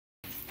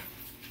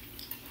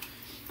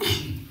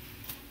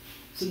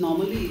So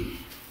normally,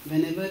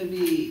 whenever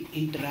we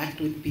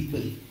interact with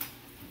people,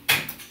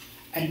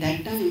 at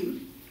that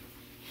time,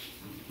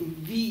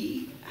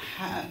 we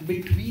have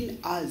between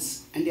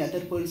us and the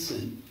other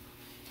person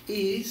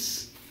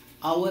is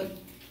our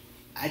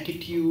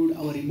attitude,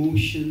 our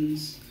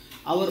emotions,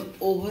 our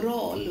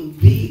overall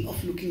way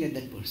of looking at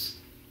that person.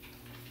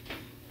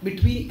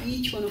 Between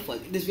each one of us,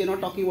 this we are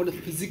not talking about the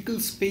physical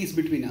space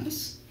between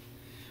us,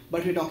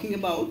 but we're talking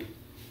about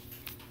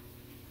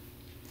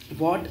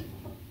what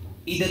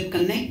either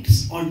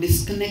connects or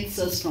disconnects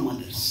us from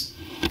others.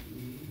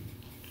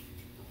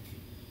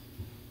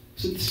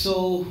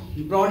 So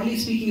broadly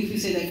speaking, if we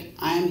say that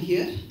I am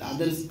here, the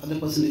other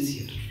person is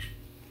here.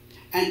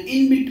 And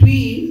in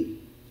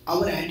between,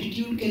 our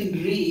attitude can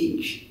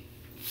range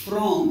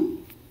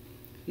from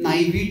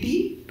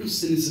naivety to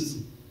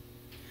cynicism.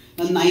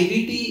 Now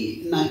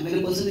naivety, when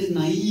a person is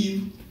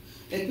naive,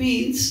 that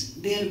means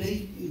they are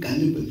very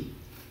gullible.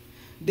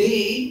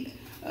 They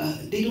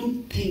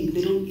don't think,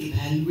 they don't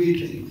evaluate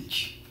very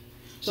much.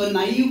 So a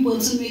naive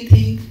person may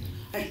think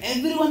that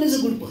everyone is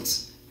a good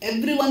person,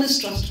 everyone is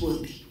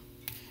trustworthy,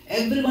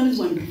 everyone is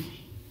wonderful,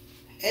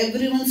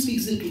 everyone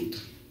speaks the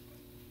truth.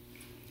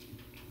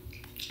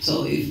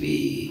 So if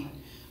we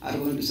are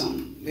going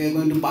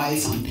to buy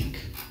something,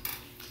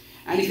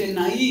 and if we are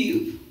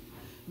naive,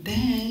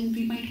 then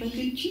we might well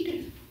get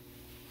cheated.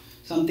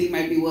 Something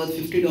might be worth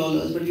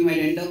 $50, but we might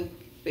end up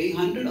paying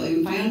 $100 or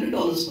even $500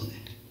 for that.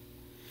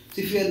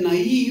 So if we are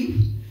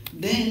naive,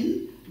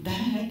 then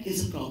that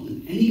is a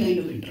problem, any kind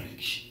of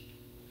interaction.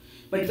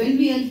 But when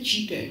we are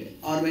cheated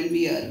or when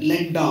we are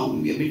let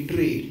down, we are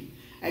betrayed,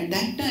 at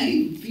that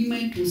time we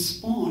might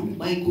respond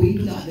by going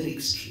to the other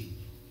extreme.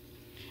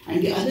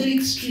 And the other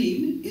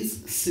extreme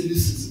is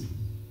cynicism.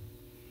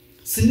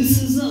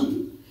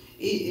 Cynicism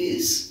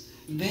is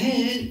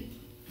where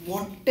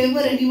whatever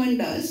anyone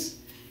does,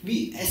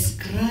 we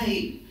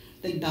ascribe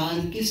the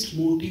darkest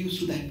motives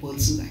to that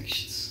person's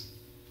actions.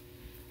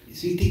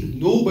 So we think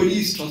nobody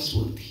is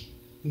trustworthy,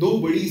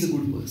 nobody is a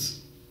good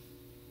person.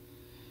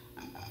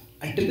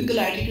 A typical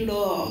attitude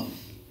of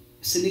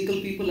cynical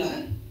people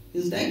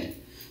is that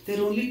there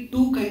are only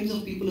two kinds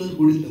of people who are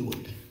good in the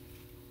world.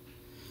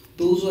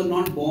 Those who are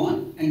not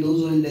born and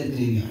those who are in their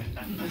graveyard.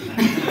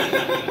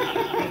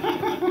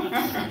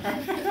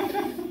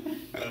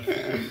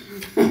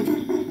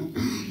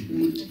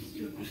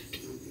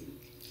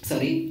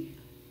 Sorry?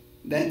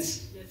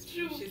 That's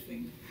true.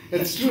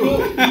 That's true.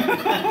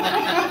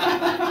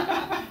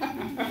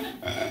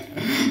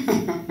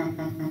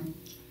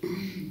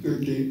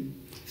 Okay.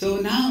 So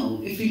now,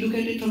 if we look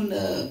at it from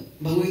the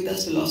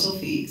Bhagavad-Gīta's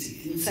philosophy,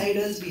 inside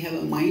us we have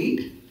a mind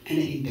and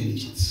an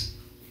intelligence.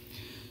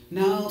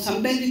 Now,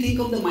 sometimes we think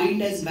of the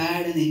mind as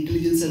bad and the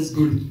intelligence as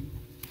good.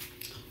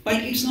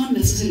 But it's not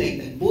necessarily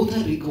like that. Both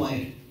are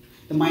required.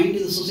 The mind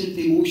is associated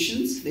with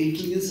emotions, the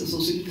intelligence is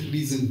associated with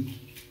reason.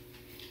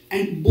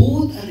 And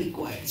both are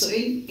required. So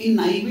in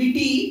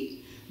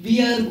naivety, we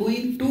are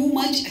going too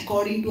much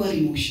according to our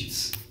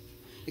emotions.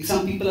 Like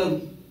some people are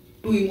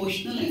too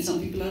emotional and some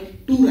people are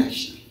too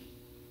rational.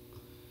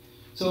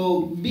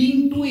 So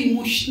being too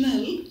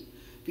emotional,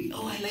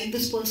 I like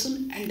this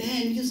person, and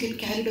then we just get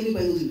carried away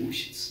by those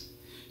emotions.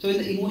 So when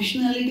the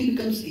emotionality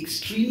becomes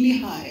extremely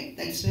high,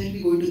 that's where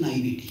we go into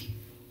naivety.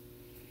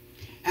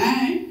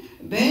 And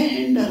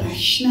when the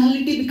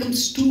rationality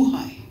becomes too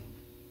high,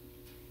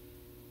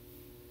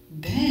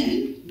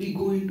 then we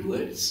go in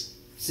towards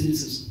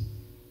cynicism.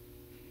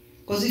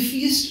 Because if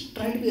we just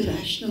try to be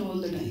rational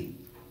all the time,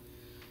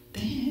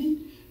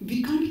 then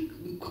we can't.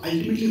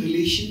 Ultimately,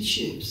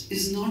 relationships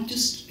is not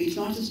just based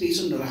on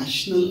the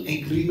rational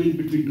agreement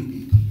between two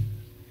people.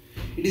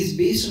 It is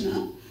based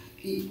on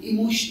an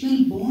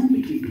emotional bond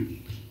between two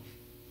people.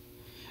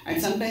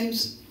 And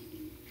sometimes,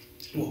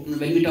 when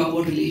we talk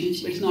about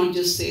relationship, it's not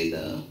just say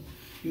the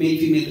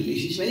male-female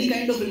relationship. Any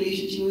kind of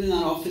relationship. In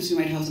our office, we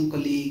might have some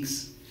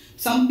colleagues.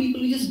 Some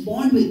people, we just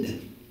bond with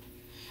them.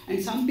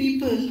 And some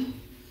people,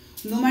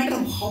 no matter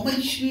how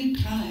much we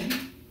try,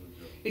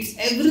 it's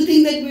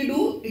everything that we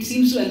do, it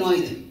seems to annoy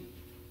them.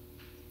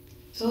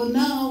 So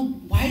now,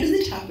 why does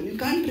it happen? You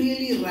can't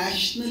really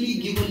rationally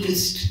give a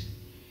list.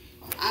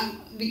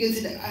 We can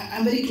say that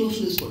I'm very close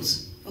to this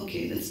person.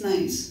 Okay, that's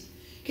nice.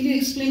 Can you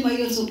explain why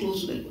you're so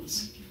close to that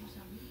person?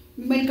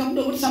 We might come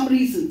to about some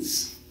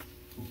reasons.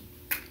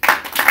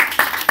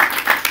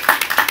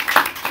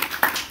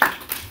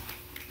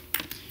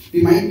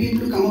 We might be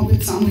able to come up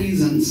with some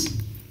reasons,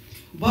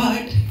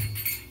 but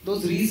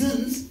those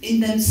reasons in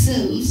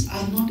themselves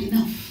are not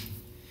enough.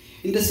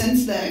 In the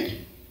sense that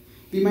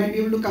we might be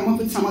able to come up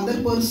with some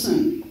other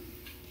person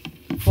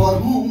for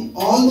whom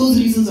all those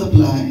reasons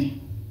apply.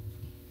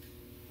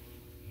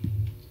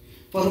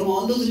 For whom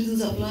all those reasons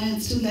apply,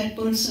 and still that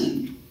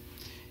person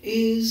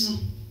is,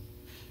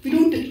 we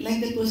don't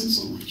like that person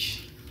so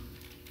much.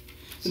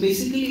 So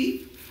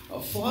basically,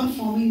 for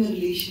forming a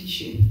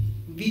relationship,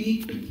 we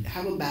need to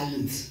have a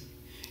balance.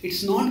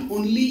 It's not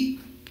only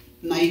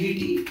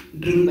naivety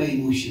driven by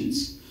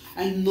emotions,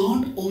 and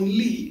not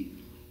only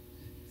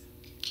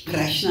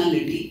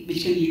rationality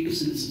which can lead to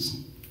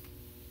cynicism.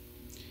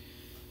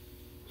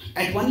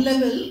 at one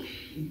level,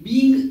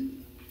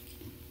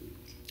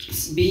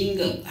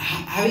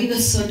 having a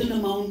certain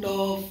amount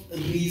of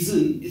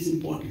reason is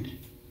important.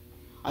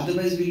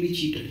 Otherwise, we'll be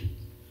cheated.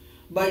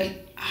 But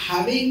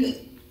having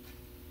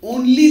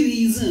only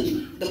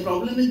reason, the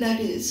problem with that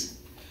is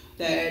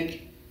that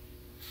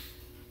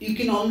you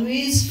can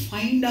always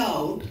find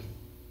out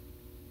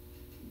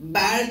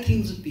bad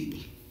things with people.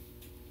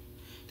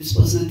 This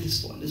person had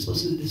this fault, this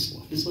person had this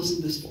fault, this person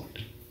had this fault.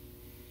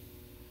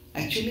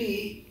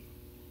 Actually,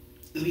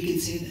 we can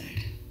say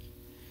that.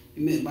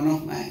 One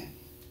of my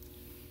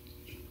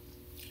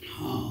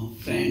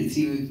friends,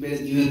 he made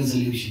a New Year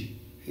resolution.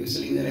 He was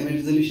telling me that I made a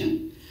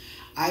resolution.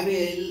 I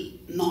will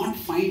not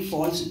find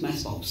faults with my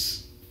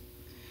spouse.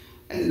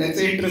 And that's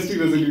an interesting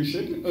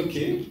resolution.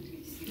 Okay.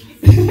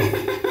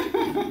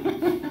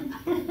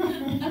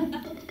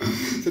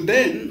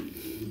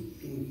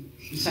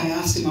 So I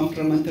asked him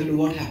after a month or two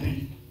what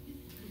happened.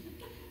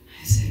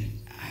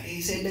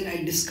 He said that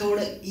I discovered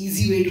an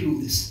easy way to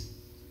do this.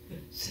 I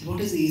said,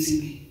 what is the easy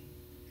way?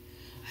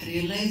 I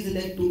realized that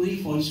there are too many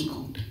faults to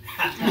count.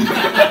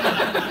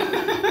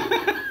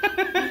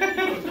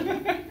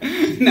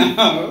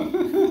 Now,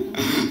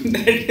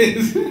 that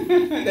is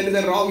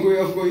a wrong way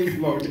of going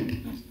about it.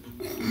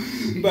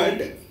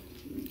 But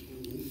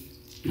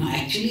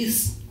actually,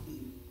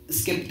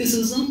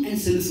 skepticism and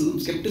cynicism.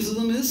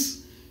 Skepticism is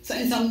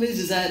in some ways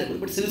desirable,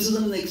 but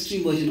cynicism is the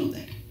extreme version of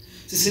that.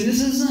 So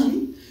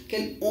cynicism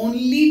can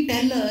only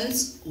tell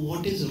us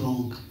what is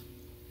wrong.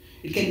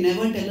 It can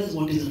never tell us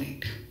what is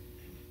right.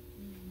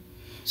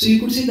 So you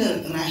could say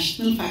the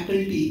rational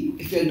faculty,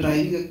 if you are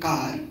driving a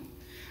car,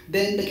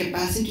 then the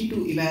capacity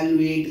to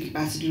evaluate, the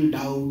capacity to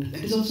doubt,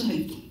 that is also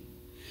helpful.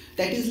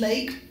 That is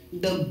like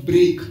the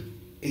brake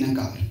in a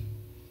car.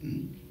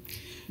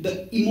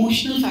 The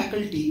emotional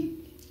faculty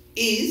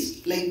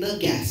is like the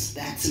gas,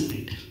 the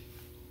accelerator.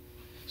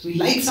 So we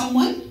like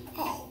someone,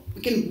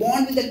 we can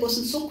bond with that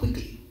person so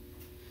quickly.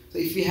 So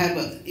if we have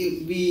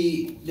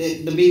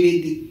the way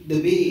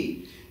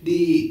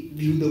they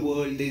view the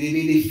world, the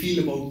way they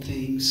feel about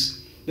things,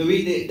 the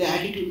way the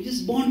attitude, we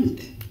just bond with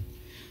them.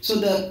 So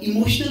the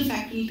emotional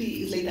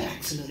faculty is like the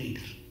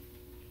accelerator,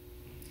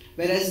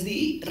 whereas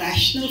the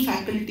rational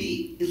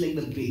faculty is like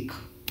the brake.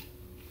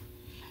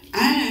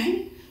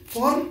 And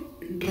for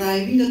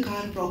driving a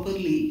car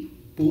properly,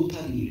 both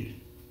are needed.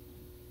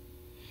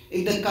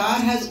 If the car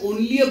has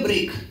only a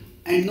brake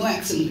and no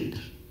accelerator,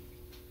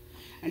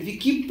 and if you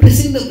keep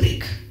pressing the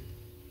brake,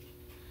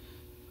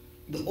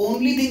 the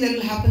only thing that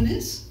will happen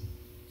is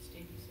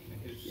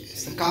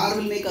the car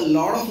will make a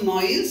lot of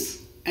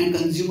noise and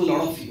consume a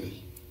lot of fuel.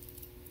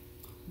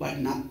 But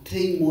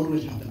nothing more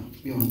will happen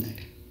beyond that.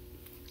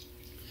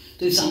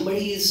 So if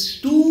somebody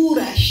is too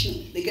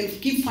rational, they can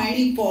keep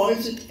finding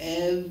faults with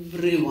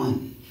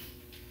everyone.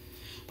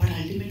 But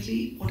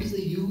ultimately, what is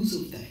the use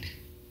of that?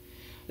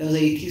 There was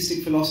an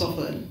atheistic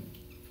philosopher.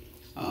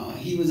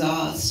 He was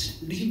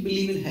asked, do you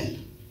believe in hell?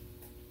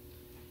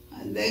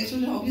 And the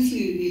expert, obviously,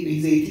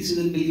 he's an atheist, he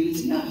doesn't believe in it. He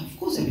said, yeah, of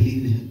course I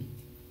believe in hell.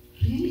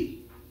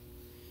 Really?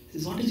 He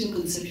says, what is your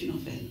conception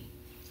of hell?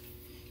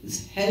 He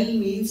says, hell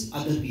means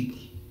other people.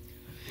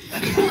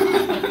 And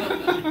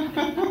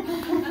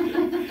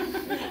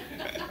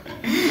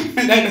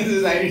that was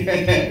his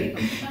idea.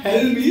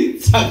 Hell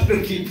means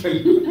other people.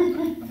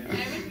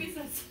 Heaven means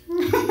us.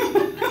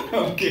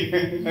 Okay,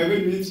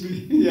 heaven means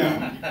me.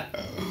 Yeah.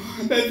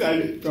 That's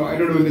it. So I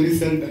don't know whether he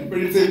said that, but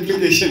it's an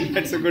implication.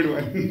 That's a good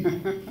one.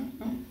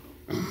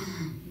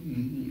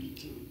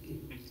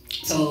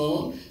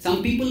 So,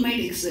 some people might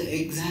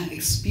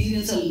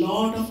experience a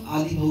lot of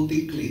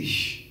adibhautik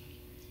klesh,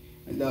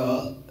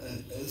 the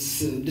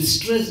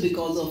distress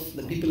because of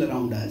the people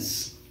around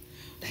us.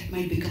 That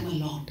might become a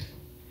lot.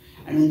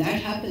 And when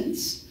that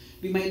happens,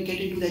 we might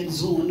get into that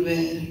zone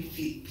where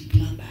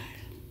people are bad.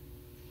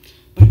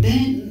 But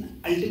then,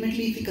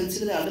 ultimately, if we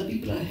consider that other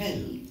people are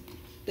hell,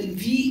 then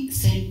we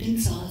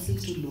sentence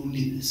ourselves to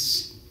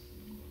loneliness.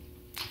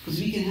 Because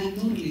we can have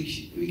no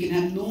relation, we can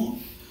have no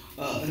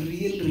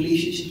real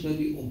relationships where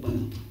we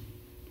open up.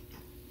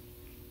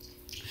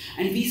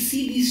 And we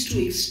see these two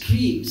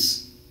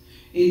extremes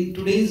in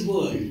today's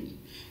world,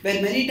 where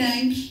many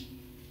times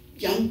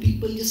young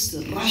people just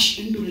rush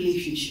into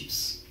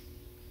relationships.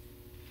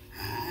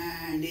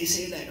 And they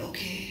say that,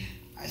 okay,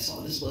 I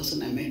saw this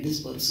person, I met this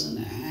person,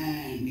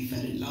 and we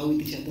fell in love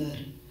with each other.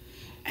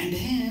 And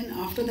then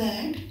after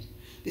that,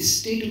 they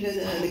stay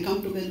together, they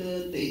come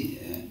together,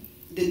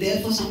 they're there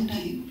for some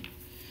time.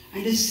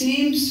 And the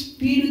same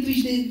speed with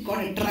which they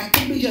got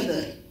attracted to each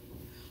other,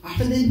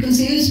 after they become the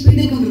same speed,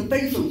 they become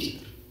repelled from each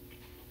other.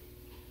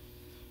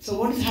 So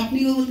what is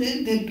happening over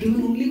there? They're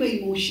driven only by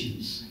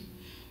emotions.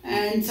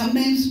 And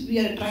sometimes we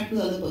are attracted to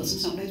the other person,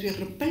 sometimes we are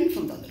repelled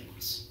from the other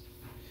person.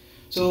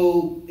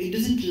 So it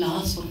doesn't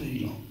last for very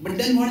long. But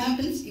then what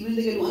happens? Even if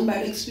they get one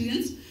bad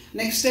experience,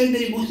 next time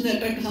their emotions are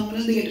attracted to someone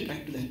else, they get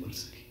attracted to that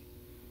person.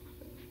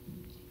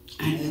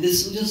 And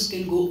this just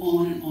can go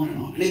on and on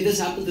and on. And if this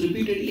happens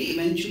repeatedly,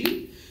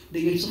 eventually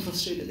they get so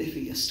frustrated they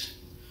feel, just,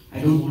 I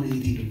don't want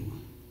anything to do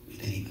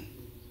with anyone.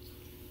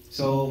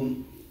 So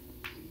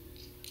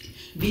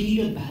we need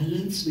a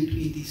balance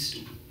between these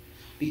two.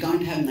 We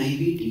can't have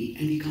naivety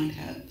and we can't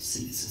have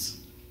cynicism.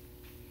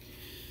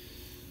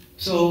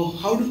 So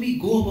how do we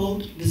go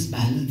about this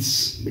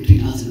balance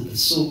between us and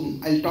others? So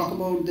I'll talk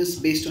about this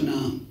based on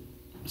a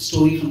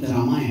story from the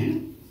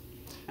Ramayana,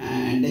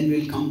 and then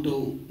we'll come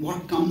to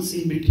what comes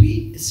in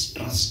between is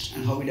trust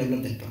and how we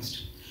develop that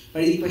trust.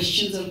 But any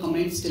questions or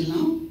comments till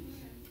now?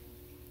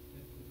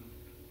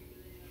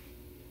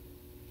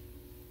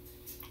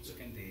 So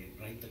can they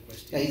write the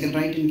question? Yeah, you can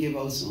write and give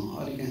also,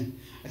 or you can,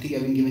 I think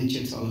I've been given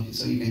chats all of you,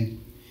 so you can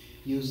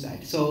use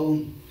that.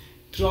 So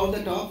throughout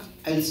the talk,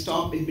 I'll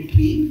stop in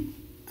between,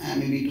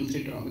 maybe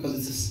 2-3 talk, because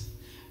this is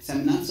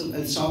seminar, so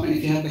I'll stop, and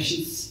if you have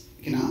questions,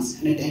 you can ask,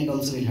 and at the end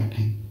also we'll have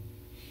time.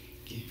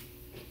 Okay.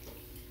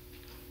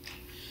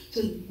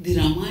 So the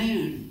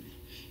Ramayana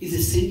is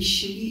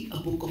essentially a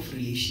book of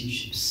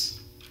relationships.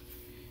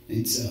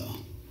 It's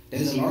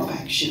there is a lot of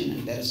action,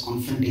 and there is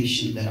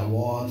confrontation, there are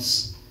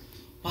wars,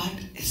 but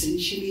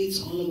essentially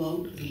it's all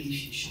about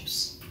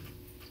relationships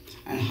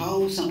and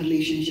how some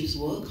relationships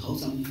work, how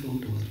some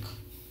don't work.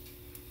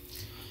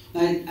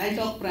 Now I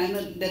talk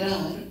primarily,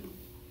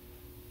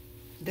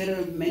 there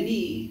are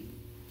many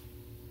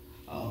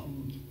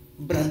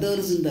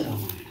brothers in the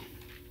Ramayana.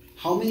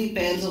 How many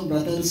pairs of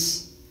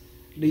brothers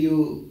can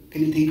you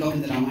think of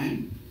in the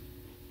Ramayana?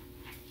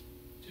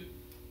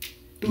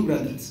 Two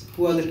brothers.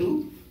 Who are the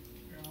two?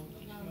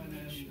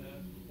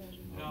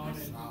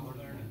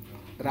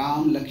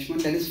 Ram,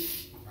 Lakshman, that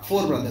is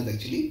 4 brothers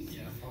actually.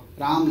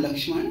 Ram,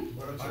 Lakshman,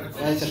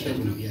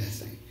 Shatric.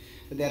 Yes, right.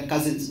 They are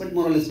cousins, but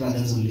more or less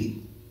brothers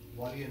only.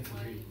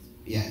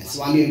 Yes,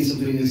 Vali and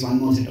Sugriva is one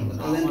more set of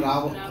brothers. Then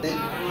Ravan,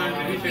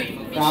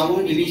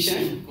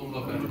 Vibhishan,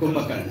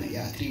 Kumbhakarna.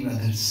 Yeah, 3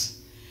 brothers.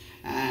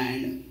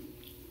 And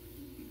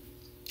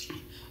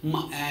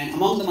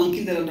among the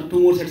monkeys there are 2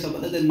 more sets of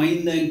brothers. Then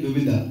Mainda and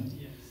Vivida.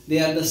 They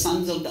are the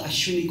sons of the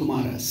Ashwini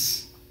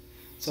Kumaras.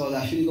 So the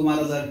Ashwini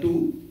Kumaras are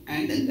 2,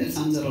 and then their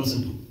sons are also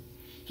 2.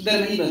 So there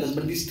are many brothers,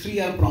 but these 3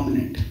 are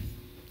prominent.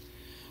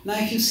 Now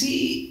if you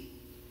see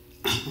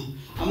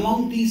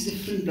among these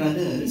different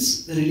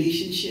brothers, the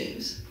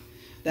relationships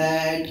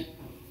that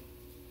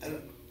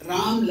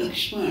Ram,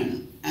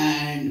 Lakshman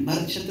and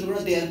Bharat,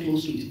 Shatrugna, they are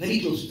close to each other, very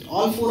close to each other.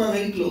 All 4 are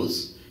very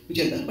close to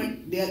each other,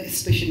 but they are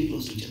especially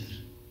close to each other.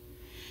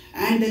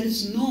 And there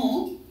is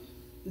no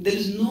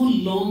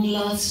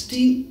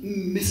long-lasting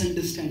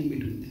misunderstanding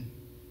between them.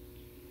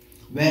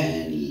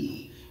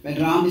 When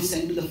Ram is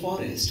sent to the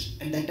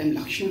forest, at that time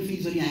Lakshman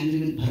feels very angry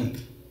with Bharat,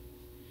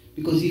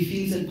 because he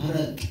feels that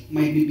Bharat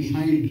might be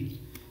behind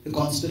the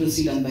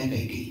conspiracy done by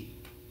Kaikeyi.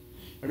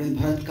 But when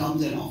Bharat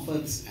comes and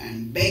offers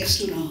and begs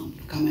to Ram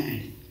to come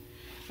and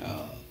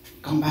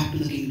come back to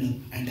the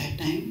kingdom, at that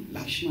time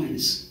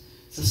Lakshman's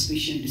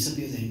suspicion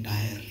disappears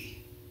entirely.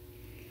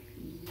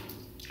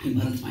 And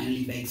Bharat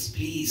finally begs,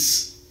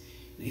 please,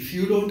 if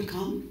you don't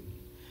come,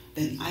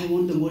 then I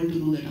want the world to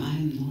know that I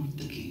am not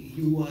the king,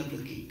 you are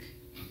the king.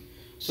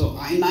 So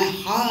in my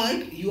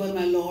heart, you are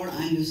my Lord,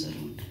 I am your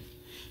servant.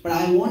 But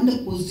I want the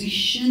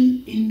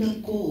position in the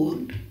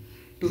court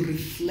to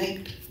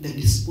reflect the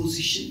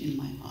disposition in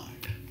my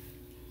heart.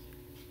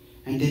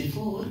 And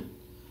therefore,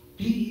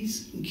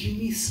 please give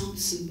me some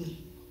symbol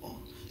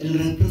that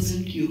will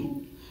represent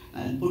you.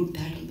 I'll put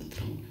that on the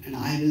throne and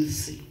I will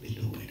sit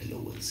below at a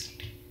lower seat.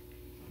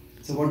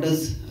 So what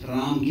does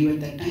Ram give at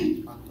that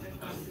time?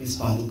 His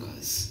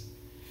padukas.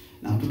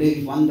 Now today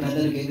if one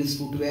brother gave his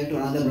footwear to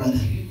another brother,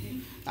 the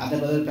other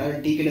brother tried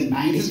to take it and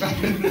bang his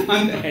brother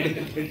on the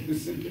head.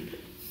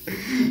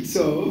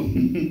 So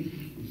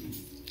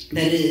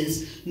there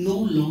is no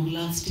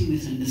long-lasting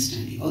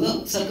misunderstanding.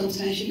 Although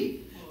circumstantially,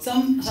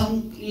 some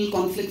little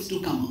conflicts do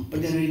come up,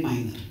 but they are very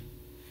minor.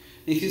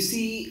 If you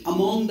see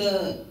among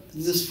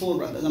these 4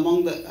 brothers,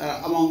 among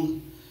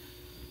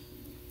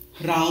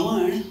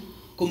Ravan,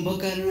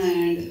 Kumbhakarna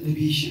and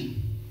Vibhishan,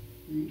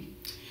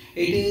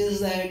 it is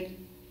that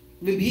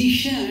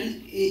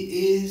Vibhishan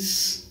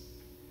is,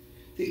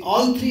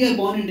 all 3 are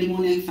born in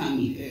demoniac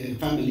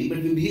family, but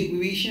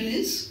Vibhishan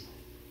is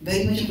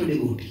very much of a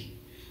devotee.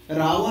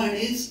 Ravan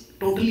is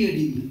totally a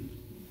demon.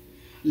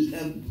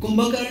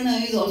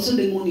 Kumbhakarna is also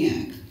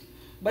demoniac,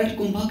 but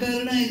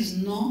Kumbhakarna is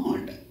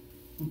not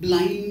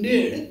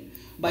blinded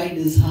by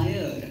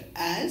desire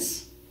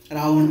as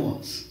Ravan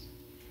was.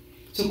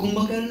 So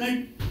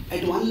Kumbhakarna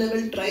at one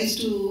level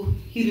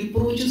he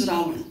reproaches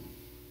Ravana.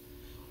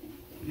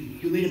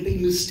 You made a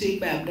big mistake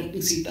by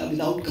abducting Sita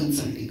without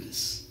consulting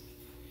us.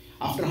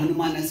 After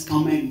Hanuman has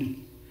come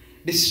and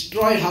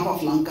destroyed half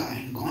of Lanka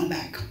and gone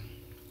back.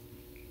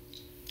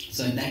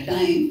 So at that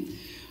time,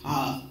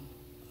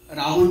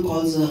 Ravan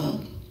calls a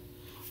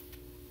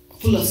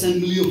full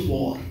assembly of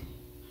war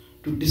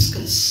to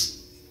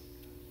discuss,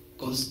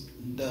 because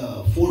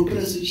the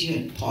fortress which he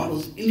had thought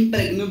was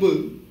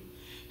impregnable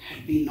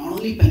had been not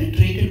only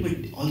penetrated but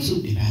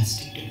also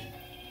devastated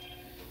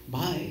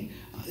by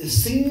a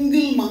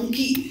single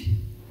monkey.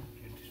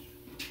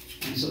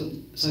 And so,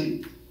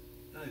 sorry?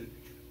 No,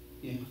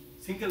 Yeah.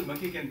 single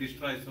monkey can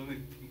destroy so many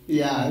things.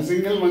 Yeah, a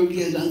single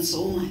monkey has done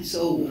so much.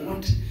 So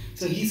what?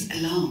 So he's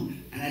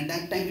alone. And at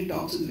that time he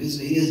talks with his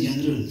various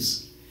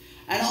generals.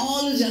 And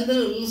all the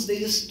generals, they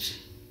just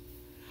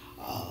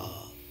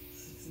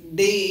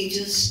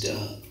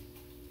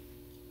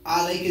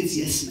are like his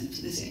yes men.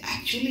 So they say,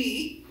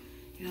 actually,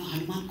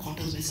 Hanuman caught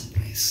us by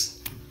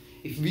surprise.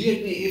 If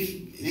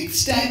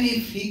next time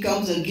if he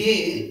comes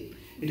again,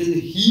 it is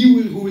he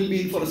who will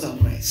be in for a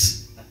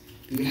surprise.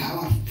 We will have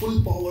our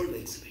full power to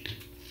exhibit.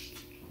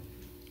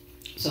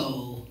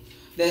 So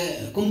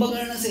the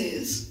Kumbhakarna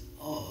says,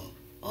 oh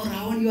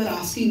Ravan, you are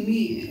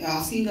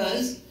asking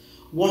us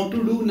what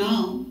to do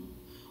now.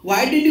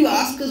 Why did you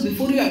ask us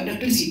before you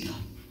abducted Sita?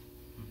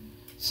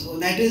 So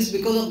that is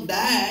because of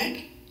that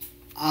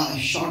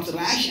short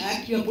rash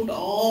act, you have put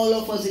all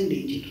of us in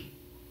danger.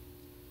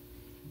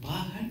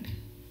 But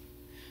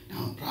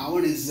now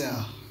Ravan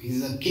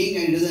he's a king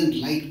and he doesn't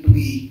like to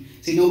be,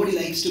 nobody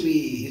likes to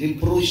be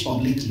reproached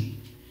publicly.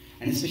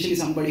 And especially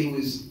somebody who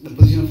is the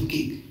position of a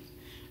king.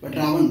 But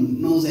Ravan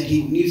knows that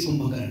he needs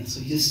Kumbhakarna, so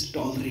he just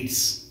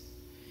tolerates.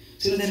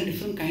 So there are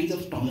different kinds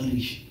of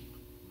toleration.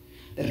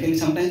 There can be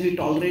sometimes we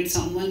tolerate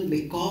someone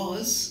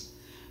because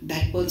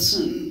that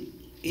person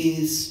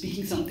is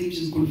speaking something which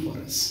is good for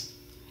us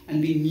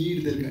and we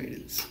need their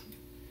guidance.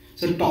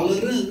 So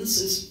tolerance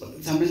is,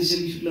 sometimes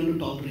we should learn to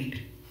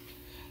tolerate.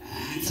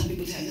 And some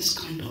people say, I just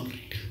can't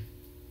tolerate.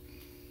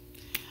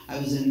 I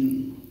was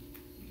in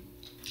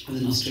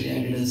Australia,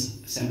 I did a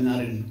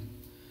seminar in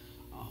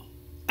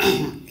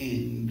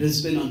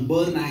Brisbane on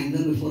burn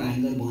anger before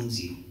anger burns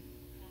you.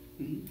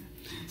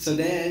 So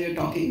there you're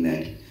talking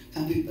that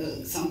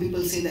some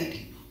people say that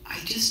I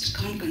just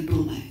can't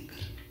control my anger.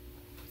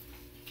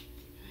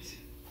 I say,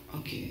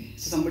 okay.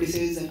 So somebody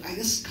says that I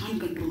just can't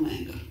control my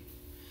anger.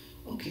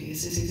 Okay,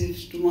 so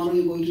if tomorrow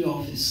you go to your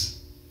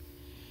office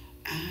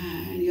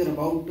and you're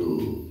about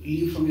to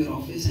leave from your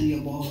office and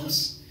your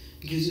boss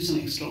gives you some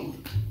extra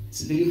work.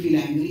 So will you feel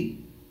angry?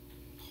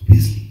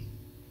 Obviously.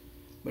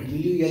 But will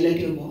you yell at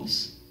your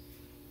boss?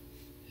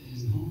 He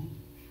says, no.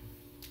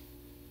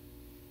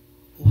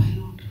 Why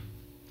not?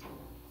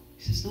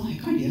 He says, no, I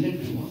can't yell at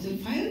my boss, they'll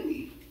fire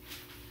me.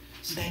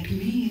 So that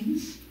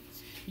means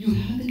you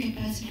have the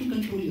capacity to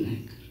control your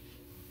anger.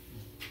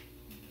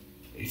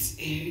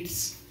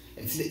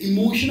 It's the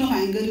emotion of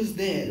anger is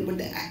there, but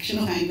the action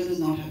of anger is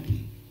not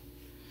happening.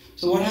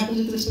 So what happens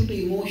with respect to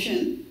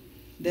emotion?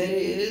 There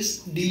is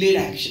delayed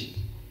action.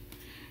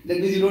 That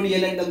means you don't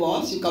yell at the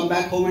boss, you come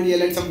back home and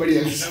yell at somebody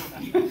else. So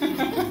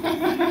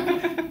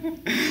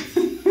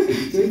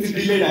it's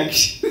delayed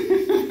action.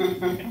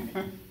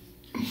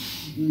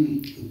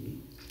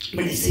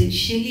 But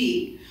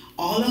essentially,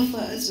 all of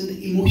us, when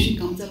the emotion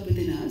comes up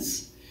within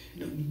us,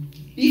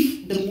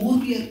 if the more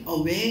we are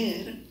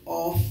aware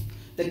of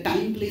the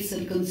time, place,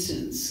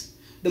 circumstance,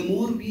 the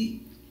more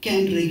we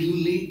can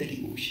regulate that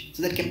emotion.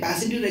 So that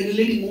capacity to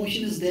regulate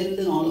emotion is there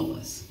within all of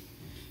us.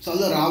 So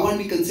although Ravan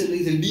we consider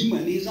is a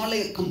demon, he is not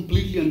like a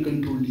completely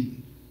uncontrolled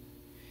demon.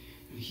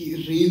 He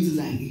reigns his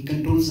anger, he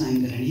controls his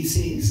anger, and he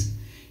says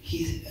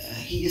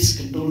he just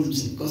controls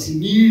himself because he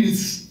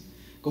needs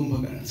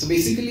Kumbhakarna. So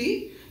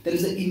basically, there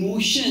is the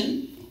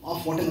emotion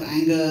of whatever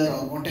anger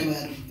or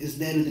whatever is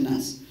there within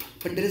us,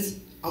 but there is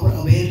our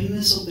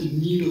awareness of the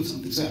need of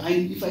something. So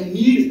if I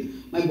need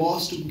my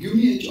boss to give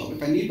me a job,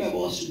 if I need my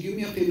boss to give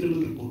me a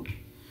favorable report,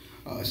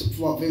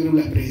 for favorable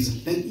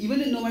appraisal, then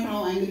even no matter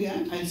how angry I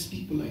am, I'll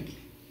speak politely.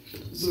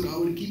 So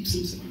Ravan keeps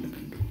himself under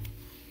control.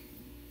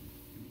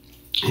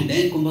 And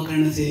then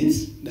Kumbhakarna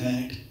says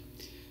that,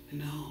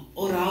 now,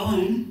 oh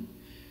Ravan,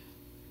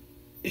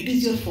 it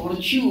is your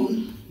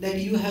fortune that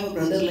you have a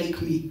brother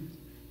like me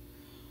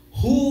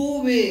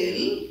who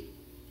will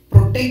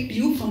protect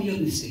you from your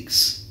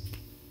mistakes.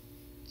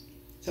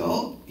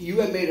 So, you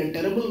have made a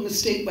terrible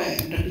mistake by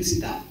abducting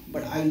Sita,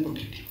 but I will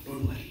protect you,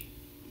 don't worry.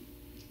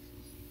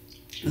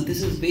 Now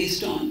this is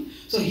based on,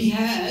 so he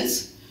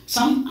has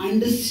some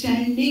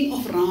understanding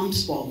of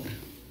Ram's power.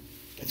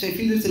 That's why I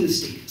feel it's a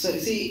mistake. So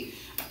see,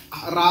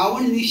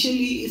 Ravan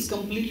initially is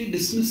completely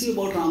dismissive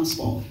about Ram's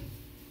power.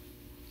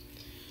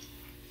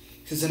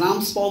 He says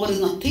Ram's power is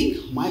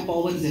nothing, my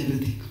power is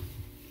everything.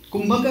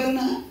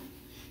 Kumbhakarna,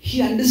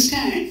 he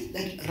understands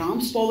that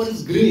Ram's power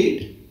is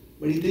great,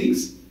 but he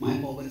thinks my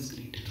power is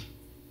greater.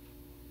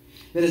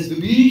 Whereas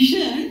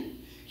Vibhishan,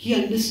 he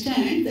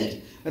understands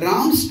that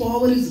Ram's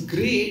power is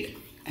great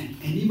and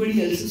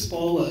anybody else's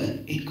power,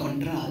 in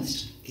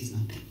contrast, is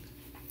nothing.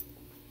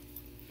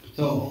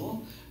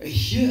 So,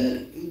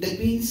 here, that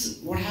means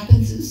what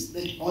happens is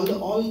that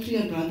all three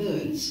are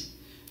brothers,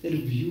 their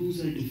views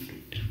are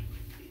different.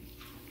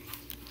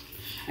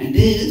 And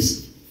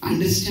this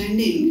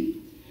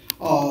understanding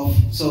of,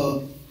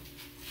 so,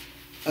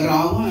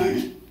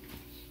 Ravan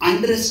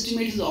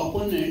underestimates his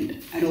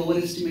opponent and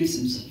overestimates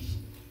himself.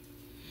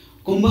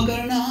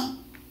 Kumbhakarna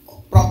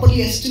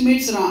properly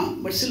estimates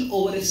Ram but still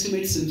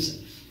overestimates himself.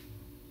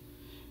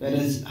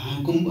 Whereas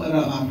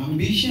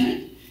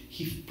Vibhishan,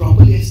 he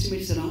properly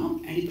estimates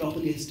Ram and he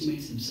properly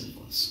estimates himself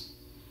also.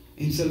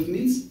 Himself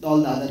means all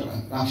the other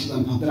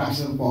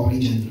Rakshasa power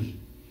in general.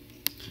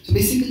 So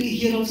basically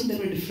here also there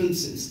were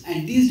differences,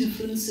 and these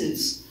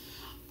differences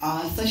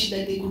are such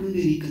that they couldn't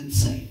be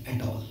reconciled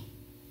at all.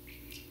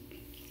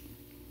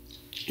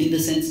 In the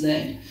sense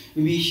that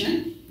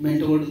Vibhishan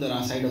went over to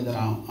the side of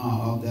Ram,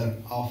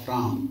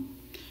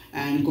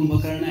 and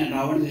Kumbhakarna and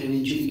Ravana were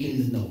eventually killed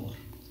in the war.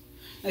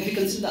 Now if you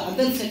consider the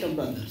other set of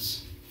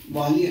brothers,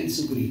 Vali and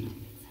Sugriva.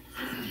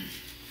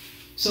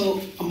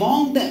 So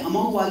among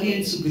Vali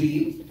and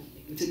Sugriva,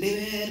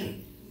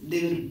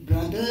 they were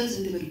brothers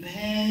and they were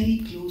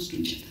very close to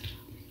each other.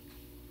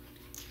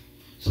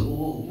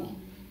 So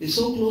they're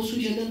so close to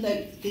each other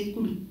that they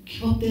could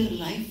give up their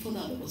life for the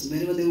other person.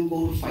 Wherever they would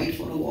go to fight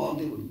for a war,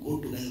 they would go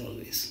together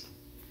always.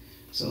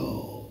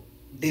 So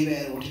they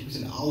were what you could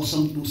say,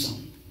 awesome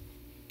twosome.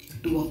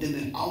 The two of them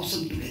were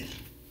awesome together.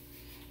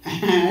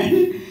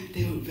 And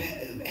they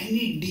were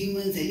any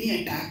demons,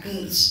 any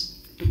attackers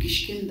to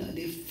Kishkinda,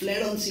 they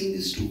fled on seeing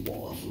these two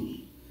powerful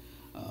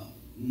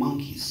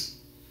monkeys.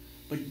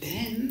 But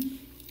then,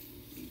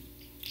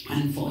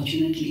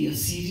 unfortunately, a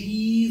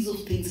series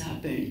of things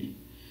happened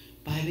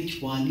by which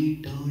Vali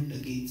turned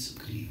against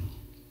Sugriva.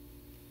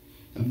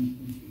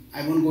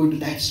 I won't go into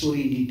that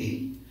story in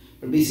detail,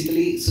 but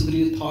basically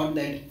Sugriva thought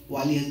that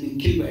Vali has been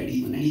killed by a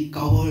demon and he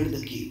covered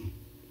the cave.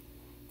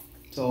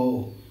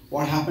 So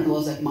what happened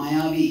was that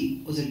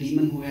Mayavi was a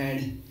demon who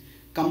had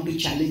come to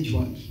challenge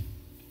Vali.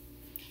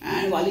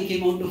 And Vali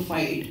came out to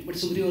fight, but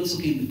Sugriva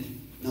also came with him.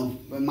 Now,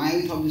 when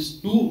Mayavi thought these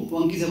two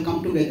monkeys have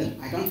come together,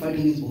 I can't fight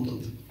against both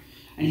of them.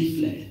 And he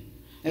fled.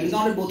 It was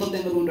not that both of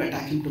them were going to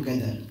attack him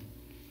together.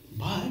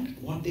 But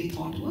what they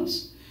thought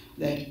was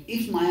that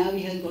if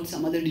Mayavi has got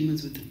some other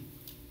demons with him,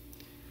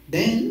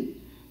 then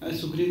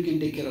Sugriva can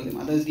take care of them.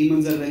 Otherwise,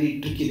 demons are very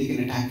tricky. They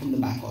can attack from the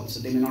back also.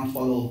 They may not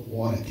follow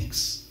war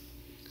ethics.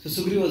 So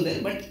Sugriva was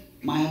there, but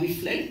Mayavi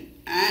fled.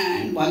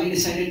 And Vali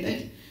decided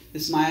that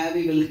this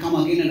Mayavi will come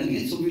again and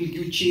again. So we'll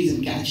give chase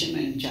and catch him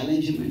and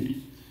challenge him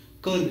and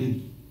curb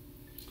him.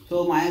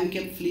 So Mayavi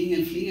kept fleeing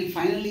and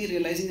finally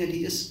realizing that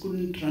he just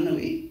couldn't run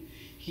away,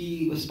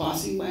 he was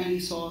passing by and he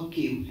saw a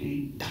cave and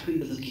he ducked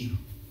into the cave.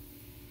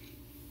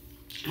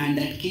 And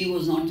that cave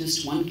was not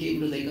just one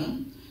cave, it was like a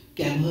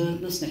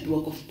cavernous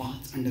network of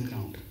paths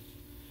underground.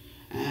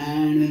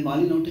 And when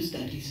Vali noticed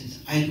that, he says,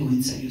 I'll go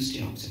inside, you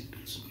stay outside.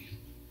 Sugriva.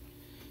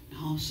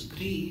 Now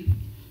Sugriva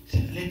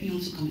said, let me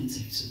also come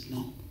inside. He says,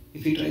 no.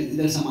 If he tries,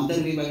 there's some other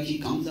way by which he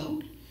comes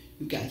out,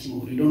 you catch him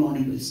over. You don't want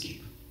him to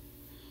escape.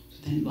 So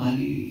then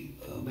Vali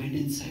went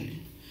inside.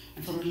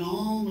 And for a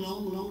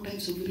long time,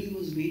 Sugriva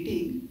was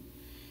waiting.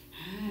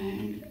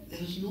 And there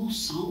was no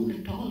sound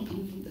at all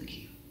coming from the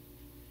cave.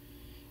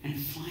 And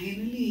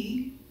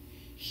finally,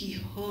 he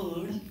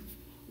heard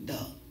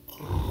the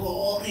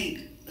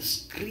roaring, the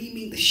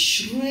screaming, the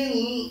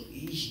shrill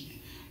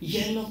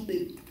yell of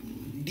the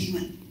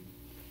demon.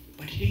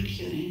 But he didn't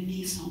hear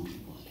any sound from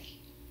Vali.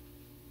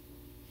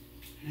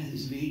 And I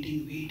was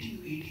waiting.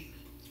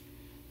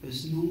 There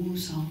was no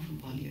sound from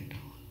Vali at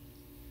all.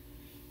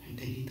 And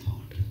then he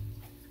thought,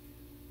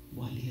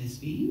 Vali has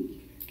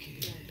been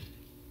killed.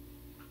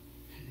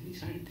 And then he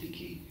started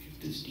thinking, if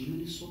this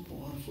demon is so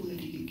powerful that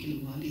he can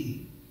kill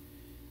Vali,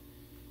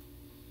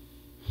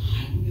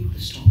 I won't be able to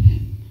stop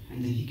him.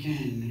 And then he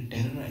can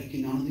terrorize, he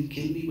can not only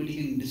kill me, but he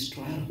can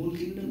destroy our whole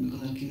kingdom,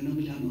 because our kingdom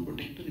will have no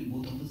protector if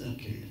both of us are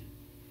killed.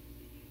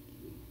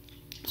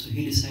 So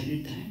he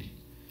decided that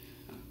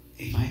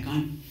if I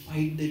can't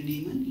fight the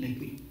demon, let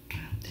me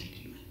trap that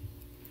demon.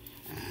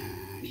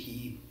 And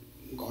he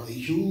got a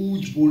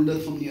huge boulder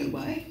from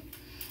nearby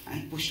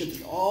and pushed it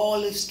with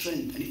all his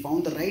strength. And he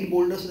found the right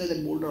boulder so that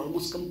that boulder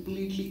almost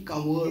completely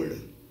covered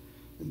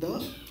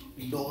the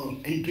door,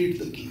 entry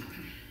to the cave.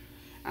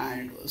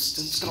 And it was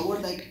just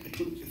covered that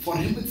for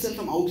him itself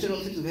from outside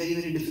also it was very,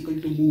 very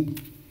difficult to move,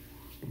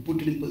 to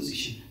put it in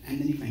position. And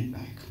then he went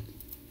back.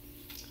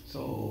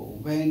 So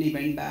when he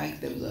went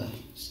back, there was a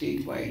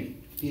statewide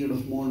period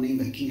of mourning.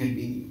 The king had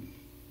been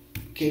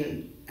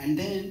killed. And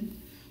then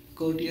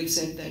courtier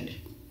said that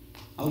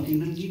our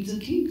kingdom needs a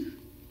king.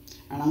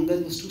 And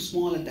Angad was too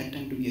small at that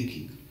time to be a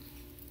king.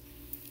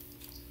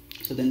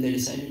 So then they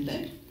decided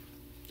that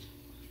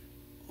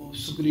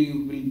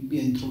Sugriva will be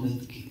enthroned as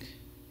the king.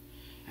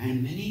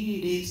 And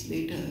many days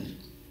later,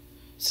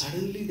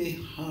 suddenly they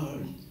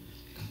heard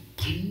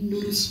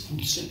thunderous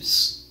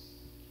footsteps.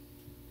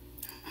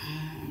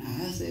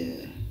 And as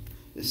there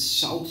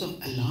shouts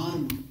of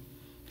alarm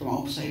from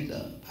outside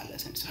the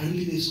palace, and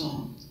suddenly they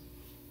saw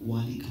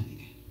Vali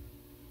coming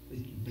in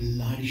with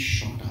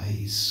bloodshot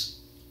eyes,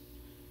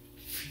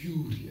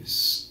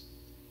 furious.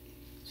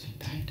 So at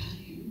that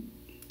time,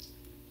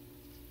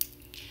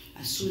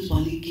 as soon as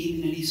Vali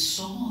came in and he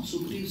saw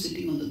Sugriva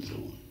sitting on the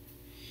throne,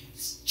 he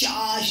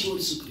charged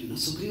towards Sugriva. Now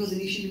Sugriva was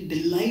initially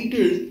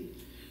delighted,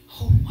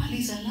 oh, Vali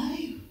is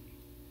alive.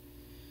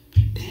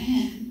 But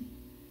then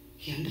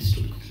he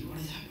understood quickly what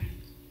has happened.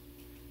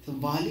 So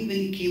Vali, when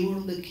he came out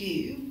of the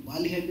cave,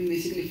 Vali had been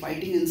basically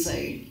fighting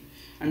inside,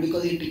 and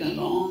because it took a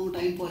long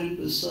time for him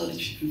to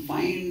search and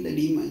find the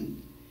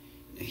demon,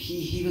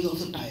 he was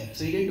also tired.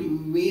 So he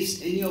didn't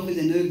waste any of his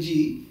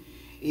energy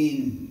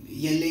in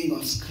yelling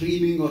or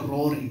screaming or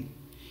roaring.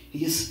 He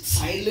just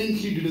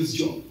silently did his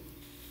job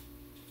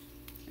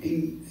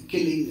in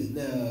killing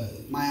the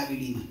Mayavi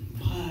demon.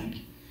 But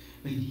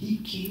when he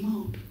came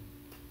out,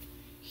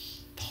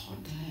 he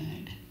thought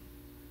that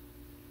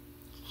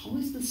how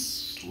is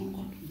this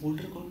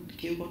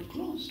cave got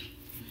closed?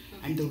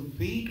 And the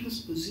way it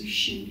was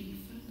positioned, he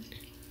felt that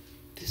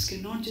this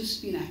cannot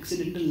just be an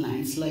accidental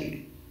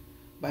landslide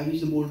by which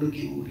the boulder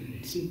came over here.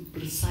 It's been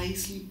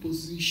precisely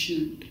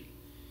positioned.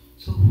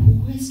 So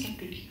who has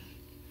kept it here?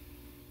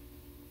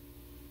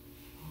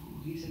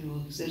 Oh, he said,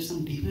 oh, is there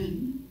some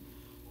demon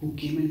who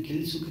came and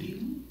killed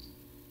Sugriva?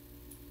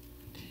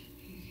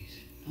 He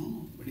said,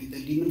 no, but if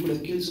the demon could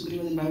have killed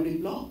Sugriva, then why would he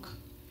block?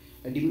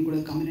 A demon could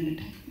have come in and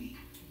attacked me.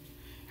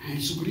 And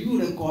Sugriva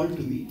would have called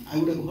to me. I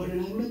would have heard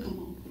and I would have come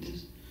out with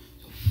this.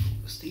 So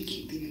I was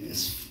thinking, I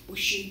was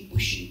pushing.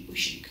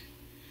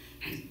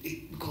 And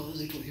because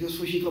he was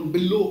pushing from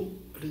below,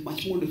 it was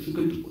much more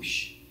difficult to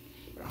push.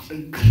 But after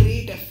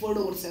great effort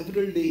over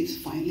several days,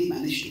 finally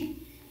managed to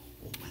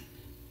open.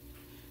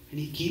 And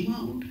he came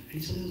out and he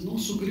said there was no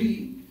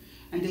Sugriva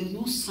and there was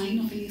no sign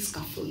of any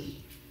scuffle,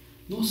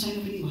 no sign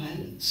of any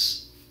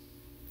violence.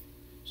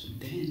 So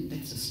then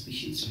that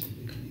suspicion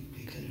started becoming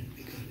bigger and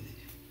bigger within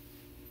him.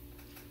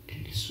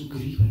 Did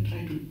Sugriva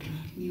try to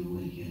trap me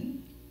over here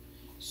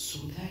so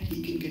that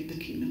he can get the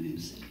kingdom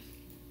himself?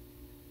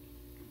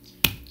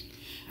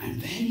 And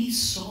when he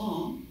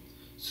saw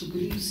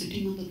Sugriva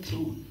sitting on the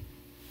throne,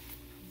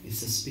 his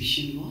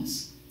suspicion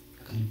was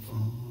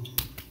confirmed.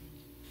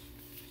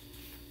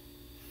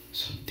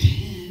 So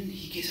then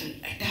he started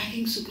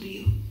attacking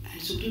Sugriva,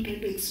 and Sugriva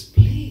tried to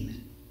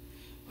explain.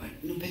 But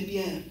when we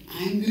are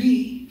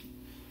angry,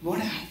 what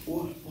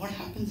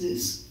happens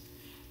is,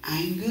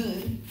 anger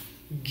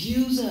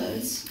gives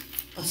us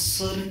a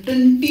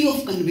certainty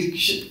of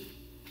conviction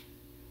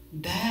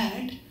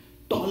that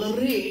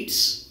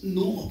tolerates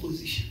no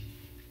opposition.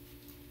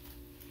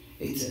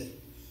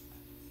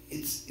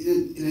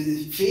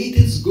 Faith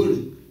is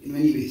good in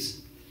many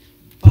ways,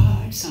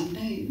 but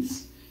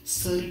sometimes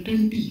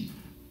certainty,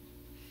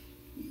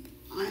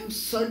 I am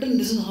certain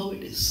this is how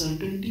it is.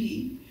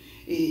 Certainty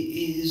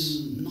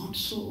is not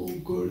so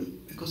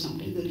good because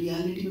sometimes the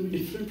reality may be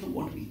different from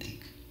what we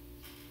think.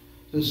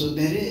 So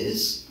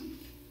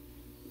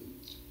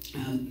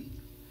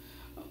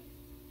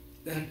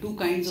there are two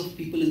kinds of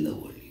people in the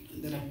world.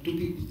 There are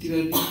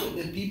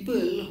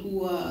people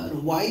who are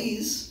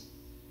wise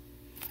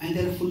and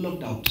they are full of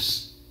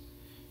doubts.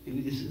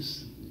 Maybe this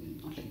is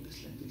not like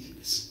this, like this, like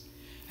this.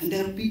 And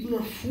there are people who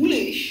are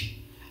foolish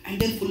and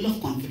they are full of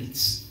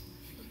confidence.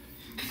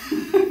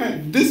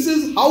 This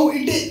is how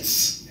it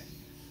is.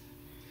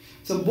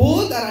 So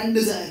both are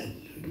undesirable.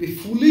 To be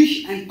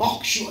foolish and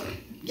cocksure.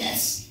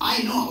 Yes,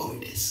 I know how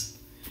it is.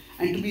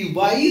 And to be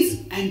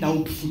wise and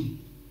doubtful.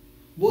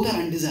 Both are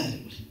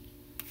undesirable.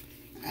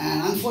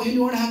 And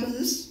unfortunately what happens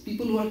is,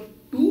 people who are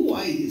too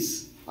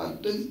wise, or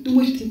too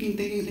much thinking,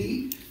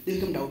 they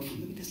become doubtful.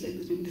 Maybe this like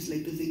this, maybe this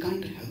like this. They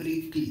can't have a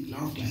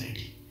lot of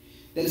clarity.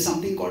 There is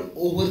something called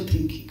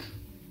overthinking.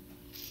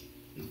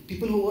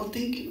 People who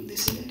overthink, they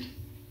say that,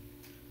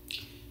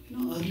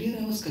 earlier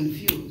I was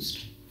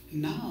confused.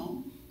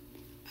 Now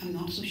I'm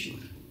not so sure.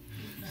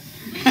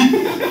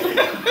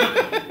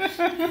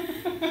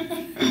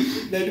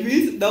 That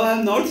means now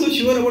I'm not so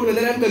sure about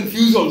whether I'm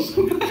confused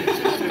also.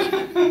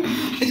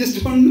 I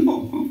just don't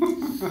know.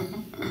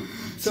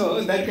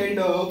 So that kind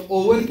of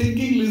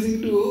overthinking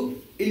leading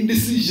to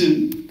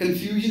indecision,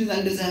 confusion is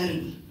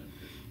undesirable.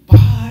 But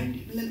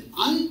an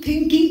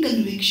unthinking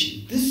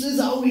conviction, this is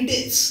how it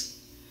is,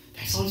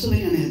 that's also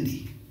very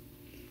unhealthy.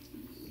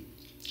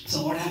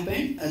 So what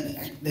happened?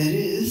 There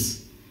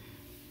is,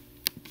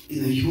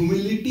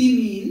 humility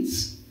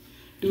means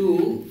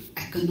to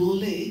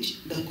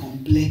acknowledge the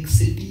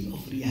complexity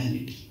of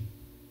reality.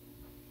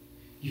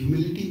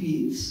 Humility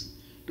means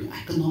to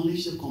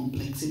acknowledge the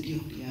complexity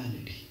of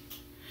reality.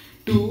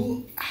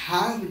 To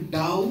have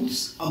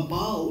doubts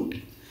about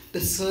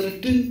the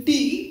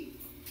certainty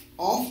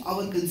of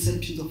our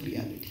conceptions of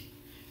reality.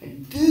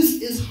 And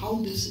this is how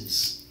this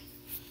is.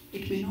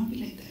 It may not be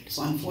like that.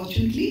 So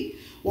unfortunately,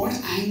 what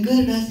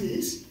anger does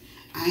is,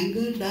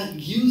 anger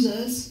gives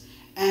us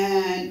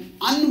an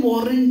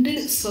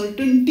unwarranted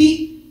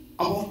certainty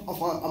about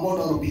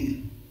our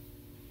opinion.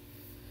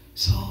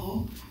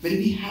 So when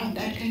we have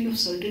that kind of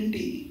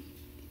certainty,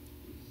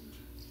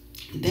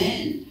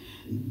 then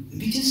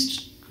we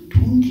just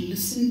don't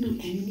listen to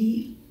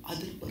any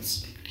other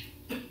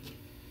perspective.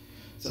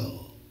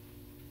 So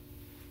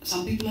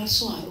some people are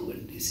so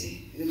arrogant. They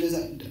say, there's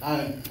an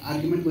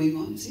argument going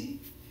on, they say,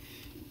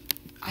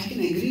 I can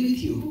agree with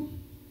you,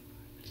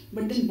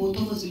 but then both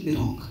of us will be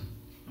wrong.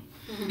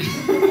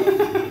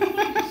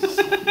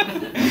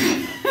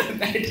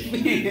 That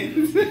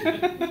means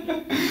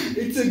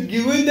it's a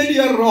given that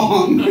you are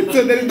wrong,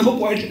 so there is no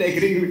point in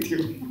agreeing with you.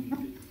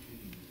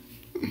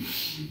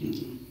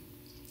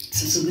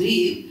 So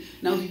Sugriva,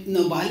 now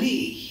Bali,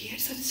 he had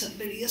such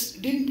that he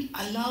just didn't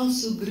allow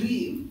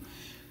Sugriva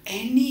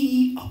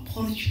any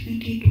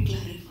opportunity to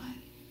clarify.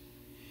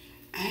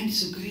 And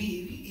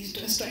Sugriva is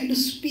just trying to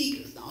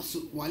speak. Now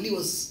Bali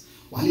was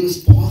Vali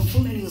was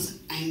powerful and he was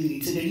angry.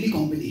 It's a deadly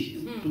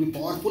combination. To be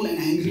powerful and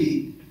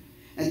angry.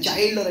 A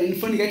child or an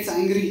infant gets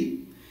angry.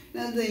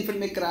 The infant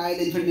may cry,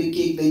 the infant may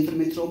kick, the infant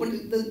may throw, but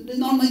there's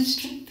not much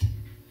strength.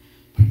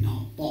 But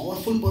now,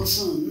 powerful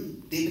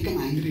person, they become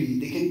angry.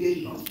 They can get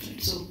a lot of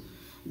threats. So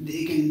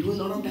they can do a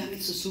lot of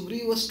damage. So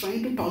Sugriva was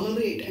trying to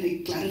tolerate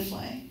and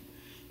clarify.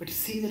 But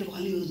seeing that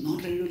Vali was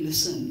not ready to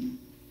listen,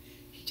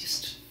 he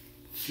just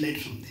fled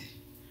from there.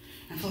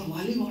 And for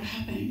Vali, what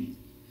happened?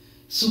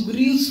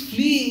 Sugriva's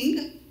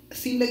fleeing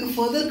seemed like a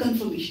further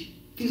confirmation.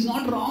 If he's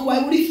not wrong, why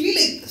would he flee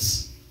like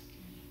this?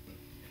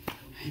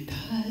 And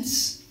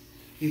thus,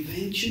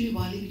 eventually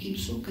Vali became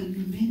so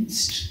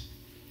convinced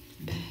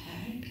that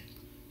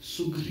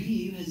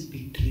Sugriva has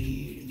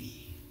betrayed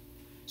me.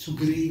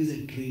 Sugriva is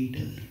a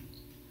traitor.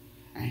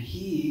 And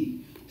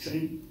he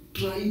started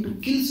trying to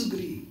kill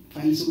Sugriva.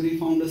 Finally, Sugriva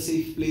found a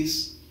safe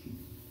place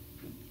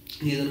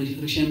near the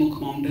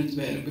Rishamukh mountains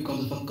where,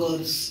 because of a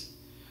curse,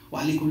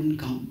 Vali couldn't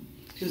come.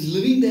 He was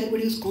living there, but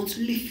he was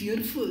constantly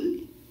fearful.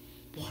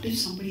 What if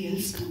somebody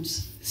else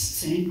comes,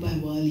 sent by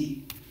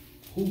Vali,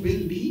 who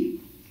will be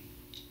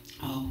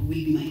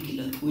my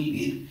killer, who will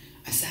be an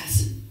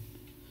assassin?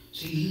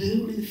 So he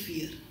lived in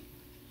fear.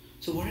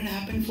 So what had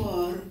happened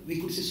for, we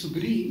could say,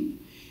 Sugriva?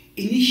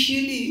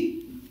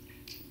 Initially,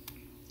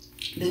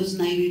 there was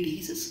naivety.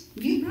 He says,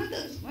 we are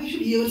brothers. Why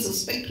should he ever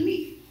suspect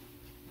me?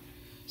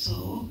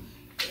 So,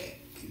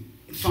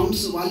 from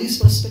Vali's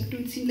perspective,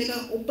 it seemed like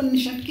an open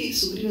shut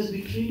case. Sugriva has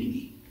betrayed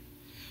me.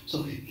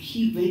 So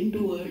he went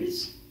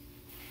towards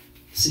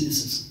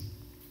cynicism.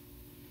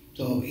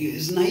 So he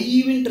is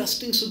naive in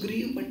trusting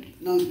Sugriva, but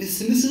now the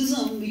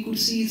cynicism we could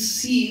see is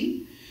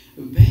seen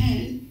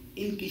when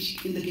in the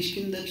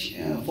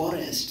Kishkinda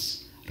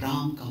forests,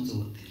 Ram comes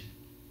over there.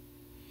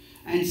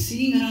 And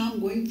seeing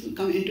Ram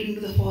entering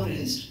into the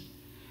forest,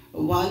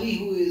 Vali,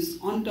 who is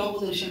on top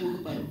of the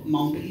Rishamukha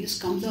mountain, he just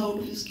comes out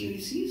of his cave,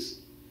 he sees,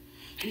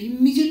 and he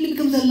immediately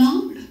becomes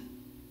alarmed.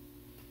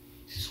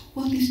 He says,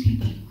 who are these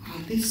people?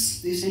 Are they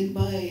sent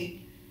by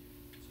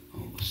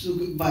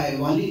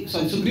Vali?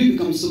 Sorry, Sugriva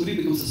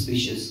becomes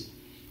suspicious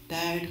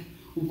that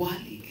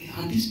Vali,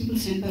 are these people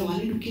sent by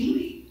Vali to kill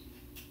me?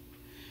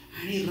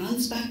 And he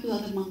runs back to the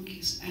other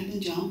monkeys, and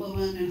then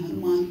Jambavan and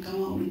Hanuman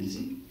come out and they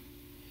say,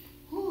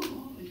 oh,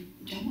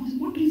 Jambavan,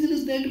 what reason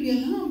is there to be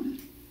alarmed?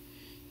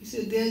 He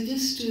said, they are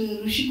just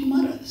Rishi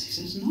Kumaras. He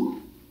says,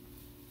 no.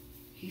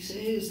 He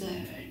says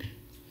that,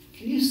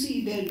 can you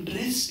see, they are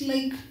dressed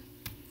like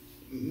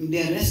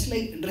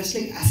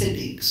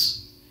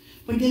ascetics,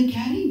 but they are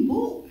carrying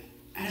bow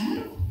and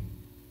arrow.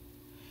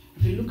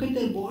 If you look at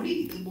their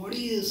body, the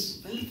body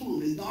is well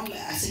formed. It's not like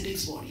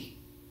ascetic's body.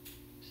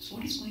 So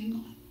what is going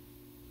on?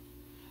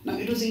 Now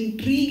it was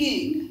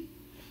intriguing,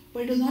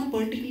 but it was not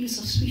particularly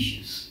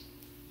suspicious.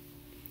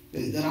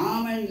 The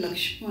Ram and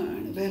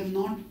Lakshman were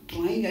not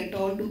trying at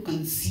all to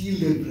conceal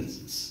their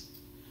presence.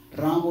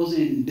 Ram was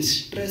in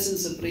distress and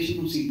separation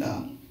from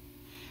Sita,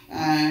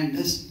 and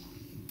thus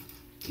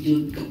he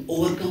would become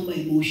overcome by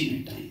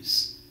emotion at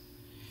times.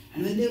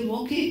 And when they were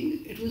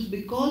walking, it was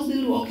because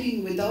they were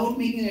walking without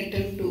making an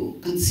attempt to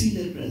conceal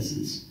their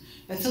presence.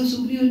 That's how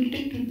Sugriva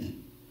detected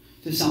them.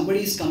 So if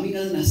somebody is coming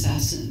as an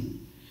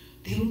assassin,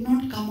 they would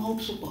not come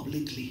out so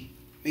publicly,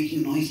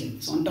 making noise like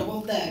this. On top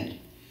of that,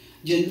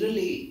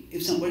 generally,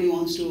 if somebody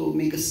wants to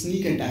make a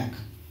sneak attack,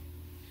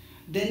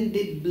 then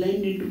they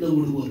blend into the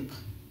woodwork.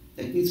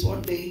 That means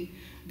what? They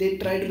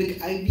try to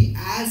be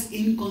as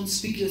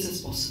inconspicuous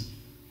as possible.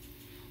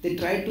 They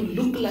try to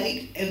look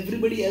like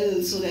everybody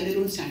else so that they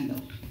don't stand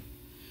out.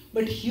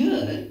 But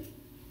here,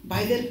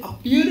 by their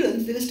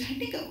appearance, they were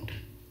standing out.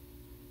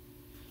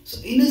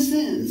 So in a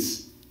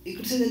sense, you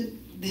could say that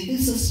there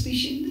is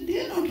suspicion that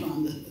they are not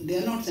wrong. They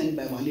are not sent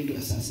by Vali to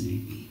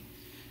assassinate me.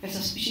 That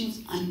suspicion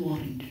was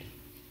unwarranted.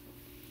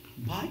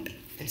 But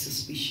that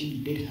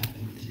suspicion did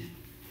happen within him.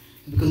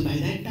 Because by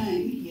that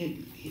time,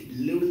 he had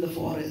lived in the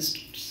forest,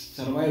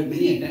 survived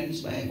many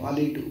attempts by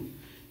Vali to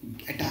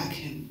attack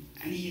him,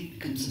 and he had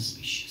become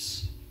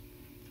suspicious.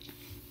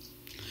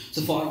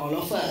 So for all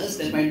of us,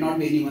 there might not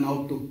be anyone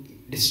out to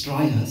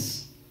destroy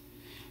us,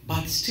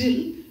 but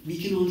still, we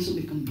can also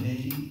become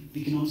wary.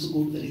 We can also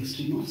go to the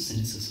extreme of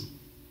cynicism.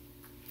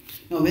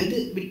 Now,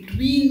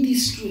 between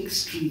these two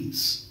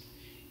extremes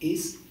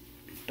is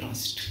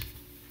trust.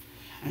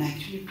 And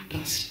actually,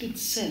 trust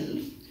itself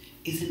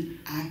is an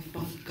act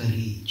of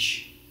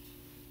courage.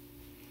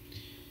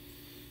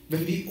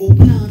 When we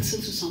open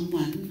ourselves to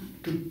someone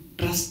to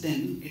trust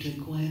them, it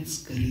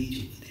requires courage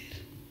over there.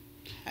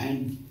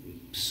 And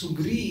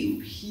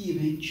Sugriva, he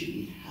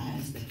eventually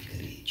has that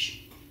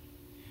courage.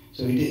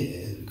 So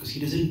because he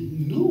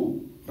doesn't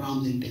know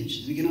Ram's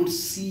intentions. We cannot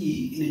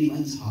see in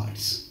anyone's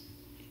hearts.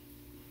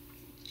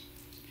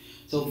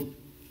 So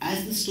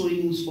as the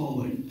story moves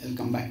forward, I'll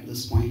come back to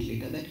this point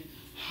later, that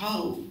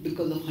how,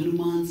 because of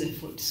Hanuman's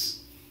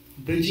efforts,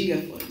 bridging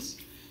efforts,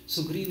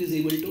 Sugriva is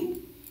able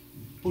to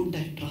put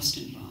that trust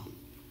in Ram.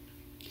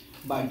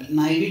 But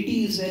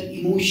naivety is where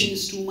emotion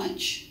is too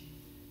much.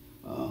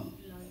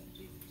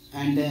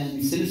 And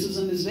then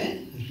cynicism is where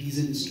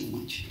reason is too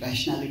much,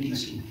 rationality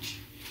is too much.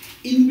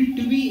 In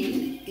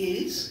between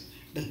is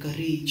the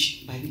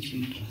courage by which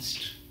we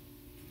trust.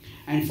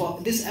 And for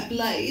this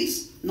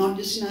applies not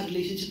just in our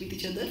relationship with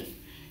each other,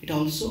 it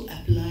also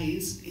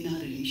applies in our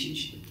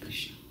relationship with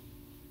Krishna.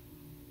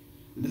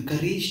 The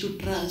courage to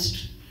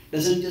trust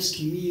doesn't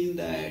just mean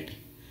that,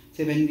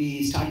 say, when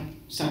we start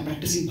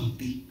practicing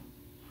bhakti,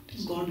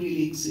 does God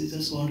really exist?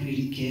 Does God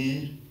really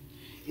care?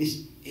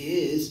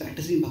 Is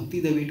practicing bhakti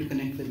the way to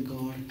connect with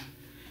God?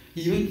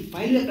 Even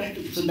while we are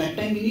practicing, so that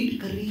time we need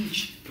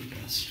courage to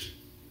trust.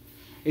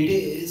 It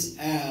is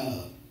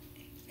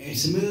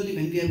similarly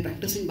when we are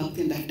practicing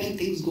bhakti, and that time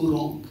things go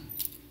wrong.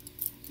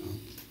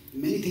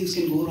 Many things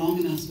can go wrong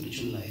in our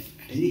spiritual life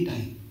at any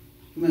time,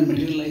 even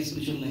material life,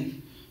 spiritual life.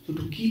 So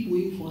to keep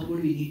moving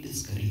forward, we need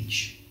this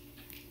courage.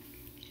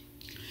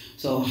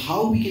 So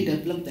how we can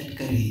develop that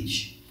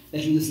courage?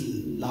 That will be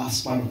the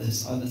last part of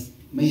this, or the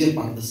major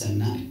part of the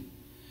seminar.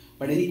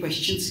 But any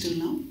questions till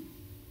now?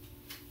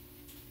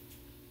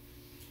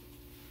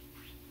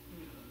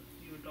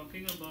 You were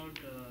talking about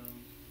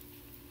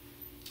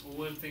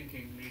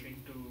overthinking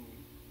leading to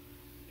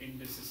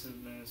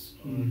indecisiveness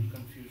or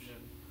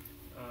confusion.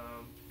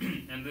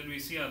 And then we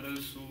see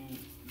others who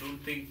don't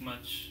think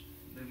much,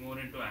 they're more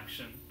into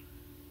action.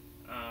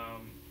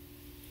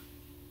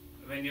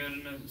 When you're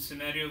in a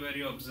scenario where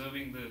you're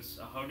observing this,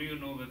 how do you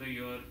know whether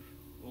you're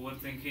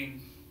overthinking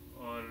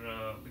or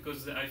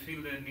because I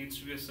feel there needs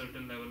to be a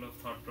certain level of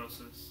thought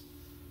process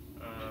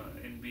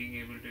in being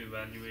able to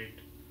evaluate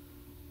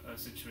a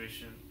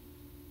situation.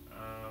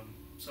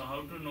 So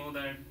how to know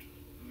that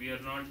we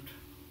are not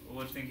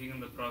overthinking in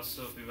the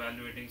process of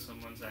evaluating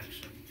someone's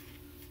action,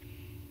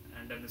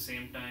 and at the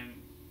same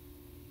time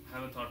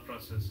have a thought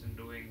process in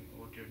doing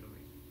what you're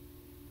doing.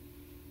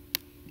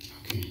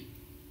 Okay.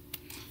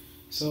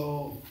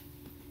 So,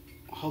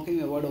 how can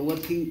we avoid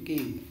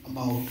overthinking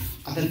about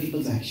other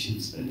people's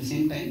actions, but at the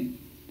same time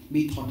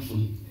be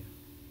thoughtful?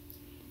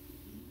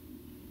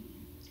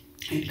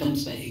 It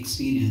comes by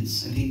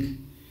experience. I think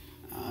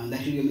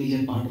that will be a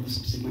major part of the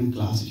subsequent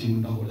class, which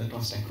I'm going to talk about, the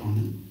trust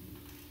acronym.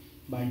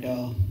 But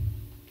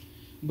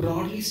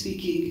broadly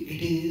speaking,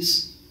 it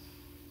is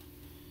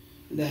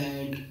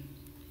that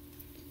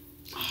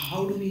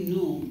how do we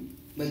know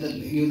whether,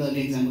 give the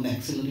example, the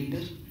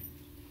accelerator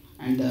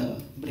and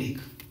the brake.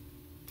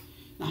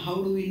 Now, how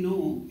do we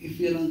know if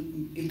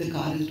the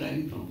car is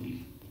driving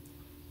properly?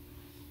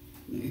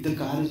 If the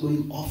car is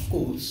going off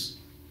course,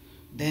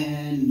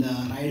 then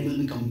the ride will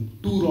become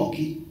too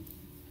rocky,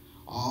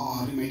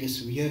 or you might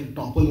just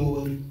topple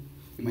over, you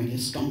might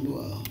just come to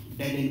a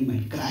dead end, you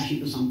might crash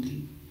into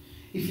something.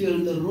 If you are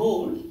on the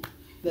road,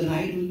 the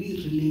ride will be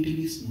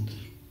relatively smoother.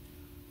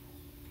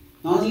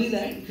 Not only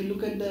that, if you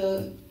look at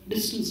the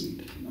distance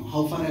meter,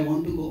 how far I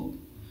want to go,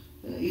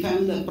 if I am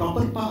on the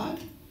proper path,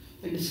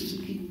 the distance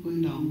will keep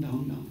going down,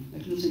 down, down.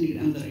 That will indicate I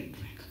am on the right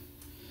track.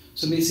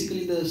 So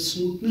basically the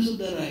smoothness of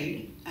the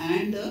ride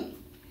and the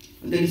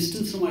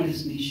distance from our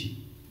destination,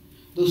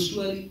 those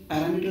two are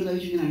parameters by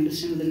which you can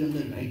understand whether you are on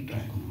the right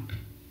track or not.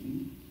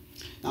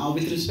 Now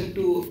with respect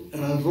to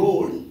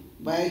road,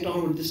 why I talk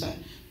about this?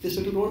 With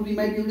respect to road, we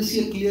might be able to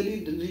see a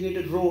clearly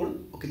delineated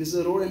road. Okay, this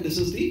is the road and this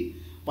is the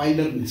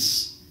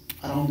wilderness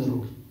around the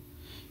road.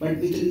 But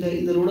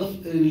in the road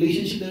of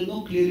relationship, there is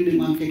no clearly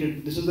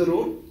demarcated, this is the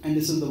road and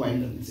this is the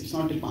wilderness. It's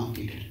not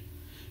demarcated.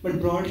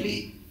 But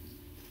broadly,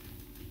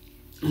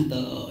 that's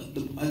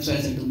why I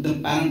said,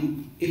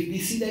 if we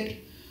see that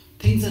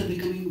things are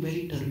becoming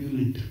very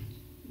turbulent,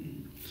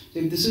 so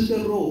if this is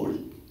the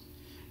road,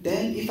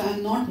 then if I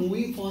am not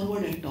moving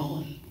forward at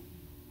all,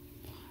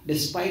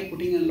 despite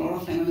putting a lot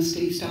of time, I am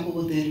staying stuck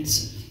over there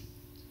itself,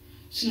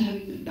 still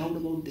having a doubt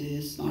about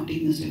this, not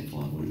taking a step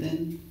forward,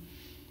 then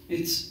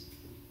it's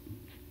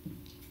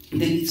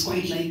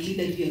quite likely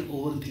that we are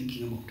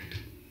overthinking about it.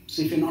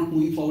 So if we are not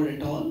moving forward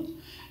at all,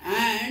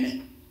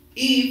 and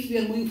if we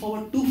are moving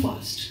forward too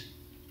fast,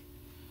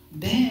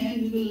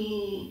 then we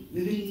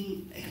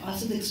will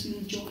also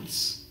experience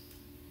jolts.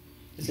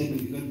 It's like when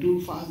you go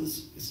too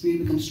fast, the speed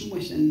becomes too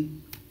much,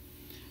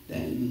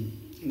 then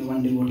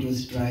one devotee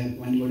was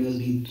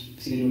being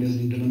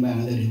driven by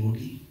another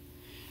devotee,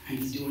 and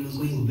this devotee was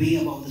going way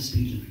above the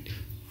speed limit.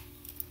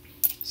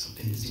 So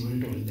then this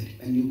devotee told him that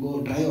when you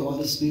go drive above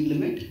the speed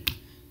limit,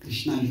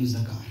 Krishna leaves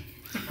the car.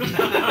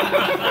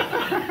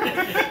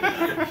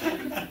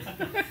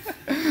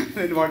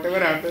 Then whatever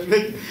happens,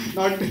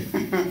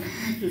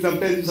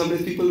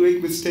 sometimes people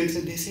make mistakes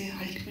and they say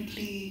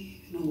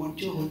ultimately, what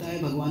jo hota hai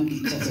Bhagwan ki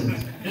ichha se hota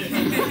hai.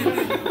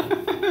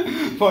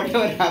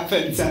 Whatever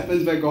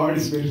happens by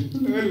God's will.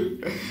 Well,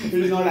 it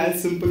is not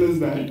as simple as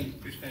that.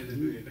 Krishna is the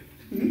doer.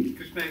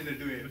 Krishna is the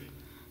doer.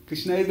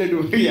 Krishna is the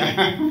doer,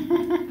 yeah.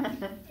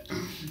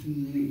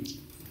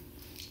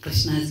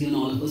 Krishna has given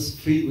all of us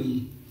free will.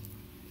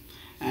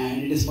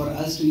 And it is for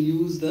us to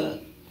use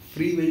the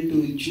free will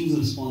to choose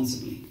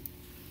responsibly.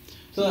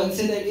 So I'll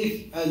say that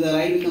if the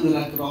ride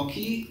becomes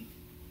rocky,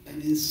 that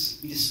means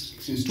we just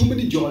experience too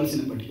many jolts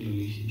in a particular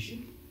relationship.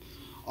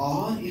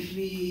 Or if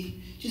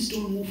we just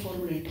don't move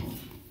forward at all.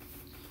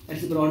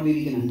 That's the broad way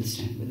we can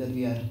understand whether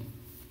we are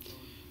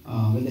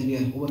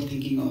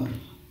overthinking or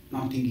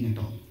not thinking at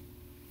all.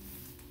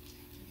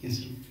 Yes,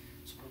 sir.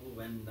 So, Prabhu,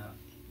 when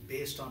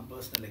based on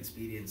personal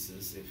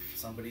experiences, if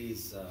somebody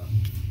is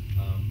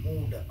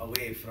moved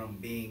away from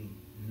being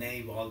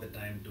naive all the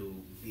time to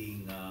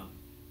being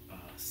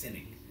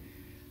cynic,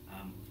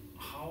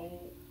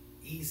 how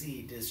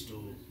easy it is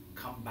to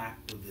come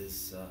back to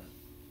this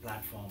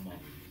platform of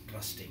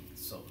trusting?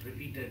 So,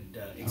 repeated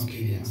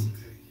experiences.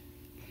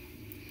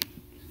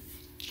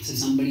 So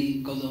somebody,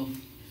 because of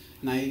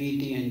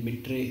naivety and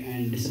betray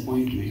and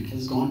disappointment,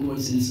 has gone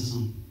towards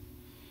cynicism.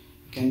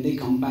 Can they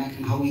come back,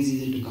 and how easy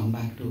is it to come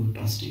back to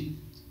trusting?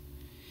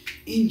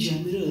 In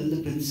general,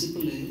 the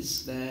principle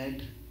is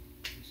that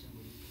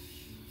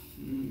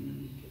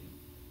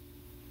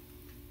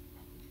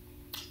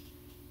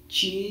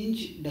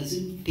change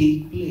doesn't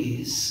take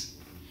place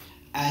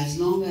as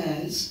long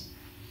as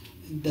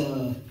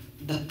the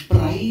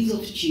price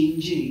of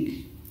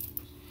changing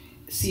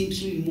seems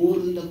to be more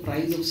than the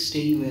price of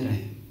staying where I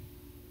am.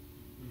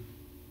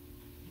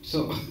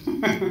 So,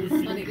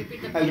 Sorry,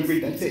 repeat that. I'll repeat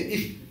that. Say,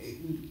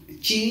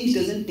 if change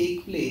doesn't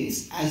take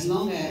place as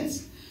long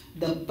as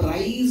the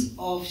price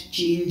of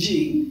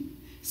changing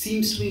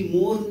seems to be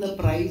more than the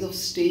price of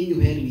staying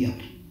where we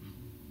are.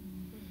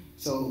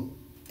 So,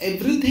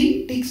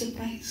 everything takes a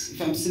price.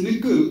 If I'm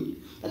cynical,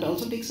 that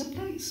also takes a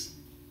price.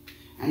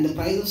 And the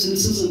price of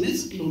cynicism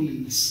is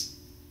loneliness.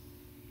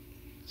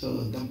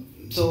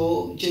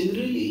 So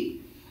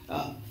generally,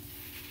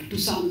 to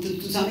some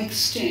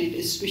extent,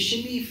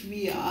 especially if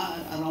we are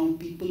around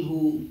people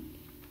who,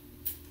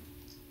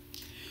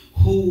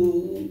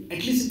 at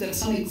least if there are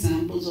some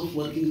examples of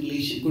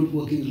good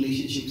working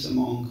relationships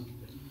among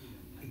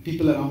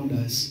people around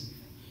us,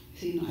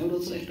 say, I would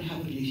also like to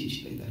have a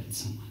relationship like that with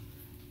someone.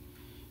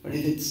 But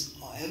if it's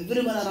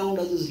everyone around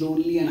us is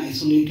lonely and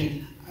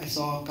isolated, I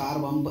saw a car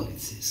bumper, it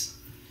says,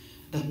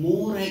 the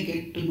more I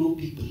get to know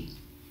people,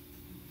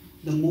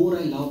 the more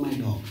I love my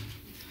dog.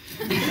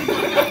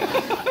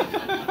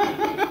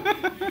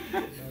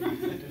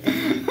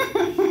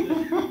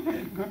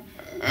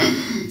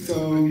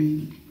 So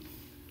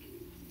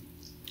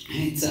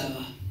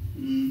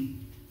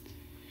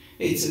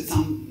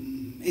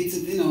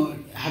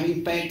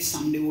having pets.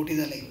 Some devotees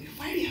are like,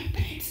 why do you have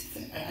pets? It's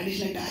an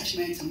additional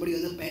attachment. Somebody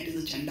has a pet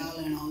is a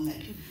chandala and all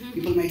that.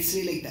 People might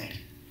say like that.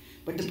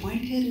 But the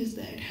point here is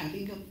that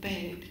having a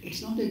pet,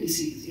 it's not the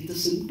disease, it's the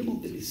symptom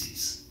of the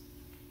disease.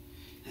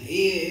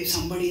 If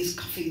somebody is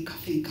coughing,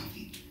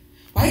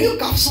 why do you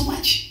cough so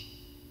much?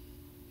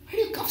 Why do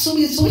you cough so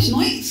much? It's so much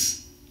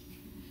noise.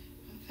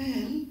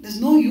 Well, there's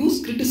no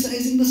use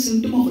criticizing the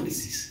symptom of a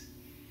disease.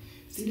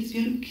 We have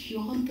to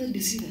cure the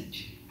disease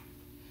actually.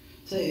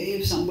 So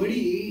if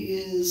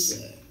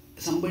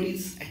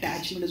somebody's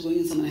attachment is going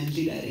in some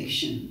unhealthy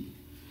direction,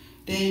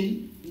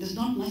 then there's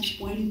not much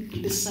point in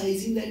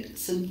criticizing that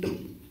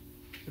symptom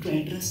to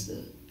address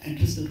the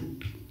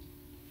root.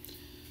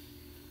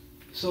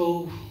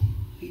 So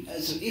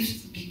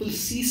if people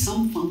see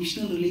some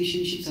functional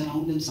relationships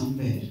around them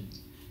somewhere,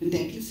 then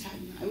they at least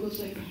I would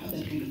also like to have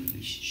that kind of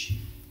relationship.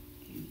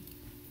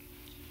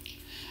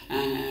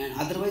 And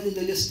otherwise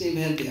they'll just stay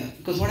where they are.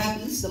 Because what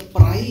happens, the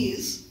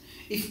price,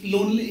 if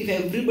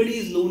everybody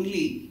is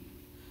lonely,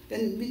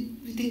 then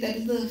we think that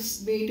is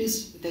the way it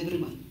is with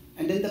everyone.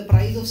 And then the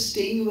price of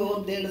staying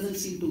over there doesn't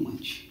seem too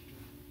much.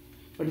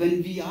 But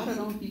when we are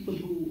around people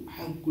who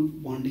have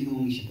good bonding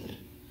among each other,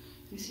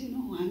 we say,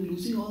 no, I'm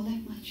losing all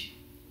that much.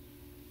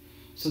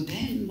 So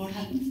then what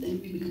happens? Then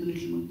we become a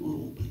little bit more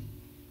open.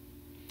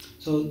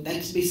 So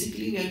that's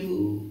basically we have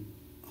to,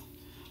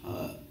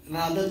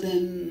 rather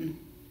than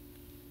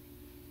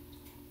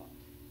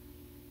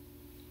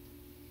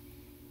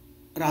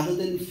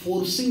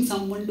forcing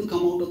someone to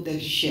come out of their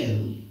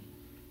shell,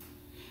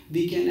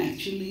 we can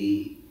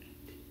actually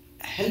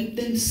help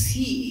them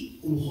see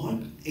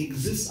what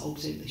exists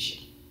outside the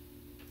shell.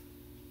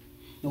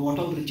 Now, what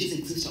all riches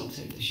exist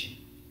outside the shell.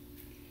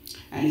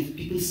 And if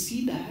people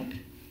see that,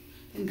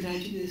 then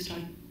gradually they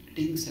start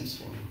taking steps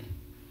forward.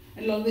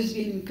 And it will always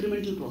be an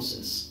incremental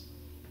process.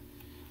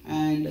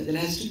 And there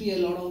has to be a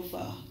lot of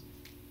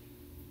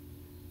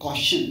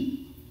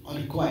caution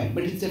required.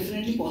 But it's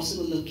definitely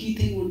possible. The key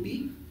thing would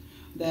be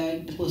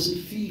that the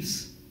person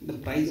feels the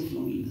price of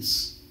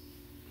loneliness.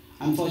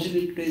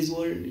 Unfortunately, in today's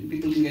world,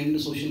 people can get into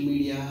social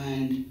media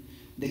and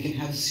they can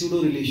have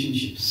pseudo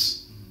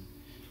relationships.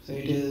 So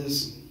it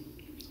is,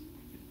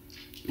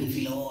 and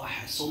feel, oh, I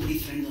have so many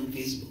friends on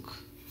Facebook.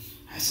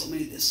 I have so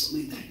many this, so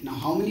many that. Now,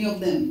 how many of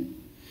them?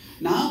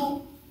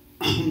 Now,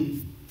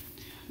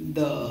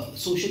 the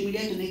social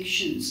media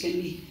connections can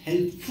be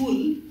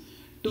helpful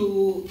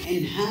to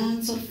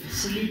enhance or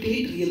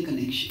facilitate real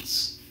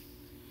connections.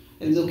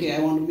 It's okay, I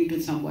want to meet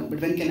with someone, but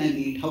when can I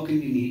meet? How can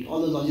we meet?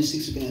 All the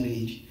logistics we can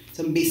arrange.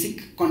 Some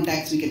basic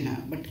contacts we can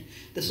have, but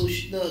the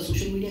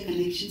social media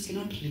connections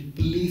cannot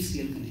replace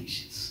real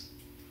connections.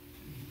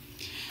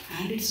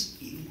 And it's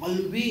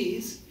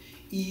always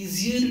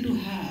easier to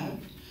have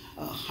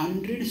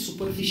 100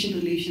 superficial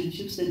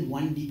relationships than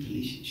one deep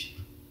relationship.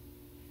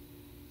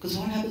 Because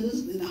what happens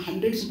is, in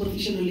 100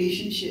 superficial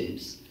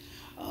relationships,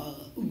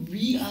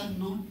 we are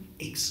not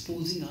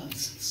exposing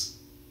ourselves.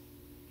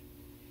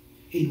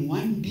 In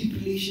one deep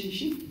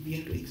relationship, we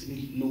have to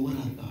lower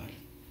our guard.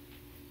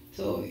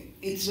 So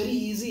it's very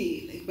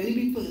easy. Like many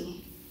people,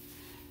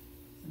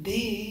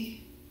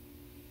 they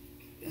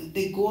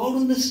go out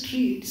on the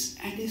streets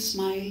and they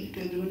smile to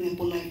everyone. They're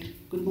polite.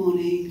 Good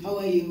morning. How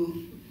are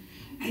you?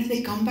 And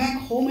they come back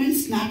home and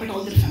snap at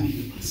all their family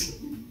members.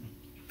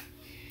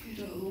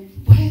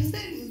 Why is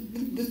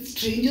that? The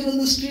stranger on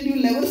the street,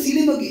 you'll never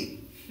see them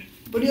again.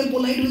 But you're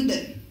polite with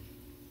them.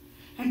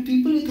 And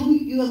people with whom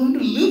you are going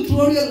to live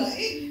throughout your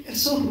life are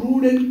so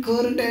rude and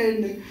curt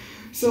and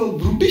so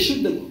brutish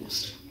with them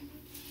almost.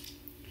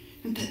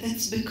 And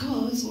that's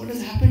because what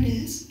has happened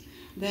is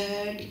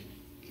that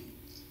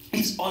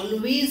it's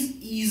always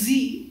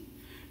easy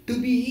to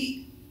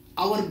be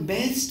our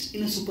best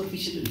in a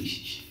superficial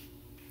relationship.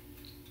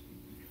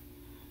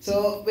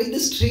 So with the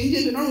stranger,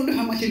 we're not going to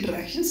have much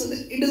interaction, so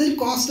that it doesn't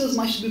cost us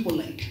much to be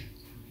polite.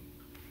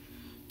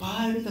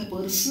 But with a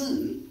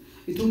person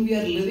with whom we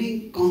are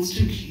living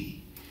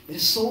constantly, there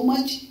is so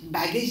much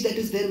baggage that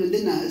is there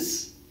within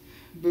us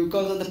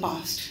because of the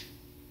past,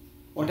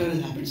 whatever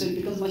has happened. So it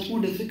becomes much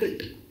more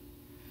difficult.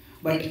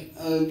 But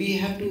we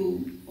have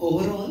to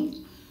overall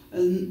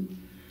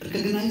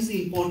recognize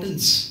the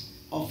importance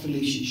of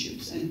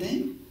relationships, and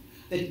then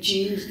that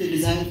change, the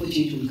desire for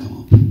change will come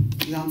up.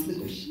 Does that answer the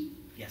question?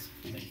 Yes.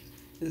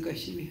 The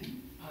question we have?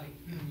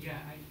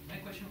 My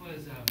question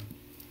was,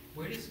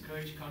 where does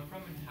courage come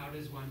from and how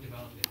does one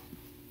develop it?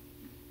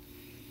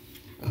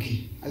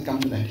 Okay, I'll come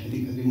to that, I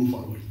think, as we move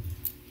forward.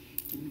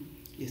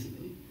 Yes,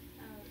 Anjali?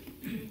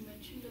 You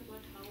mentioned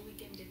about how we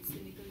can get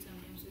cynical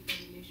sometimes with our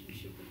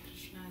relationship with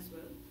Krishna as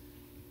well.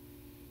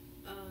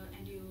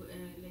 And you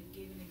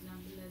gave an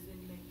example as in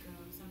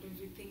sometimes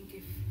we think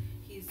if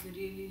he's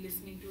really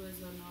listening to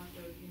us or not,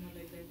 or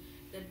like that.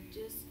 That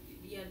just,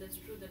 that's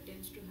true, that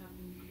tends to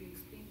happen. Could you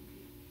explain,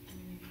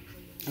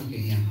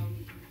 Okay, yeah. how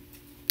we can?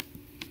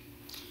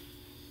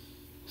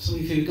 So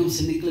if you become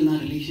cynical in our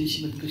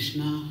relationship with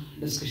Krishna,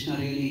 does Krishna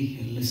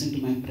really listen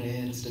to my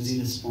prayers? Does he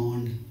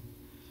respond?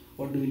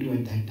 What do we do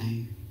at that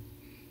time?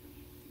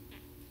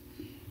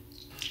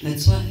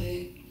 That's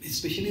why,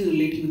 especially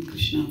relating with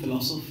Krishna,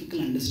 philosophical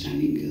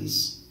understanding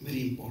is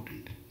very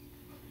important.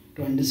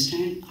 To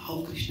understand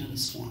how Krishna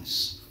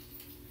responds.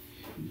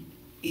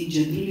 In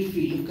general, if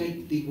we look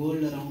at the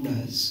world around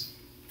us,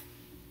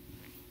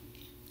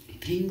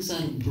 things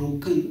are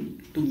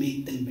broken to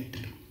make them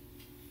better.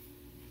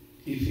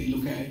 If you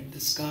look at the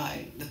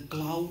sky, the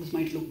clouds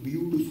might look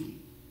beautiful.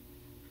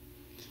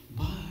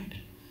 But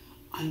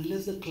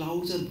unless the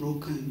clouds are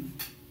broken,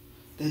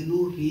 there are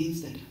no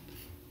rains that happen.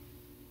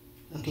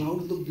 The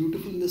clouds look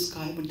beautiful in the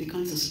sky, but they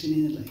can't sustain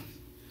in their life.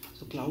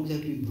 So clouds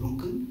have to be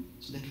broken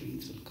so that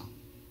rains will come.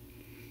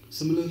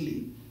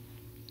 Similarly,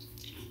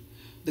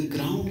 the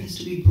ground has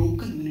to be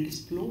broken when it is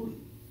plowed,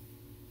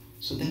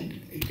 so that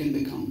it can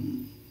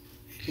become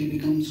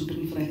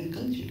suitable for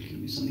agriculture. It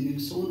can be something that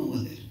is sown over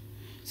there.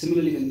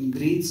 Similarly, when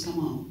grains come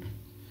out,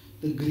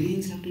 the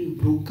grains have to be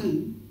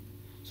broken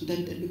so that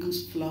it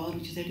becomes flour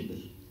which is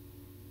edible.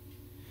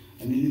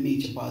 And when we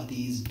make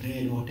chapatis,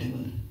 bread,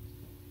 whatever,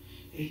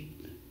 it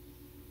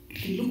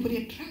can look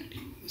very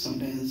attractive.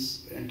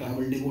 Sometimes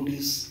tribal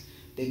devotees,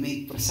 they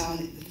make prasad.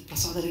 The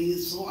prasad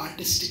is so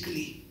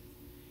artistically.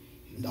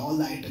 All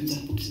the items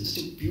are put in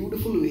such a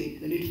beautiful way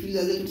that it feels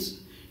as if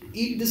to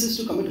eat this is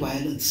to commit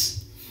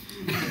violence.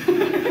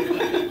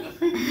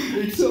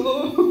 It's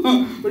so,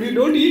 but you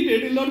don't eat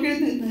it, you will not get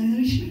the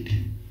nourishment.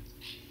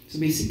 So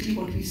basically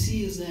what we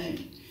see is that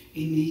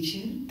in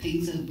nature,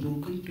 things are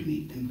broken to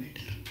make them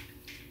better.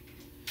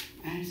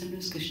 And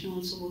sometimes Krishna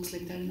also works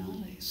like that in our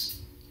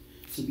lives.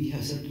 So we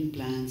have certain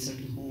plans,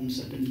 certain homes,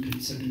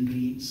 certain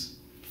dreams.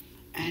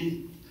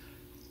 And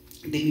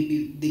they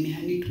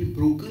may need to be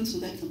broken so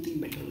that something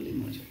better will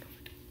emerge out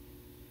of it.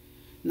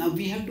 Now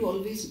we have to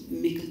always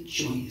make a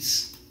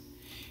choice.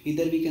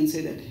 Either we can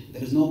say that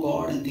there is no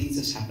God and things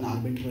just happen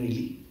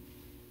arbitrarily,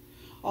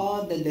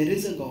 or that there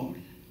is a God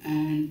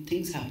and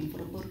things happen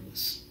for a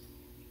purpose.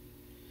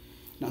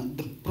 Now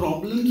the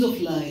problems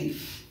of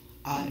life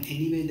are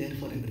anyway there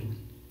for everyone.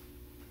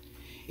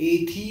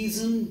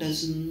 Atheism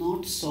does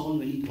not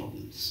solve any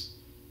problems.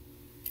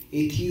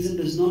 Atheism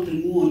does not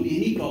remove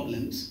any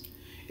problems.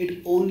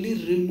 It only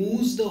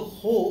removes the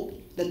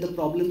hope that the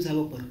problems have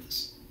a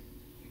purpose.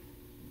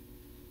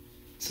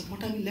 So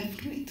what are we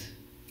left with?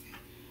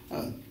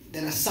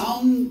 There are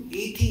some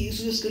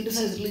atheists who just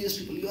criticize religious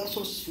people. You are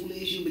so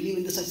foolish, you believe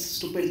in such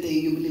stupid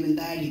thing, you believe in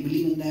that, you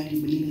believe in that,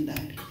 you believe in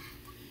that.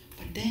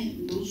 But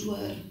then those who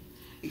are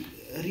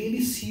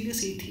really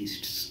serious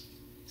atheists,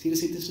 they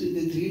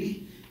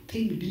really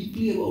think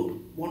deeply about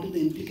what is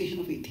the implication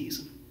of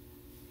atheism.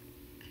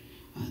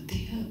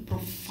 They are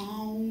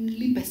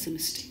profoundly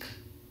pessimistic.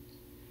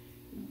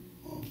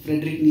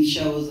 Friedrich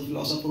Nietzsche was the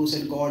philosopher who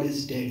said God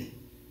is dead,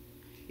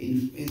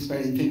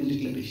 inspired in famous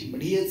declaration.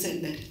 But he had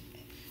said that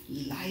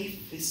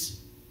life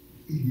is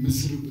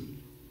miserable.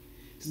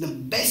 So the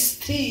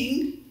best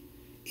thing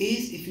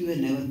is if you were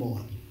never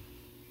born.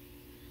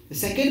 The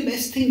second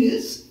best thing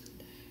is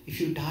if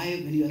you die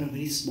when you are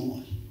very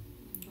small.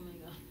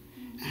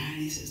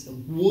 And he says, the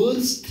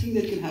worst thing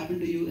that can happen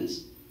to you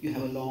is you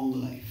have a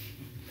long life.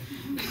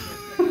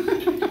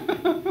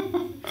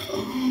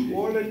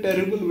 What a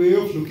terrible way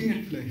of looking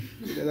at life.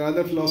 There's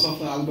another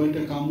philosopher,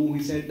 Albert Camus,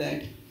 he said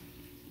that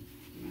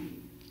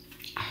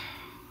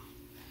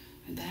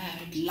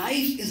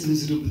life is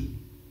miserable.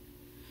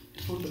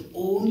 Therefore, the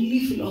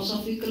only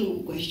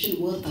philosophical question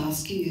worth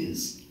asking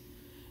is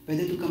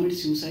whether to commit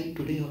suicide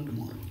today or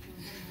tomorrow.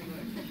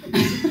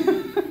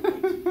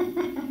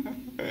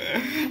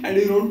 And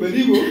he wrote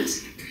many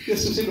books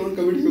just to say don't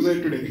commit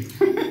suicide today.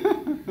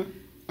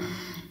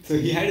 So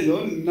he had his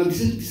own. Now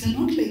these are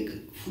not like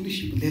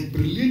foolish people. They are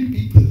brilliant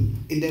people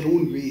in their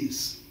own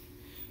ways.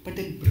 But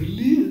their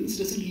brilliance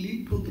doesn't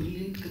lead to a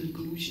brilliant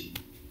conclusion.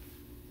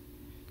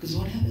 Because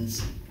what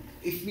happens?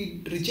 If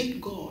we reject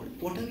God,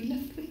 what are we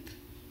left with?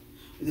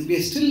 We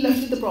are still left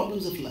with the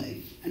problems of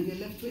life, and we are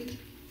left with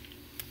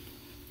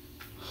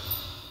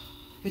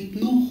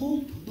no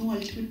hope, no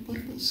ultimate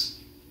purpose.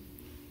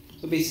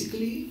 So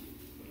basically,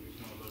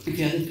 if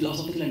you have the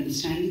philosophical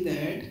understanding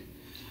that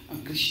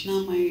Krishna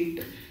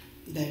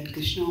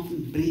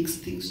often breaks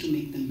things to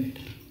make them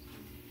better.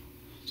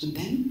 So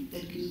then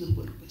that gives a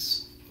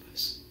purpose for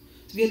us.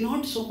 So we are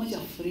not so much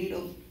afraid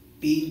of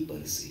pain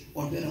per se.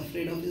 What we are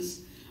afraid of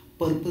is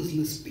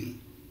purposeless pain.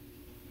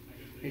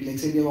 Right? Like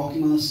say we are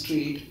walking on a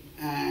street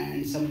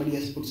and somebody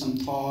has put some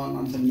thorn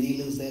or some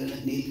nail is there and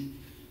that nail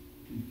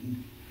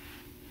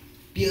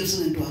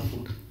pierces into our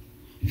foot.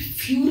 We're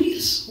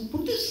furious. Who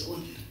put this over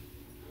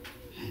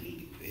there?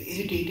 And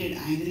irritated,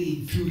 angry,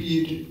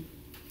 infuriated.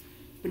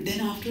 But then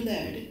after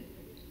that,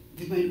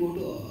 we might go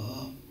to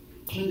a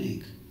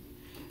clinic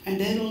and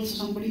there also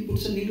somebody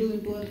puts a needle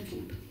into our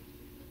foot.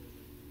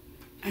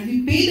 And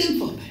we pay them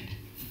for that.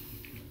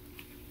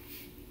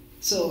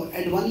 So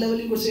at one level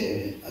you could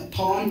say a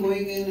thorn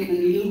going in and a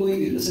needle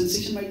going in, the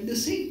sensation might be the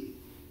same.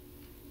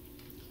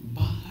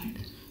 But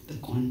the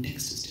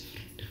context is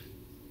different.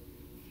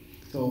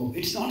 So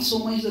it's not so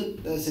much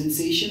the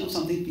sensation of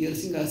something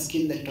piercing our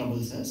skin that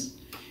troubles us.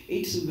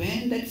 It's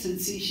when that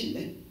sensation,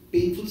 that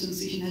painful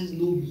sensation has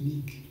no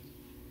meaning.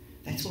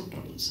 That's what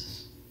troubles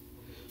us.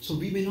 So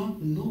we may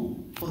not know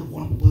for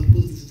what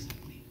purpose this is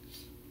happening.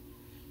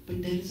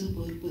 But there is a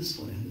purpose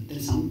for it. There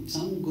is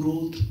some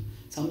growth,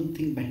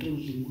 something better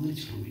will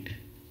emerge from it.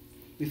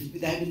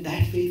 With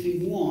that faith we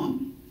move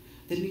on,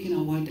 then we can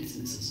avoid that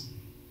cynicism.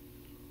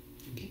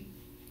 Okay?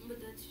 But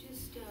that's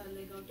just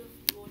like out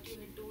of what you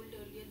had told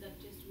earlier,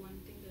 that's just one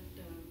thing that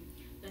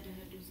I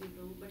had to say,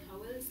 Prabhu. But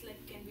how else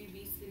can we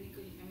be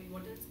cynical? I mean,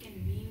 what else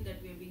can mean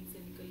that we are being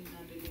cynical in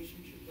our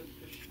relationship with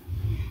Krishna?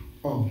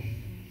 Oh.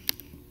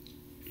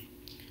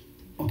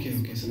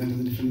 Okay, so that is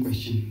a different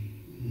question.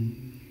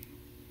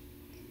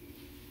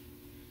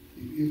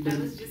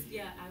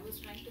 I was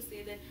trying to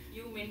say that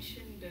you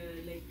mentioned so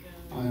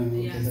I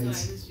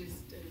was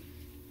just.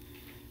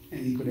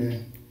 And you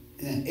could,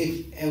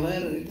 if ever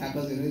it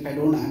happens,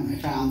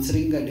 if I'm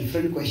answering a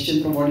different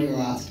question from what you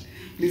asked,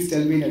 please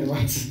tell me in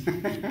advance.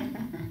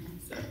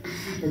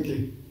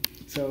 Okay,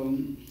 so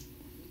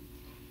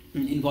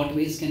in what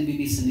ways can we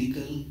be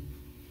cynical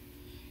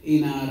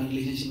in our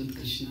relationship with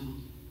Krishna?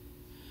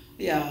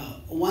 Yeah,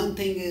 one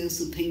thing is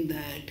to think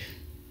that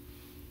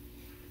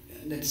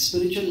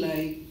spiritual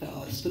life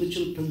or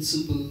spiritual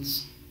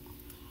principles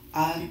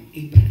are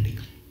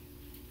impractical.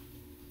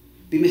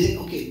 We may say,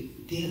 okay,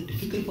 they are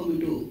difficult for me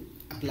to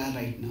apply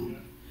right now,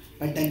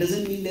 but that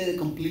doesn't mean they are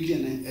completely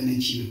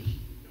unachievable.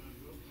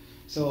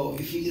 So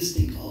if we just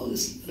think,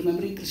 this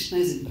remembering Krishna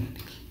is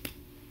impractical.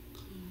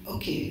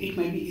 Okay, it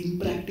might be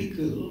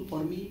impractical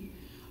for me,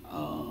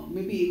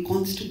 maybe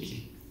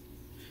constantly.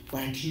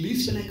 But at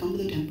least when I come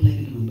to the temple, I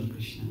can remember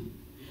Krishna.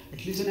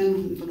 At least when I'm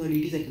in front of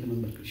deities, I can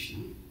remember Krishna.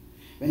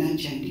 When I'm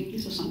chanting, at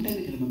least for some time,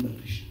 I can remember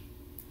Krishna.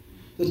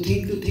 So to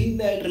think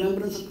that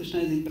remembrance of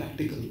Krishna is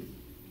impractical,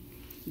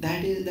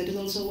 that is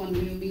also one way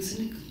of being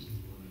cynical.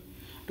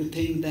 To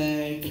think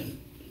that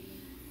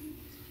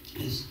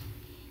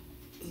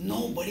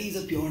nobody is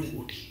a pure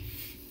devotee.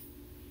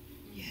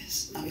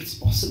 Yes, now it's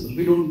possible.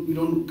 We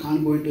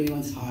can't go into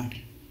anyone's heart,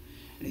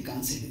 and you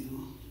can't say,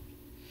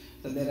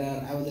 So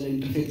I was at an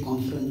interfaith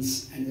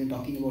conference and they were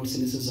talking about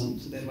cynicism.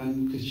 So there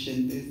one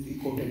Christian, he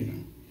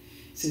quoted,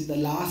 says the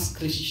last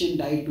Christian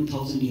died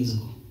 2000 years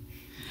ago.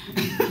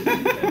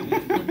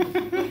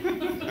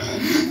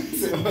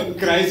 So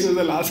Christ was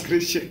the last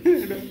Christian.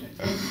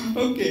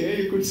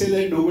 Okay, you could say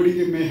that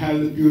nobody may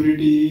have the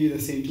purity, the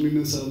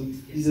saintliness of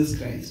Jesus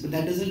Christ, but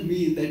that doesn't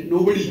mean that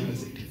nobody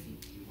has it.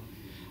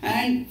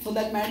 And for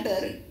that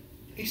matter,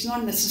 it's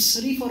not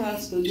necessary for our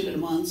spiritual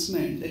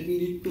advancement that we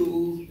need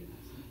to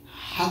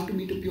have to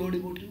meet a pure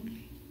devotee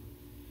only.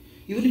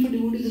 Even if a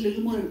devotee is a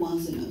little more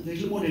advanced than us, a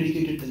little more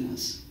dedicated than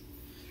us,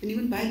 then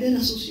even by their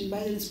association, by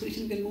their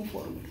inspiration, we can move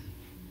forward.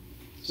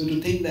 So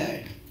to think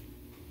that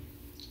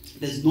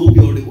there is no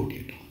pure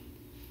devotee at all,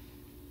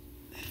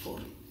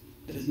 therefore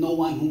there is no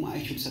one whom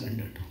I should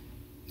surrender to.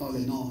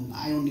 No,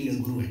 I don't need a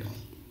guru at all.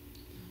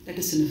 That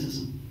is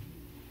cynicism.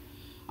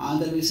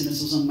 Other way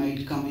cynicism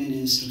might come in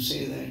is to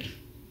say that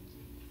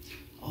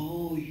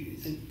Oh,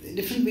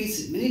 different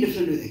ways, many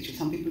different ways actually.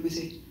 Some people may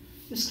say,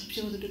 the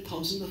scripture was written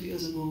thousands of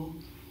years ago.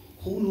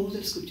 Who knows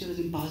that scripture has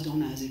been passed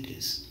down as it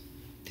is?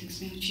 Things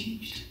may have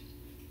changed.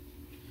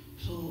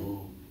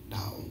 So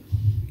now,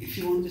 if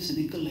you want to be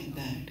cynical like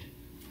that,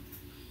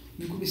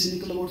 you could be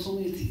cynical about so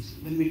many things.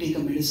 When we take a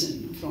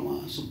medicine from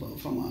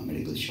a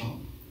medical shop,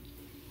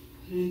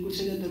 you could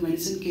say that the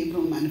medicine came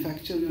from a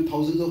manufacturer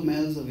thousands of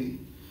miles away.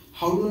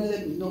 How do I know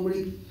that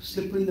nobody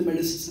slipped in the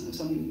medicine,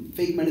 some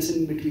fake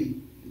medicine in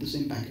between the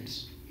same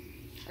packets?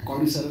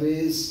 According to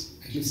surveys,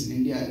 at least in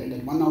India, I read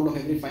that 1 out of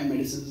every 5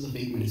 medicines is a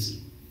fake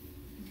medicine.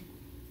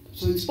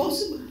 So it's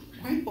possible,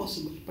 quite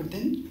possible. But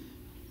then,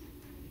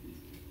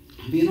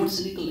 we are not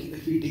cynical like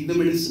that. We take the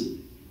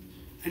medicine,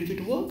 and if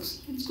it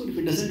works, it's good. If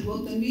it doesn't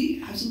work, then we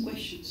have some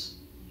questions.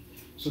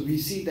 So we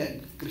see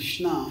that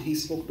Krishna, he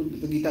spoke to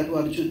the Gita to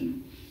Arjuna,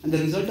 and the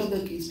result of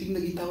speaking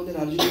the Gita was that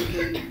Arjuna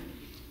became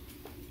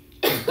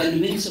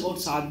convinced about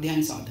sadhya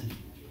and sadhana.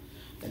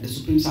 That the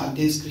supreme sadhya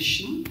is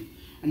Krishna,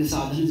 and the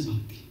sadhana is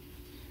bhakti.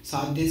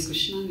 Sadhya is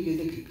Krishna, and we get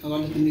the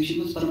conviction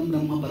was Param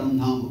Brahma, Param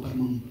Dham,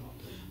 Paramam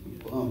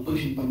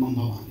Purusham, Paramam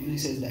Bhavan. He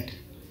says that.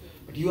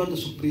 But you are the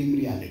supreme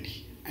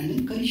reality. And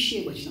then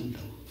Karishye Vachanam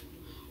Tava.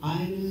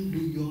 I will do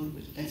your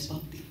will. That's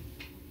bhakti.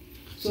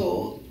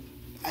 So,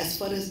 as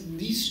far as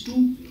these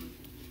two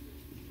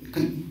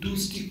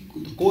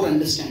the core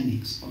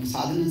understandings of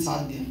sadhana and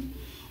sadhya,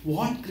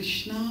 what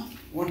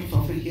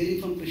from hearing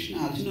from Krishna,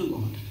 Arjuna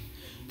got,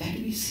 that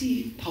we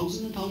see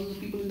thousands and thousands of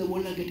people in the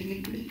world are getting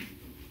it today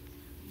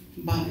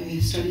by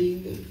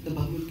studying the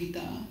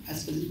Bhagavad-Gītā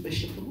as per the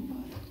special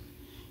Prabhupada,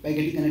 by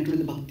getting connected with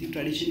the Bhakti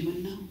tradition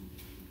even now.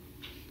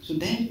 So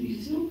then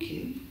we say,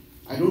 okay,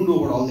 I don't know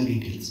about all the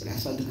details, but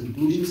as far as the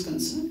conclusion is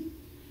concerned,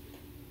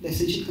 the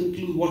essential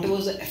conclusion, whatever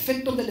was the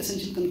effect of that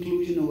essential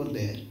conclusion over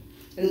there,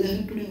 that is the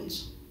effect today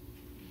also.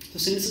 So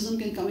cynicism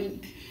can come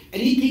in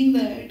anything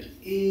that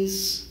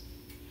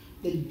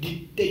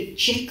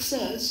checks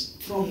us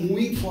from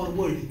moving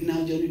forward in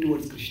our journey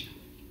towards Krishna.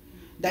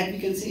 That we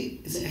can say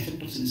is an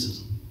effect of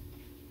cynicism.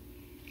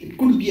 It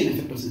could be an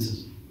effect of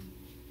cynicism.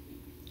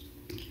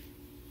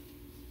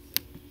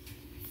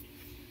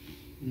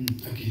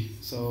 Okay,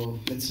 so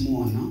let's move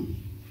on now.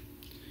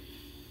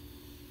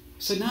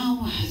 So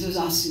now, as I was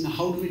asked,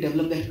 how do we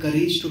develop that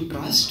courage to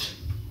trust?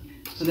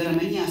 So there are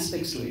many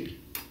aspects to it.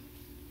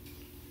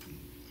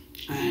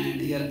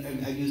 And here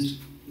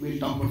we'll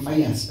talk about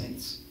 5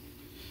 aspects.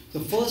 So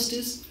first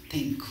is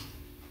think.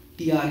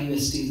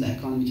 TRUST is the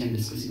acronym which I'm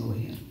discussing over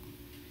here.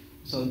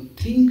 So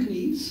think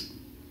means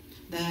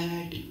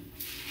that,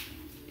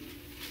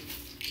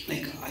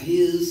 like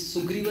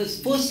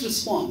Sugriva's first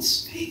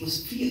response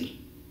was fear.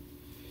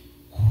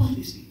 Who are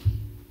these people?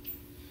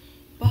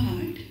 But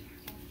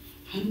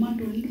Hanuman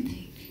told him to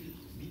think.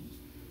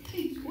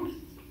 Think. What?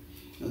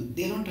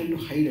 They are not trying to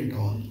hide at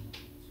all.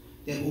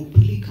 They are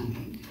openly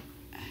coming.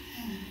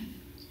 And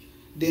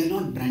they are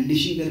not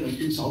brandishing their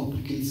weapons out to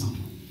kill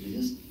someone. They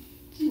just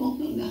walk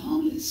along, they are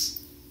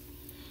harmless.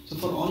 So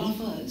for all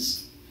of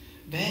us,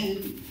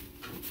 when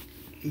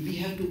we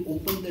have to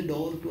open the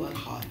door to our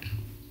heart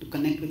to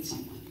connect with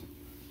someone.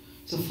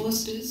 So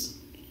first is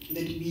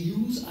that we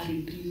use our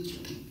intelligence to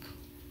think.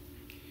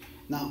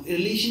 Now,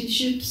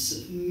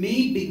 relationships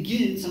may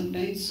begin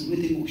sometimes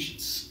with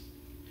emotions.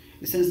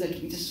 In the sense that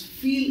we just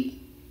feel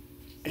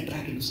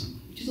attracted to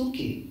someone, which is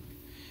okay.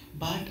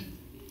 But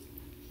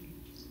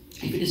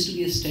if it is to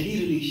be a steady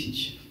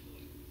relationship,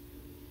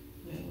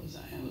 where was I?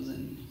 I was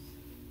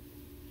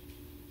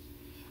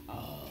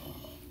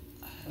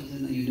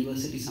in a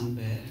university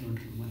somewhere. I don't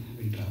remember. I've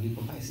been traveling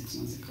for 5-6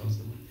 months across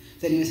the world.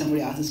 So anyway,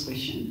 somebody asked this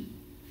question.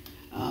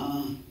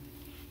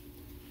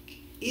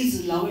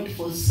 Is love at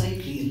first sight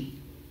real?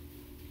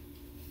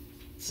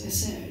 So I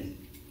said,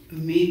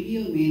 maybe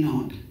or may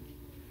not.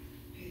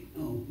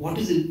 What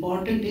is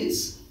important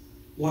is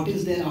what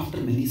is there after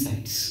many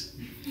sights.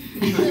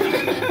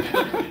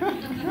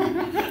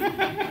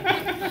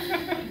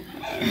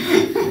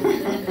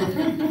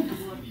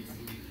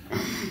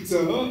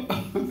 So,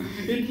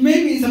 it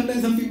may be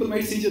sometimes some people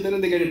might see each other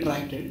and they get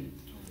attracted,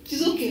 which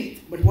is okay.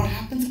 But what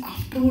happens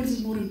afterwards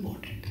is more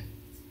important.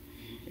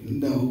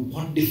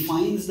 What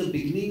defines the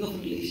beginning of a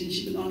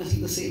relationship is not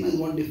necessarily the same as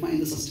what defines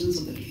the sustenance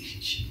of the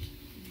relationship.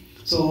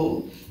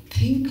 So,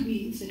 think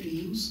means that we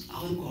use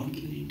our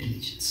God-given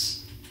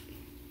intelligence.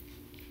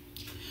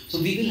 So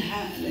we will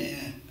have,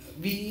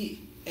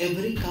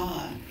 every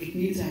car, it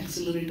needs an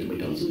accelerator, but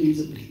it also needs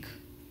a brake.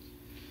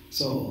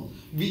 So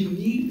we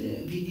need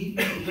to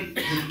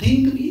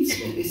think means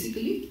that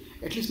basically,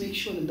 at least make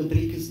sure that the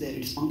brake is there,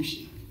 it's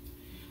functioning.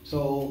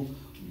 So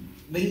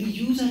when we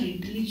use our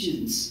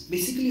intelligence,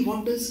 basically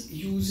what does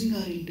using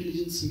our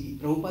intelligence mean?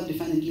 Prabhupada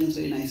defines intelligence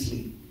very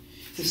nicely.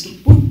 It says to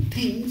put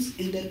things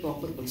in their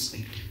proper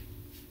perspective.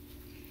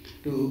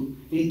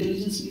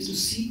 Intelligence means to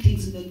see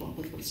things in their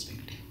proper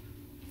perspective.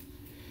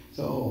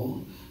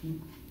 So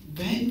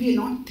when we are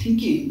not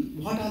thinking,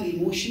 what our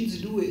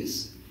emotions do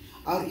is,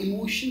 our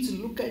emotions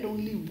look at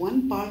only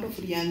one part of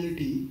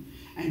reality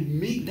and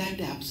make that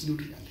the absolute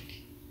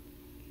reality.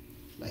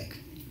 Like,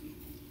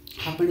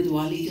 happened with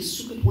Wali. He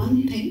just took at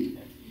one thing.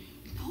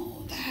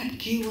 No, that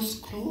cave was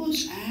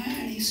closed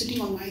and he's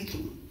sitting on my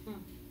throne.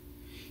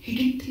 He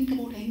didn't think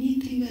about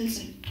anything else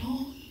at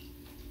all.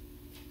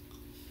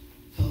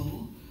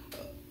 So,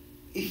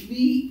 if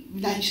we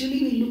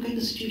naturally will look at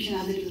the situation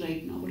as it is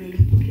right now, but we have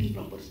to put it in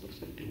proper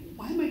perspective.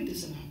 Why might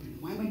this have happened?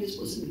 Why might this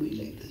person be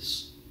doing like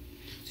this?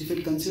 So, if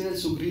it considered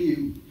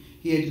Sugriv,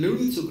 he had lived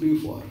with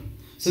Sugriv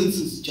since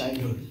his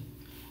childhood.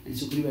 And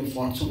Sugriv had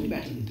fought so many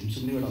battles with him.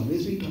 Sugriv had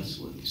always been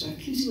trustworthy. So, at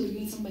least he was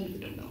given some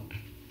benefit of doubt.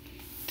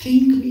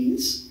 Think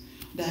means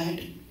that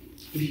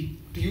we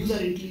use our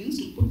intelligence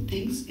to put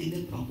things in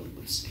their proper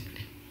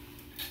perspective.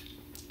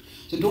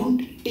 So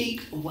don't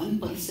take one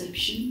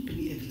perception to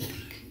be everything.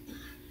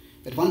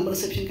 That one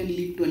perception can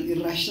lead to an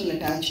irrational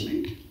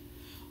attachment,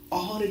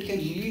 or it can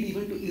lead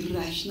even to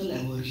irrational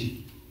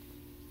aversion.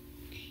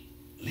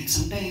 Like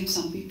sometimes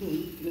some people,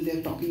 when they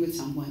are talking with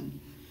someone,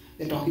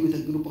 they are talking with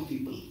a group of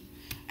people,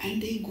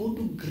 and they go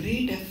to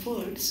great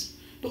efforts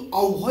to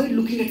avoid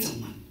looking at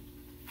someone.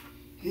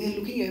 They are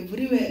looking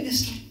everywhere,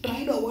 just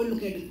try to avoid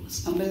looking at it.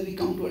 Sometimes we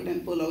come to a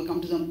temple or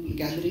come to some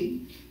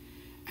gathering,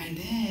 and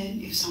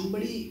then if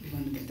somebody, we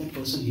want to get that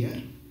person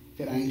here, if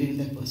you're angry with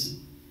that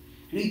person,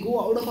 and we go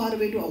out of our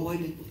way to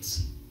avoid that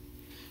person.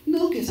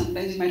 No, okay,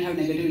 sometimes we might have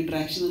negative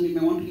interactions and we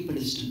may want to keep a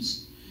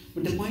distance.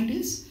 But the point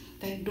is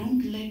that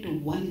don't let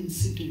one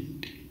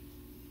incident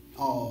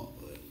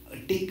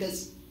take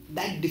us,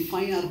 that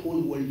define our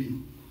whole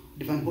worldview,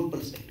 define whole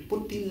perspective,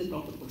 put things in the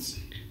proper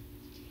perspective.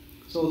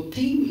 So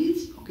thing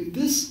means, okay,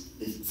 this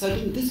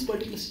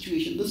particular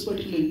situation, this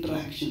particular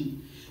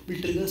interaction will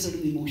trigger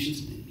certain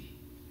emotions within me.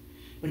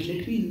 But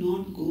let me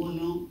not go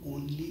along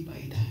only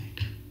by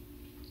that.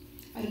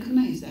 I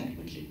recognize that,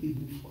 but let me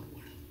move forward.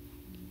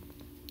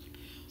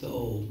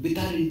 So with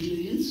our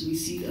intelligence, we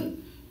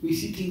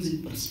see things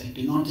in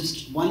perspective, not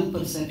just one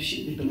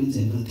perception determines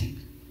everything.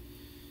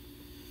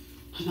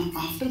 And now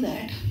after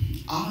that,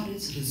 R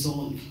is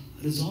resolve.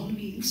 Resolve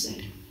means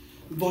that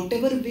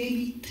whatever way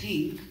we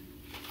think,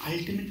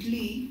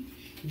 ultimately,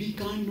 we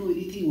can't know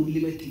anything only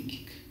by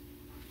thinking.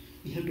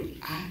 We have to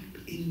act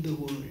in the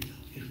world.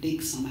 We have to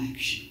take some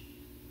action.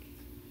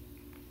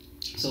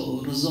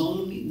 So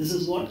resolve means this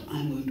is what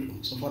I'm going to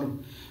do. So for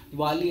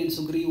Wali and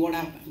Sugriv, what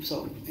happened?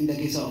 So in the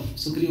case of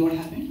Sugriv, what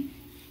happened?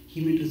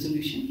 He made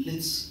resolution.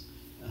 Let's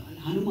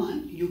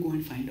Hanuman, you go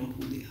and find out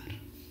who they are.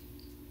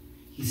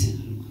 He sent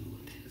Hanuman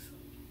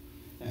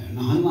over there.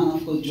 Now Hanuman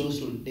of course chose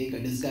to take a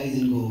disguise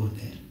and go over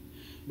there.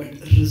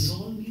 But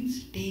resolve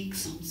means take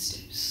some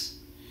steps.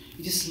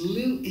 You just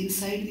live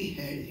inside the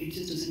head, it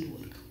just doesn't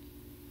work.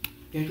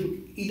 You have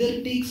to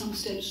either take some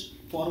steps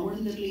forward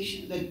in the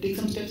relation, take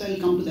some steps, I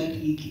will come to that,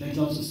 that's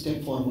also a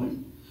step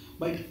forward.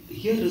 But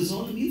here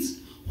resolve means,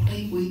 what are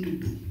you going to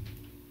do?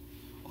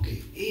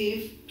 Okay,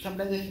 if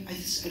sometimes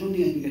I don't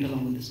think I can get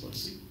along with this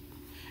person,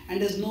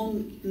 and there's no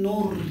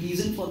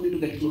reason for me to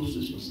get close to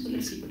this person, so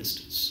let's keep a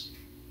distance.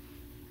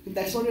 If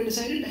that's what you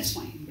decided, that's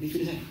fine. But if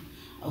you decide,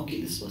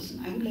 okay, this person,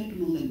 I would like to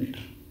know them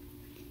better.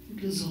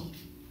 Resolve.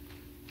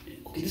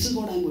 Okay, this is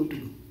what I'm going to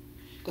do.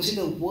 Because see,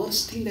 the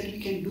worst thing that we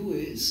can do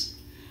is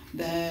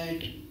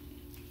that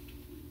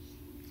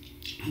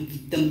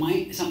the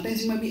mind,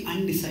 sometimes you might be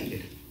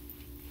undecided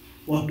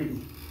what to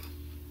do.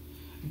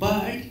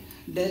 But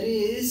there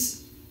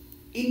is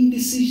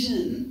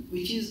indecision,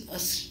 which is a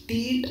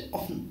state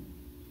of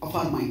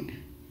our mind.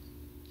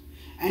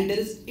 And there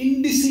is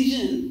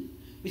indecision,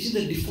 which is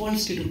the default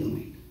state of the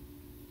mind.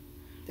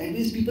 That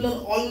means people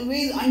are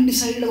always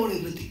undecided about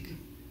everything.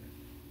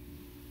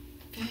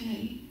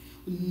 Well,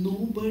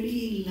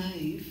 nobody in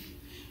life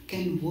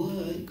can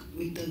work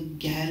with a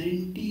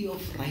guarantee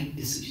of right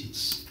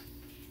decisions.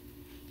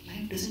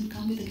 Life doesn't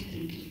come with a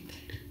guarantee like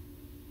that.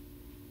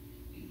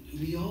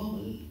 We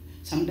all,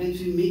 sometimes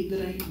we make the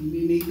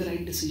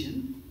right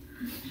decision,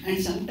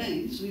 and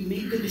sometimes we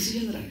make the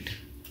decision right.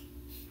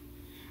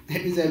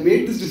 That means I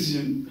made this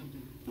decision.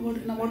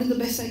 Now what is the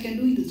best I can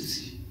do in this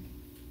decision?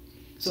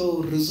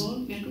 So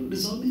resolve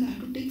means I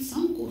have to take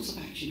some course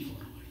of action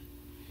forward.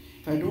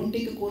 If I don't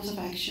take a course of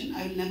action,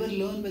 I will never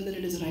learn whether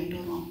it is right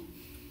or wrong.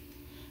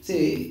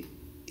 Say,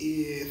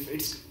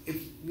 if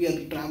we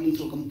are traveling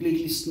through a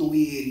completely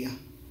snowy area,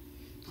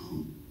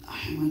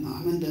 I'm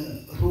on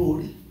the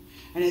road,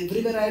 and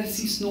everywhere I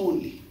see snow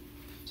only.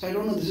 So I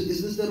don't know,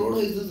 is this the road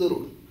or is this the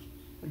road?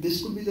 But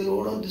this could be the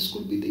road, or this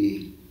could be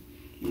the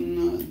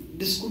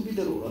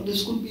road, or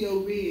this could be a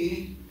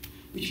way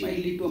which might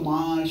lead to a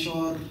marsh,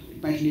 or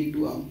it might lead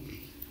to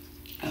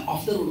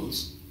off the road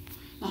also.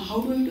 Now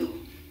how do I do?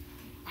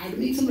 I have to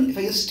make some, if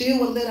I just stay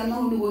over there, I'm not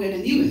going to go get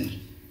anywhere.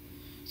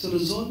 So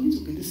resolve means,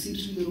 okay, this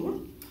seems to be the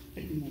road,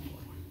 let me move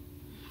forward.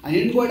 I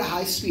didn't go at a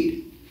high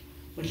speed,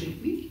 but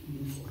let me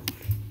move forward.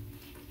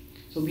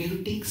 So we have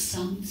to take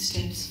some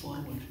steps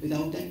forward.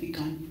 Without that, we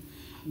can't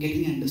get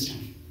any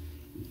understanding.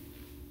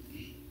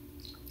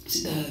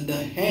 See, the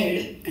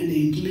head and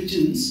the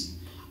intelligence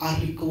are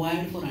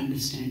required for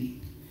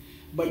understanding.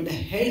 But the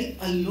head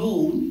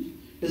alone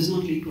does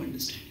not lead to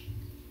understanding.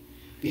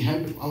 We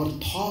have to, our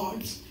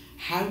thoughts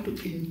have to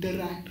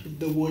interact with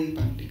the world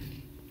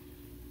practically.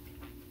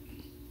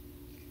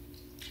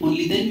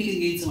 Only then we can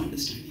gain some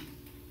understanding.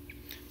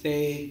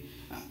 Say,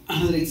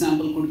 another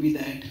example could be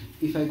that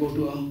if I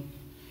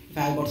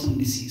got some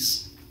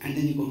disease and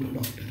then you go to a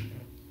doctor and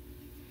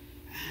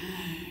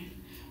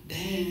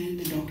then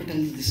the doctor tells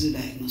you this is a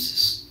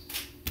diagnosis.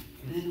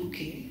 And then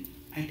okay,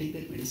 I take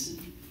that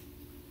medicine.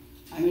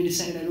 I may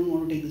decide I don't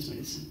want to take this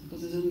medicine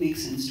because it doesn't make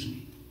sense to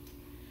me.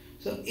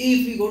 So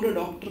if we go to a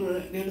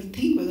doctor, we have to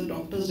think whether the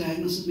doctor's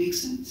diagnosis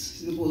makes sense.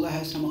 Suppose I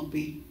have stomach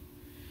pain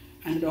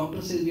and the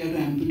doctor says we have to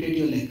amputate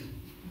your leg.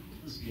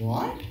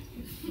 What?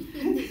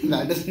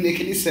 That doesn't make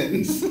any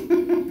sense.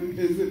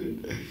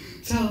 Isn't it?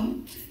 So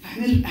I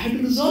have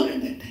to resolve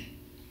it that time.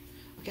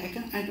 Okay,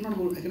 I cannot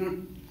go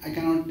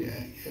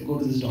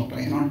to this doctor.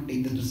 I cannot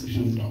take the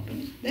prescription of this doctor.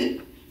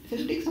 Then if I have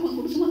to take someone,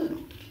 go to some other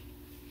doctor.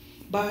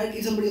 But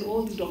if somebody,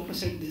 this doctor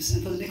said this,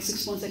 and for the next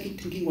 6 months I keep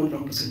thinking what the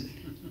doctor said that.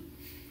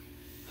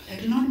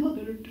 That will not work.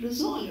 You have to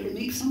resolve. You have to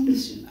make some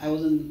decision. I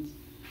was in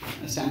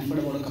Stanford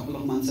about a couple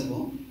of months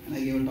ago, and I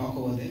gave a talk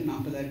over there. And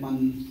after that,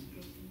 one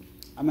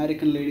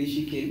American lady,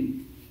 she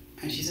came,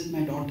 and she said,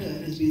 my daughter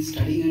has been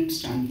studying at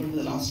Stanford for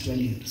the last 12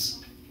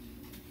 years.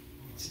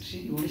 I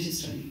said, what is she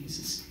studying? She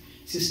says,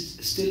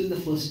 she's still in the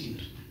first year.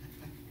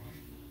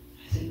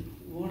 I said,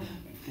 what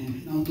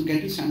happened? Now to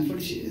get to Stanford,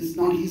 it's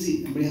not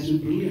easy. Everybody has to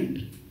be brilliant.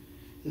 I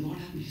said, what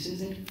happened? She says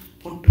that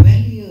for 12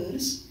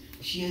 years,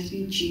 she has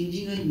been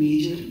changing her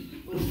major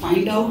to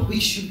find out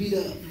which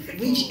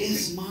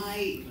is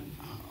my,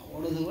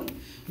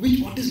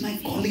 what is my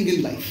calling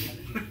in life?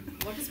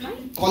 What is my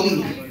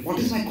Calling. What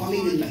is my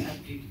calling in life?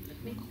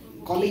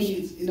 Calling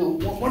is,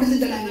 what is it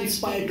that I'm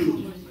inspired to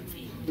do?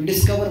 To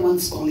discover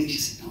one's calling. She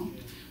said, no,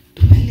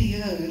 12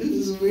 years,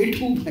 this is way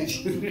too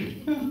much.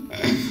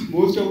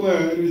 Most of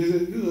her,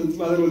 his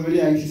mother was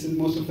very anxious.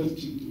 Most of her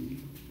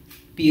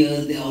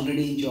peers, they're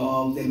already in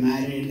job, they're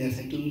married, they're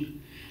settled.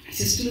 And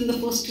she's still in the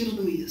first year of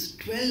the years.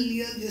 12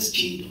 years just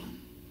changed on.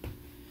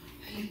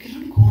 You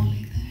cannot go on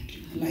like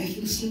that. Life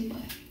will slip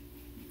by.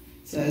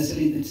 So I was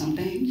telling that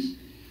sometimes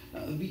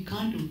we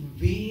can't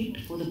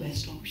wait for the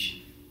best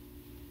option.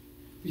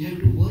 We have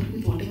to work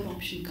with whatever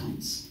option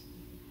comes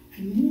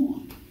and move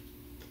on.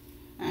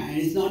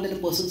 And it's not that a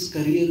person's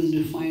career is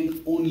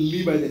defined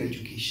only by their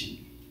education.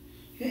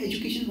 Your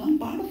education is one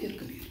part of your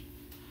career.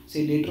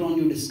 Say later on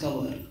you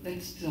discover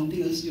that's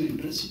something else you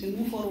interest, you can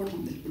move forward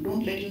from there. But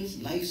don't let your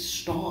life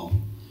stop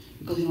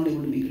because you're not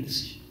able to make a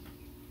decision.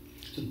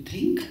 So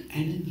think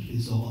and then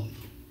resolve.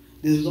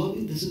 The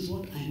resolving, this is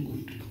what I am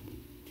going to do.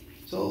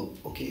 So,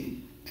 okay,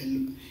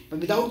 but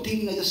without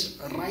thinking, I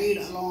just ride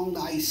along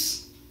the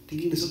ice,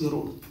 thinking this is the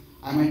road.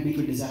 I might meet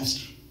with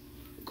disaster.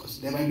 Because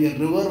there might be a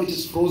river which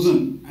is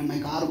frozen and my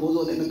car goes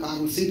over there, the car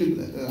will sink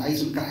into the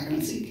ice will crack and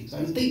I'm sinking. So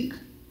I will think.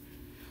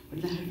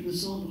 But then I have to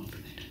resolve after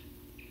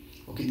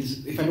that. Okay,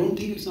 if I don't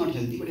think, it's not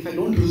healthy, but if I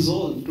don't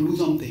resolve to do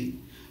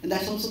something, then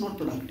that's also not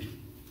productive.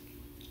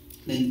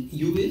 Then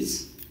U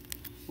is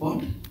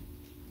what?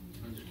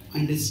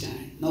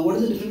 Understand. Now what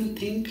is the difference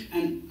between think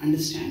and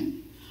understand?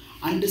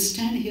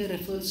 Understand here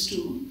refers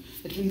to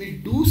that when we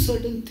do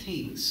certain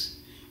things,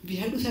 we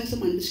have to have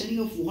some understanding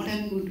of what I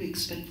am going to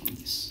expect from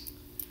this.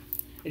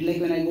 It's like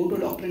when I go to a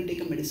doctor and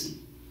take a medicine.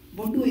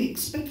 What do I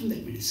expect from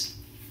that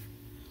medicine?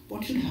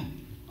 What should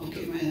happen?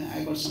 Okay,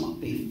 I got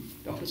stomach pain.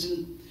 Doctor says,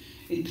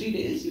 in 3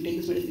 days, you take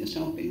this medicine, your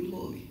stomach pain will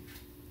go away.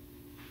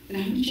 Then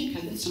I have to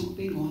check, has that stomach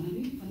pain gone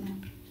away or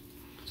not?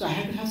 So I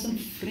have to have some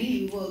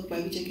framework by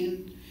which I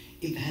can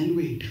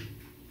evaluate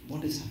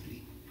what is happening.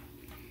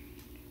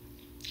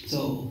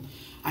 So,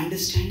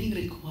 understanding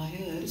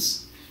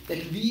requires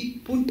that we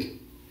put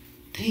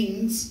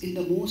things in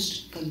the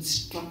most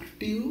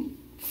constructive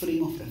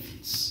frame of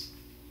reference.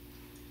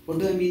 What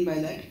do I mean by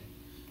that?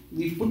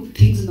 We put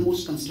things in the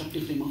most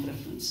constructive frame of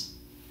reference.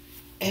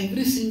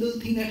 Every single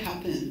thing that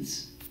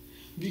happens,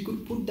 we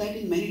could put that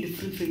in many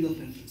different frames of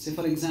reference. Say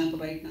for example,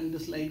 right now if the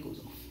slide goes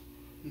off.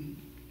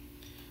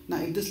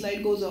 Now if the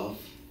slide goes off,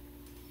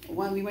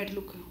 we might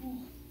look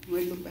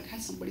back,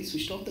 has somebody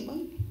switched off the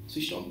bulb?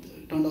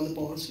 Turned off the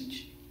power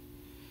switch?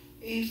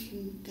 If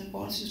the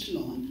power switch is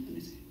still on, and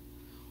we say,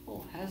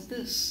 oh, has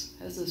this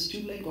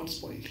tube light got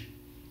spoiled?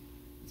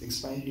 Its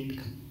expiry date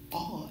come.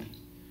 Or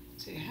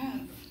say,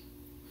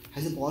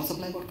 has the power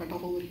supply got cut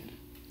off over here?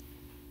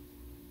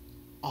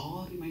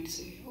 Or you might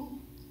say, oh,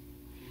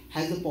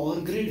 has the power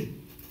grid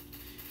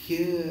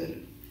here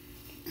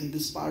in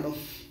this part of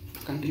the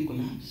country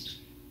collapsed?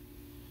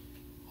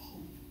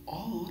 Oh,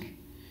 or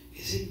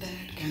is it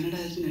that Kannada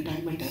has been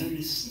attacked by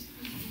terrorists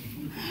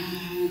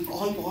and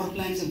all power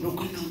plants have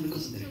broken down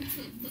because of that?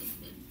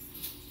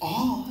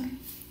 Or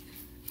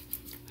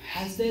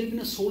has there been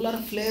a solar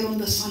flare on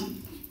the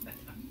sun?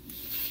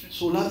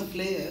 Solar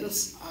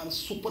flares are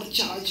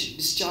supercharged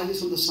discharges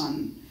from the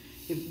sun.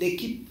 If they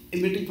keep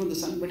emitting from the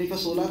sun, but if a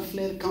solar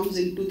flare comes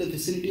into the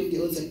vicinity of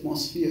the Earth's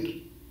atmosphere,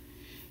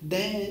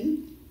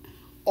 then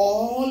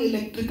all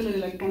electrical and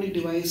electronic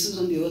devices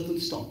on the Earth will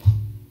stop.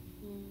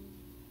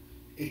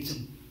 It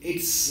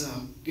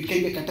can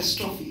be a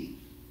catastrophe.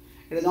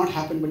 It has not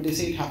happened, but they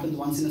say it happens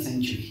once in a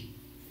century.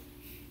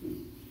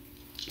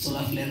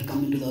 Solar flare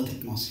come into the Earth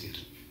atmosphere.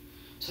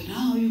 So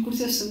now you could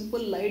say a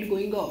simple light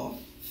going off.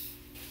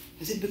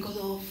 Is it because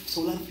of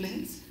solar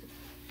flares?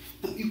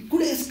 Now you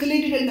could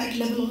escalate it at that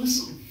level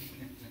also.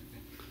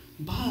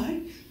 But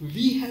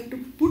we have to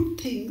put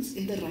things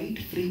in the right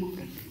frame of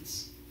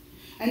reference.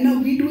 And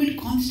now we do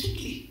it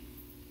constantly.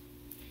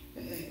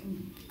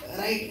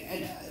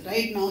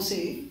 Right now,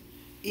 say,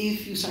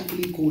 if you start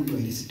feeling cold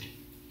while sitting,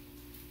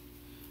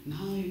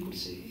 now you could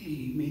say,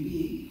 hey,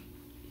 maybe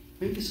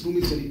this room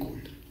is very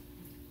cold.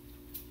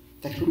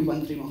 That could be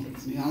one frame of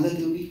reference. Maybe another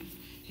thing will be,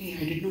 hey,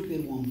 I did not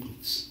wear warm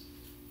clothes.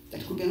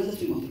 That could be another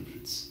frame of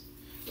reference.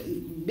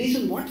 Based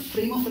on what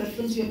frame of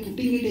reference we are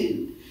putting it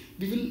in,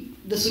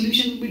 the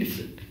solution will be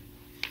different.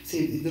 Say,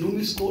 if the room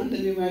is cold,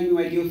 then we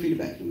might give a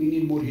feedback. We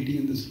need more heating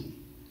in this room.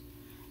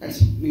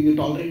 That's maybe you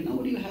tolerate now,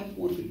 but you have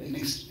more feedback.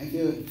 Next, if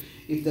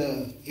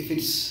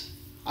it's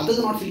others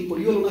are not feeling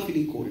cold, you are not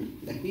feeling cold.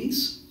 That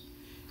means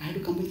I have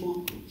to come with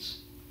warm clothes.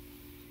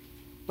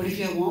 But if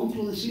you have warm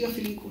clothes, still you are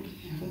feeling cold.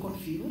 Have I got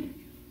fever?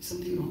 Is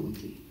something wrong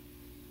with me?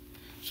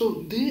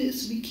 So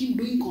this we keep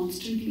doing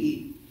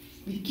constantly.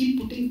 We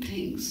keep putting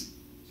things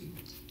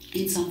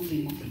in some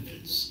frame of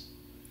reference.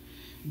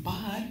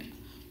 But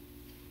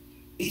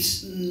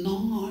it's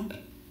not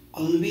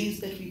always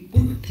that we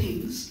put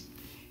things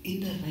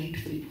in the right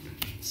frame of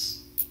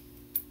reference.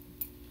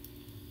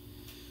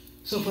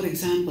 So for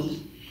example,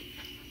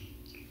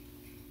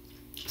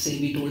 say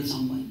we told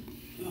someone,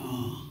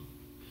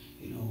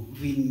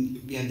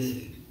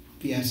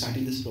 we are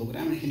starting this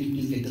program, and can you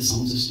please get the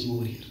sound system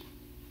over here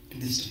at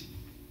this time?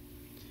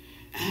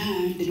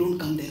 And they don't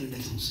come there with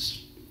the sound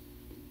system.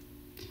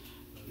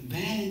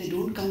 When they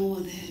don't come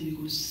over there, we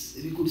could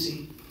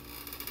say,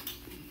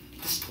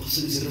 this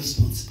person is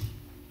irresponsible.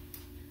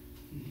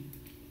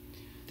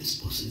 This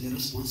person is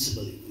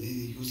irresponsible,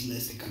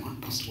 useless, they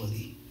cannot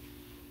trustworthy.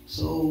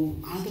 So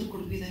another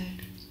could be that,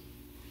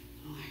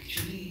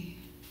 actually,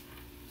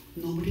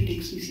 nobody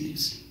takes me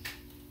seriously.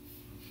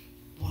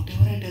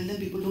 Whatever I tell them,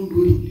 people don't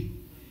do it only.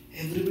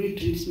 Everybody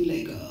treats me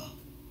like a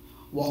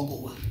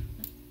walkover.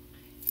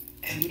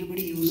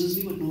 Everybody uses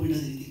me, but nobody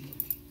does anything for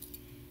me.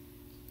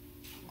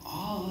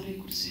 Or I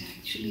could say,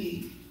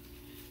 actually,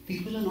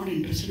 people are not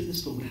interested in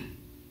this program.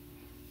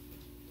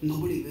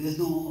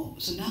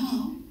 So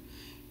now,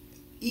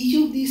 each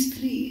of these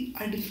three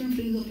are different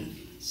frames of reference.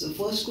 So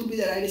first could be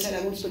that I decide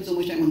I won't spend so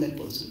much time on that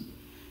person.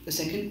 The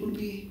second could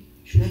be,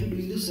 should I be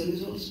doing this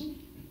service also?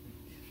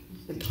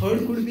 The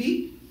third could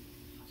be,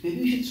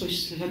 maybe we should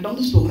shut down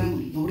this program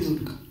only. Nobody's going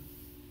to come.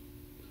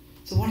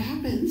 So what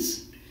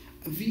happens?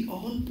 We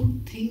all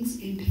put things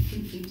in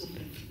different frames of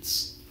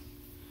reference.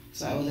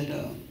 So I was at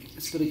a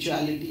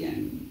spirituality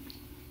and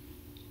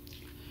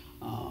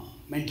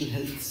mental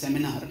health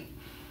seminar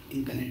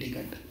in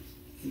Connecticut.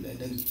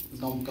 The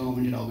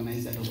government had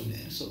organized that over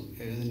there, so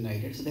I was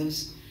invited. So they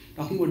was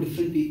talking about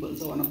different people.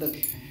 So one of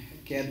the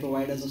care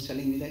providers was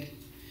telling me that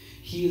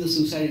he is a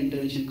suicide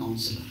intervention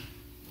counselor.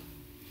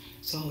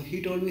 So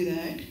he told me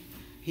that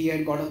he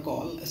had got a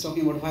call. I was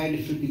talking about why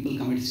different people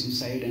commit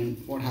suicide and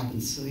what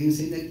happens. So he was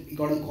saying that he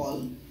got a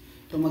call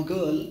from a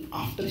girl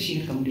after she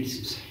had committed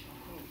suicide.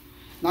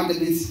 Not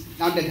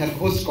that her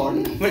host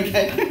called, but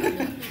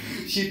that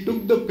she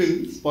took the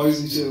pills,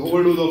 poison, she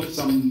overdose of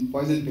some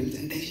poison pills,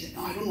 and then she said,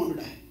 no, I don't want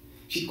to die.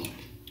 She called.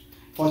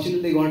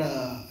 Fortunately, they got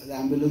the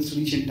ambulance to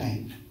reach in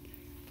time.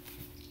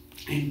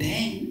 And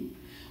then,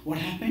 what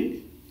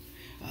happened?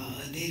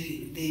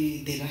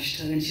 They rushed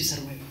her and she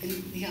survived. And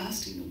he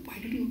asked, why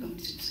did you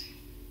commit suicide?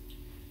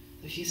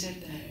 So she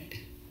said that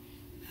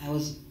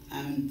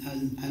I'm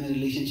in a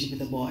relationship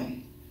with a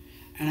boy,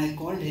 and I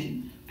called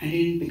him and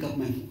he didn't pick up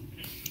my phone.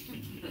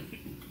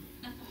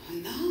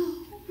 And now,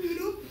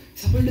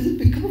 somebody doesn't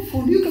pick up a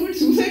phone, you commit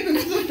suicide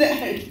because of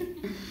that.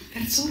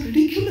 That's so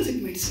ridiculous,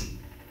 it might seem.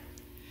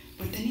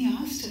 But then he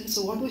asked her,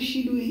 so what was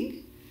she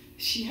doing?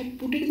 She had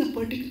put it in a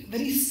particular,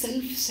 very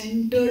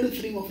self-centered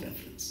frame of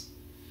reference.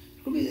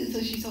 Could be that,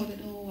 so she thought that,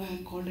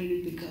 I called, I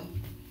didn't pick up.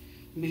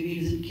 Maybe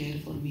he doesn't care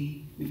for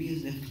me. Maybe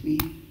he's left me.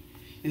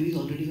 Maybe he's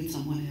already with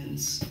someone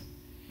else.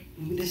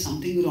 Maybe there's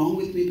something wrong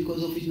with me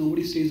because of which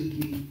nobody stays with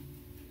me.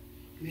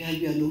 Maybe I'll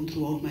be alone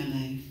throughout my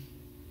life.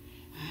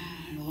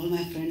 And all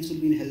my friends will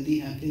be in healthy,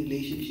 happy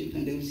relationships,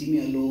 and they will see me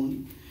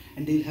alone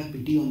and they will have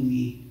pity on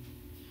me.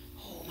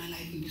 Oh, my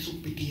life will be so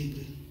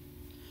pitiable.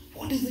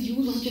 What is the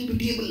use of such a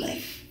pitiable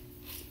life?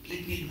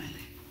 Let me end my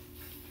life.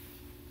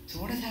 So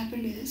what has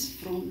happened is,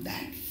 from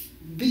that,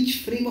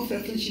 which frame of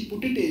reference she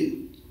put it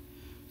in,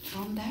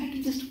 from that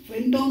it just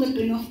went down the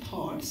train of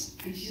thoughts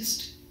and she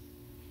just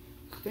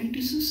went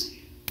to suicide.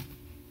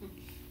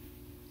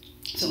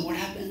 So what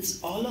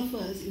happens, all of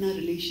us in our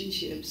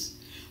relationships,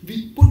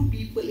 we put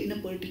people in a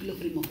particular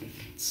frame of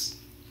reference.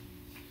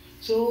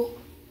 So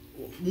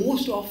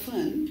most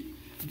often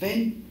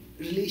when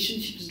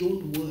relationships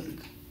don't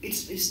work,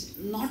 it's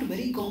not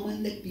very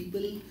common that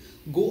people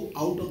go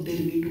out of their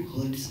way to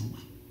hurt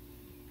someone.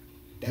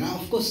 There are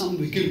of course some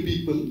wicked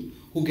people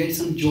who get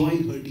some joy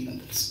in hurting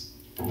others.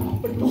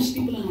 But most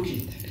people are not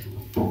like that.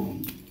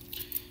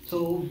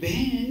 So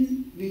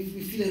when we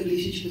feel a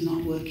relationship is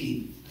not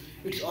working,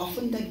 It's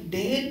often that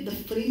the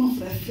frame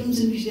of reference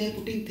in which they are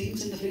putting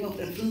things and the frame of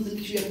reference in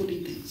which we are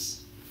putting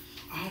things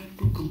are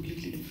two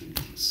completely different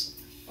things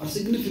or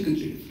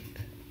significantly different.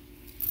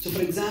 So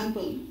for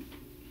example,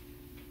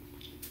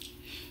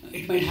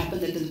 it might happen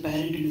that there's a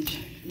parent and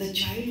a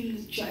child.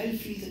 The child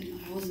feels that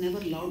I was never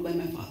loved by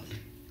my father.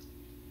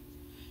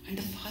 And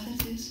the father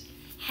says,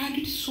 I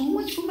did so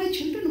much for my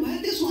children, why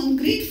are they so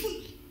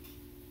ungrateful?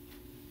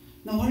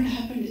 Now what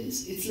happened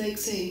is, it's like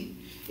saying,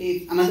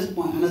 another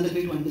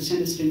way to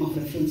understand this frame of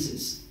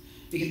references,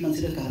 we can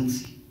consider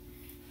currency.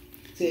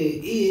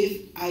 Say,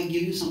 if I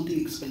give you something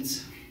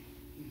expensive,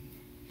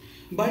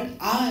 but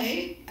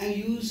I am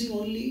using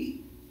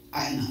only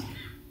INR,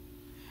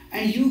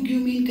 and you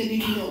give me in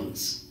Canadian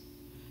dollars.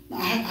 Now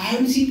I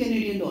haven't seen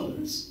Canadian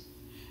dollars,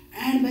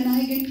 and when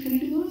I get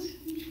Canadian dollars,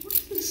 what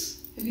is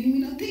this? You're giving me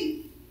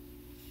nothing.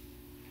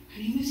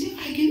 And you may say,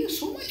 I gave you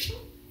so much.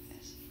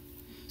 Yes.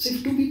 So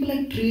if two people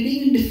are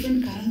trading in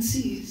different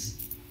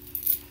currencies,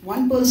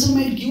 one person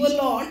might give a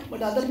lot, but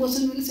the other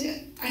person will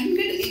say, I didn't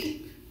get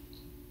anything.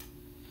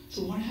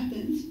 So what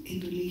happens in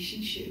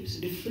relationships,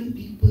 different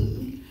people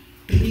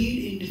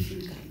trade in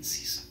different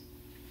currencies.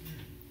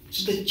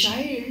 So the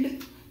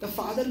child, the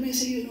father may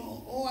say,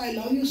 oh, I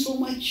love you so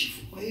much.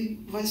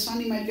 My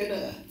son, he might get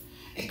a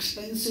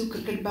expensive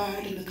cricket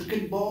bat and a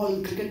cricket ball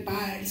and cricket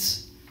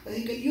pads.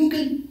 You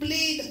can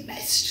play the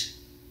best.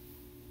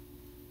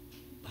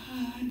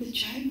 But the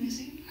child may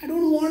say, I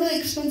don't want an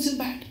expensive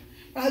bat,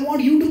 but I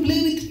want you to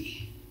play with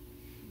me.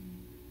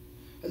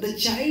 But the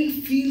child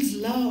feels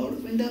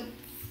loved when the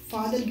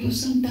father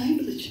gives some time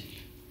to the child.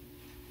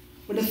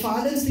 But the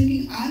father is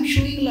thinking, I am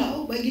showing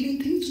love by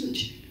giving things to the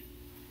child.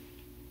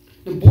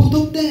 Now both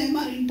of them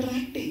are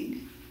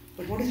interacting,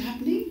 but what is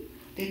happening?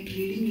 They are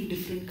trading in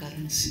different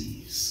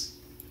currencies.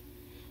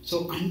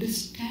 So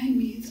understand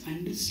means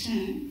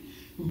understand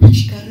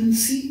which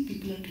currency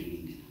people are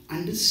trading in.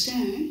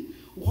 Understand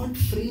what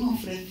frame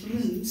of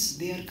reference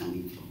they are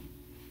coming from.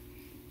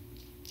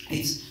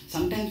 It's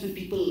sometimes when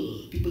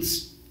people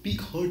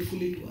speak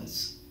hurtfully to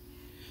us,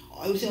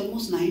 I would say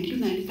almost 90 to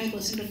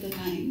 95% of the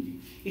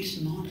time, it's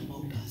not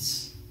about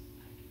us.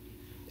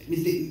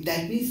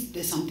 That means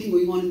there's something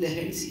going on in their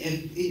heads.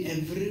 In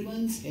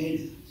everyone's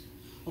head,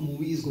 a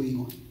movie is going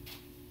on.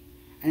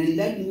 And in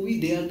that movie,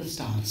 they are the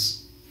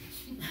stars.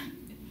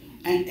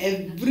 And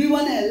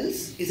everyone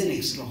else is an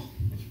extra.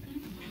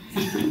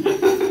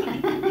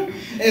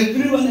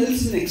 Everyone else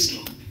is an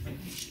extra.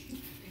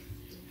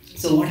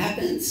 So what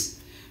happens?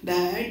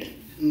 That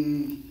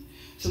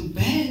so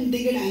when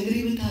they get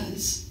angry with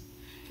us,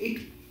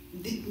 it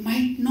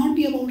might not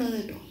be about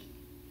us at all.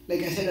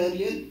 Like I said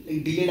earlier,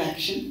 like delayed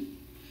action.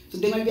 So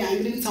they might be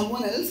angry with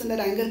someone else and that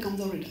anger comes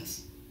out at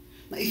us.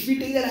 Now if we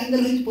take that anger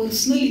very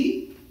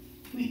personally,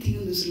 we might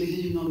think this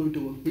relationship is not going to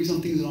work. Maybe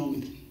something is wrong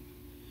with me.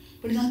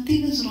 But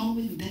nothing is wrong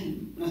with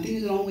them. Nothing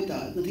is wrong with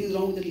us. Nothing is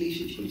wrong with the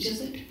relationship. It's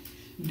just that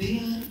they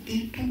are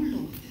troubled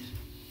over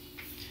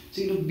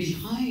there. So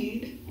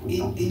behind,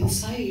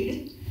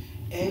 inside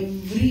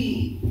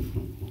every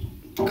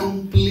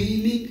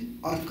complaining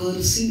or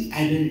cursing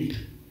adult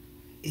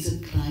is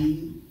a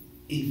crying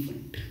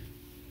infant.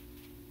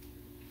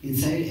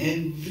 Inside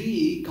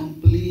every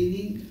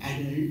complaining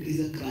adult is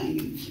a crying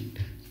infant.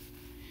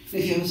 Now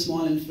if you have a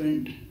small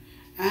infant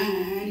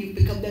and you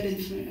pick up that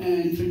infant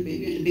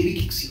baby and the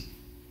baby kicks you.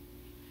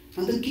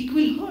 Now the kick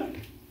will hurt.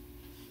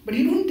 But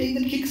you don't take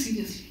that kick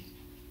seriously.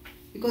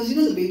 Because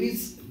the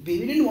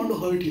baby didn't want to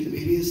hurt you. The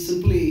baby is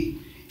simply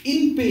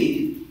in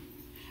pain.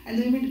 And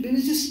the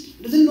baby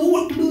just doesn't know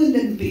what to do in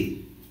that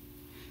pain.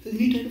 So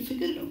we try to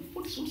figure it out.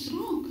 What's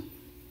wrong?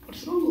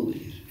 What's wrong over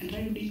here? And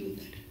try to deal with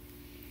that.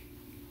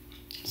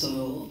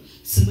 So,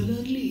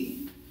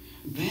 similarly,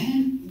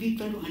 when we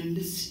try to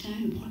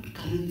understand what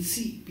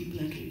currency people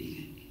are trading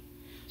in.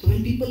 So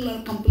when people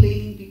are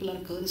complaining, people are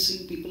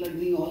cursing, people are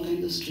doing all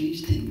kinds of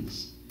strange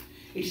things,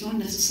 it's not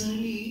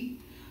necessarily,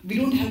 we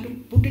don't have to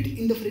put it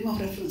in the frame of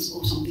reference,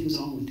 oh, something is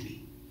wrong with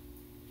me,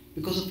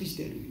 because of which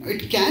they are doing. Now,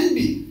 it can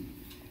be.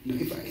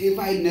 If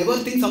I never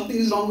think something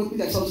is wrong with me,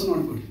 that's also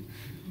not good.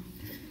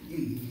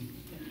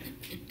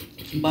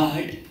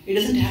 But it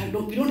doesn't have.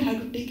 We don't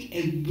have to take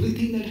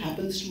everything that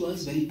happens to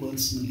us very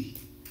personally.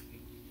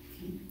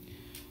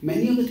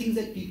 Many of the things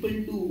that people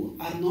do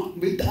are not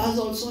with us.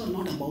 Also, are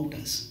not about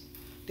us.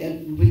 They are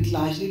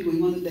largely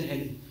going on in their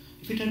head.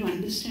 If we try to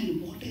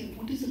understand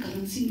what is the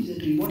currency which they are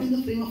doing, what is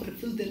the frame of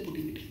reference they are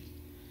putting it in.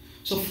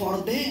 So for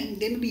them,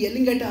 they may be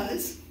yelling at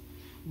us,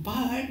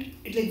 but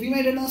it's like we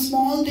might have done a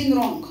small thing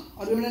wrong,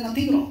 or we might have done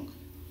nothing wrong.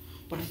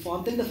 But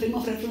for them, the frame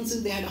of reference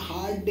is they had a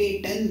hard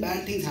day, 10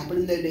 bad things happened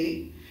in their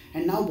day.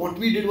 And now what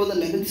we did was the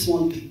 11th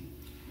small thing.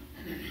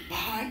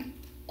 But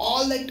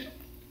all that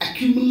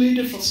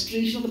accumulated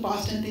frustration of the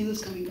past 10 things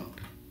is coming out.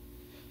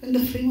 And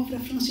the frame of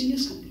reference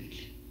changes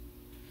completely.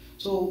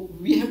 So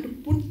we have to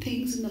put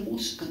things in the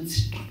most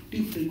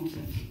constructive frame of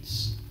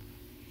reference.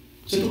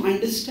 So to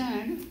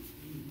understand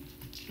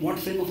what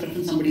frame of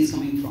reference somebody is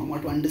coming from, or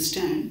to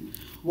understand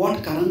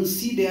what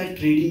currency they are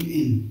trading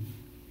in.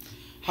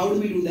 How do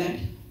we do that?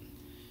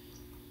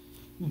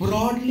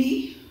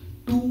 Broadly,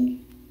 two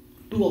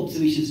two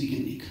observations we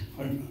can make.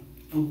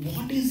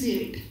 What is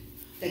it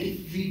that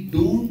if we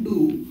don't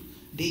do,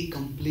 they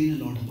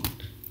complain a lot about?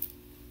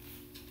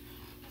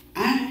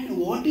 And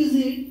what is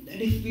it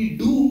that if we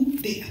do,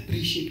 they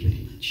appreciate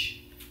very much?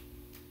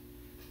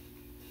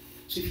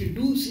 So if you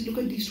do, see, look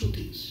at these two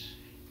things.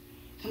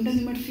 Sometimes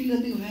you might feel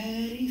something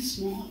very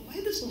small. Why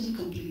is this person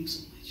complaining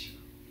so much?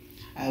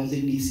 I was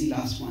in DC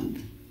last month,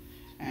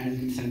 and I was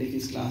in Sunday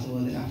Feast class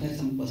over there. After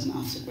some person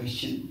asked a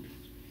question,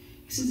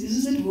 he says,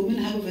 "Is it that women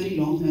have a very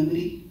long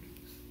memory?"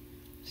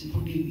 I said,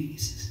 "What do you mean?" He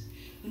says,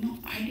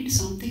 "I did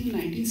something in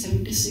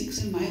 1976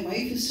 and my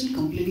wife is still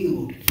complaining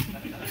about it."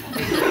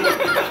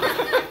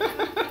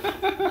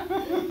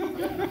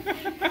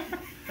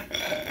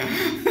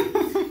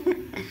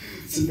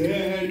 So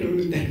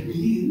that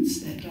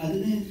means that rather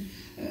than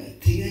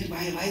think that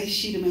why is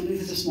she remembering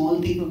such a small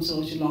thing from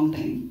such a long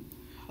time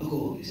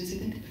ago, you should say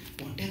that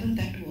whatever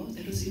that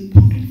was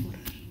important for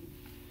her.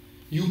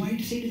 You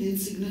might say it is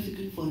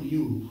insignificant for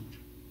you.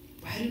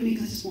 Why are you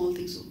making such a small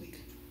thing so big?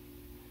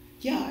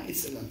 Yeah,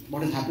 it's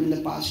what has happened in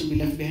the past should be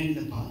left behind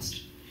in the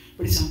past.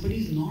 But if somebody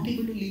is not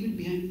able to leave it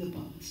behind in the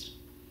past,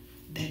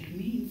 that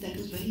means that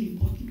was very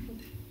important for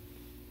them.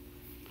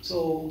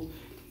 So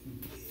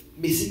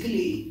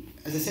basically,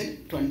 as I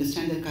said, to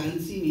understand the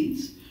currency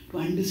means to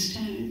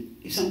understand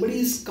if somebody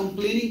is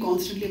complaining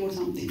constantly about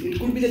something. It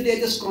could be that they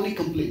are just chronic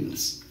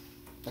complainers.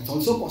 That's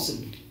also a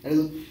possibility. That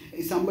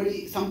is,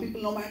 some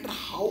people, no matter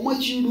how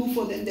much you do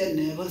for them, they are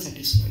never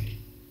satisfied.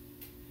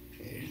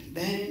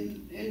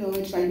 Then,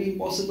 it might be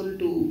impossible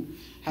to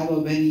have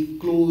a very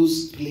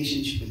close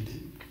relationship with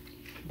them.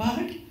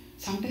 But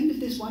sometimes if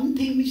there's one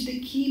thing which they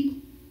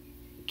keep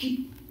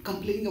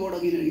complaining about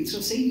again and again,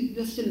 so saying,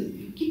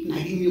 you keep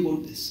nagging me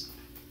about this.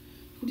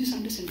 You just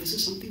understand this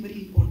is something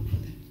very important for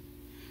them.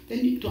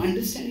 Then to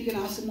understand, you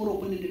can ask a more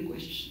open-ended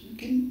question.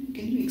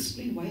 Can you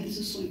explain why this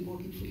is so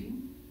important for you?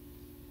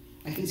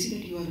 I can see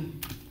that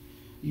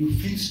you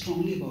feel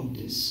strongly about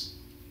this.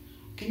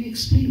 Can you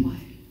explain why?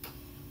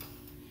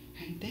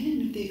 And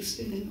then if they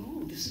explain, then,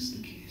 oh, this is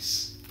the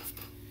case.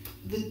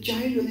 When the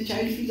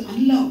child feels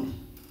unloved,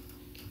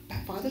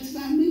 father says,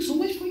 I'm doing so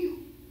much for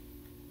you.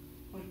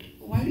 But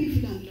why do you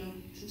feel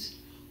unloved? He says,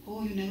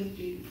 oh, you never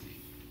played with me.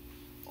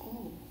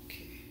 Oh,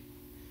 okay.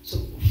 So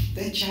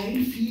that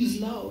child feels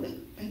loved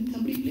when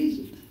somebody plays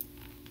with them.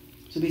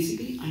 So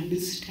basically,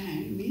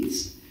 understand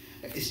means,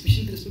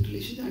 especially with respect to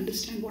relations,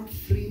 understand what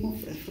frame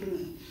of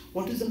reference,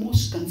 what is the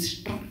most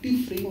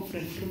constructive frame of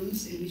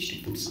reference in which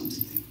to put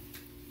something.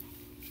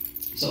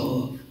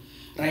 So,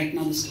 right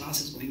now this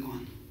class is going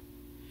on.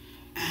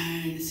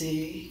 And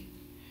say,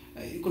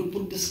 you could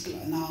put this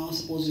class, now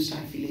suppose you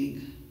start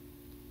feeling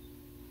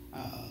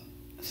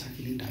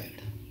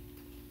tired.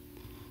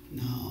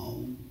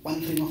 Now,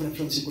 one frame of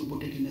reference you could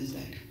put it in is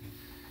that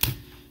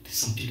this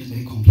subject is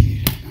very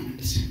complicated, I can't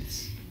understand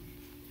this.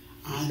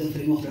 Another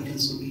frame of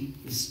reference could be,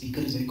 the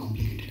speaker is very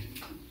complicated.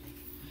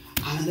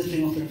 Another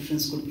frame of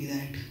reference could be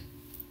that,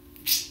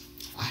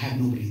 I have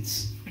no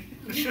brains.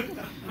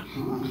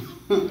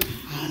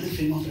 Another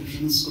frame of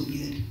reference could be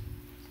that,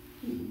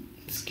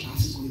 this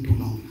class is going too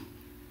long now.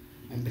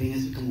 My brain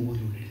has become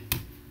overloaded.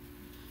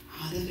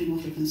 Another frame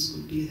of reference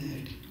could be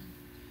that,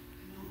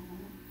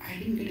 I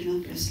didn't get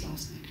enough rest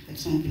last night.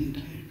 That's why I'm feeling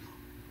tired now.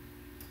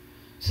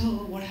 So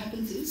what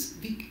happens is,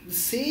 the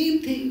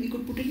same thing we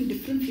could put it in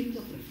different frames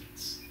of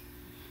reference.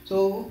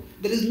 So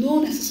there is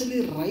no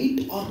necessarily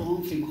right or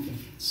wrong frame of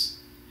reference.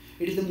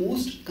 It is the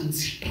most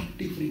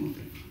constructive frame of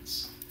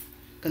reference.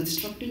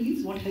 Constructive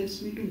means what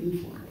helps me to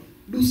move forward,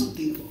 do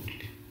something about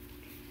it.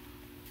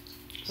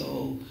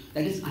 So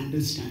that is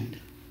understand.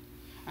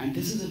 And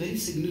this is a very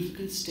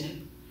significant step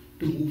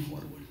to move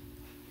forward.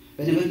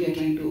 Whenever we are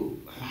trying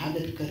to have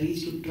that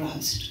courage to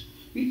trust,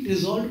 we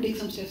resolve to take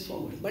some steps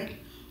forward. But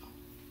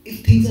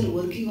if things are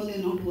working or they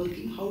are not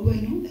working, how do I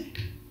know that?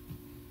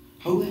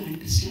 How do I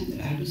understand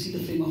that? I have to see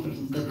the frame of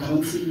reference, the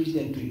currency in which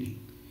they are trading.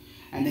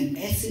 And then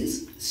S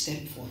is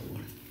step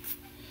forward.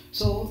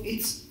 So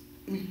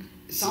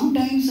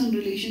sometimes some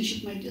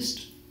relationship might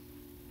just,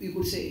 you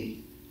could say,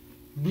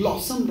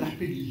 blossom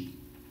rapidly.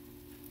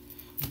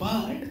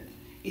 But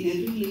in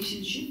every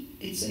relationship,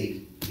 it's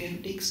like we have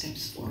to take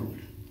steps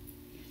forward.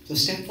 So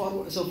step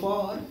forward. So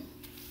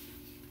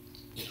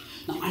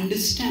now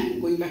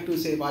understand, going back to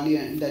say Vali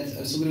and that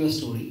Sugriva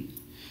story,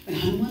 when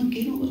Hanuman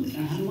came over there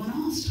and Hanuman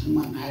asked,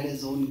 Hanuman had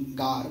his own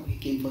garb, he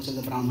came first as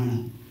a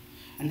Brahmana,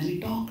 and then he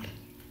talked.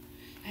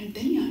 And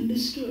then he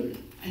understood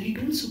and he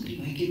told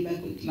Sugriva, he came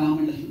back with Ram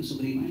and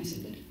Sugriva and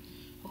said that,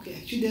 okay,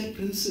 actually they are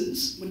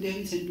princes, but they have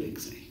been sent to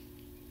exile.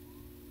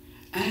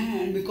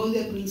 And because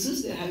they are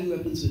princes, they are having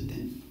weapons with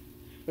them.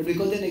 But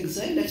because they are in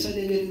exile, that's why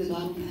they are wearing the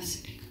garb of an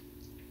ascetic.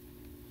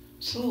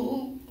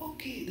 So,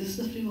 okay, this is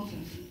the frame of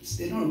reference.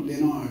 They're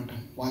not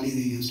Wali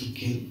they used to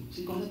kill.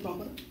 So you got the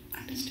proper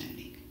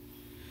understanding.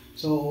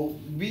 So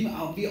we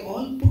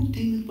all put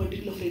things in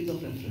particular frames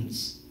of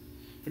reference,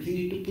 but we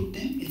need to put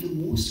them in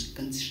the most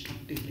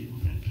constructive frame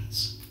of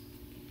reference.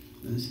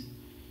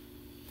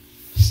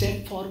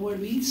 Step forward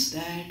means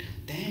that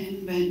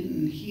then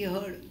when he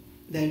heard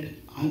that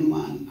Ram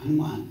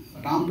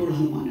told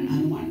Hanuman, and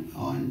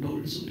Hanuman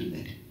told Sugriv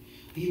that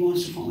he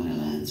wants to form an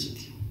alliance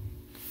with you.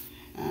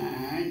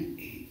 And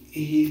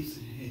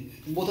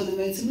both of them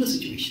were in similar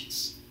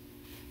situations.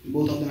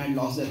 Both of them had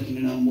lost their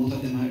kingdom, both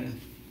of them had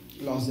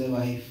lost their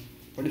wife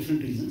for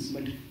different reasons,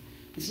 but in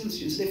similar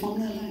situations, they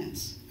formed an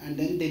alliance. And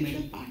then they made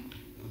a pact.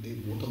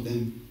 Both of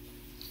them,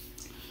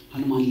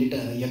 Hanuman lit a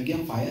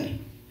yagya fire,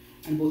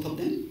 and both of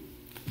them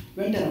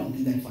went around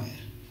in that fire,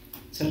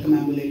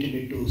 circumambulated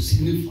it to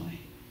signify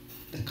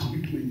the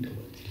commitment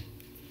over it.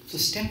 So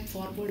step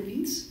forward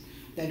means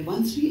that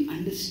once we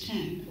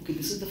understand, okay,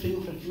 this is the frame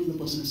of reference the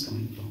person is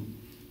coming from,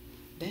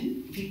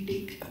 then we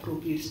take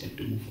appropriate step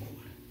to move forward.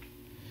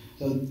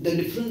 So the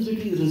difference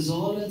between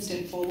resolve and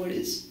step forward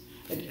is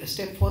that a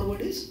step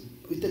forward is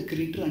with a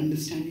greater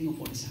understanding of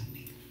what is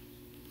happening.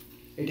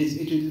 It is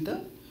with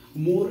a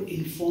more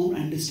informed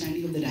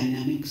understanding of the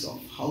dynamics of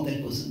how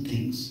that person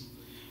thinks.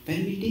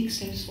 When we take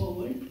steps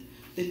forward,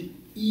 then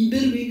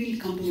either way we'll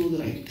come to know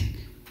the right thing.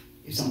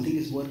 If something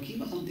is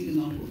working or something is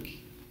not working.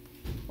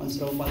 Once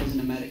Prabhupada was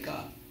in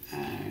America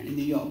and in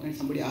New York, and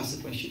somebody asked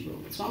the question,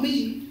 Prabhupada,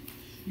 Swamiji,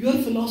 your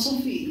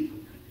philosophy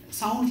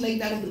sounds like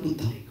that of the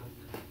Buddha.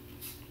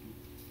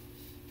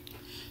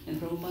 And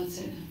Prabhupada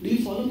said, do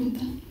you follow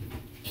Buddha?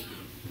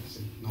 I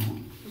said, no.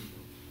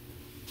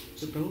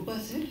 So Prabhupada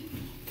said,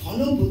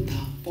 follow Buddha,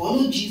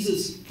 follow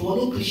Jesus,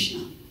 follow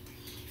Krishna,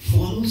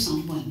 follow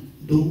someone,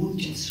 don't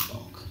just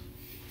talk.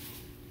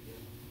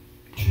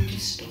 Don't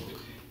just talk.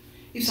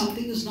 If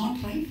something is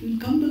not right, we will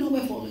come to know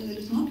by following that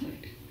it's not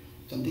right.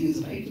 If something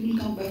is right, we will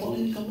come by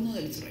following, we'll come to know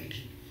that it's right.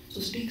 So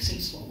take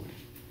steps forward.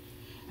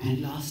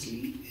 And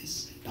lastly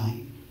is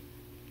time.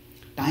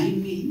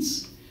 Time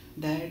means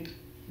that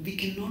we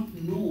cannot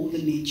know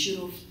the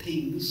nature of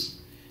things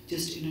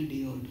just in a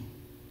day or two.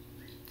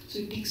 So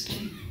it takes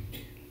time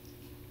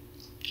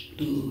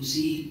to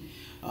see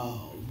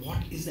what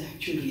is the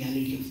actual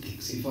reality of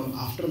things. If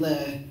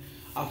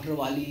after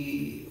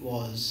Vali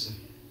was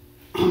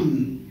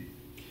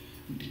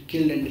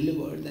killed and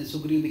delivered, then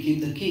Sugriva became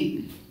the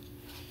king.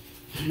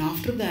 And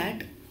after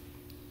that,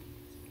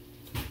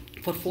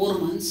 for 4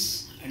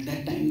 months, at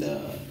that time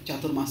the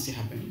Chaturmasya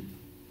happened.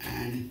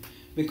 And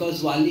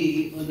because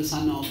Vali was the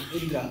son of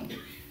Indra,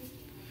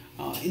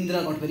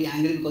 Indra got very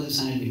angry because his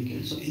son had been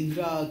killed. So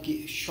Indra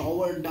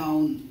showered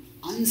down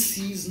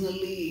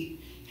unseasonally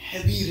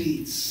heavy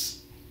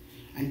rains.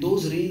 And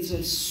those rains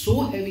were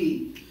so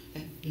heavy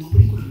that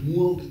nobody could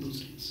move out in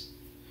those rains.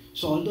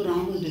 So although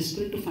Ram was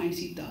desperate to find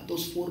Sita,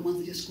 those 4 months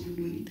they just couldn't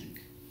do anything.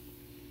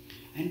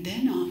 And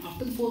then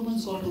after the 4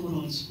 months got over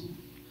also,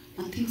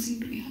 nothing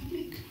seemed to be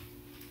happening.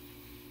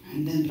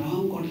 And then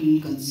Ram got a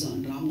little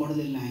concerned, Ram got a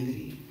little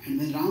angry. And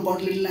when Ram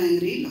got a little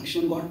angry,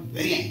 Lakshman got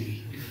very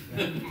angry.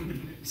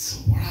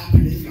 So what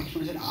happened is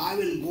Lakshman said, I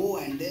will go,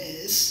 and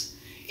this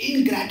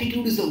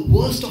ingratitude is the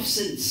worst of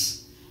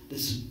sins.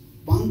 This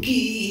monkey,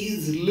 he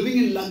is living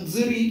in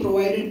luxury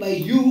provided by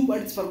you,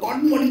 but it's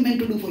forgotten what he meant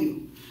to do for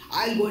you.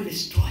 I'll go and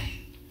destroy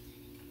him.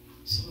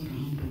 So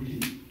Ram told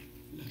him,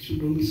 Lakshman,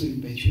 don't be so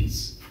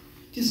impetuous.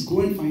 Just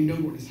go and find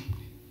out what is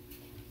happening.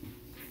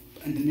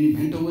 And then he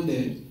went over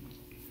there.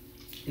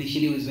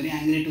 Initially he was very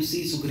angry to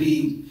see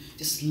Sugriv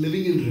just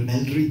living in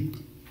revelry,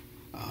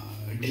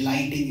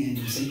 delighting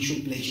in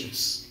sensual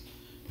pleasures.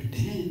 But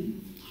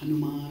then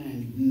Hanuman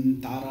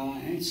and Tara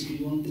and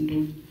Sugriva all them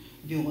told,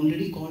 we have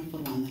already called for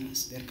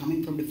Vanaras. They are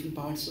coming from different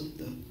parts of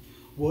the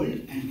world,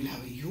 and we'll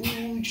have a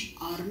huge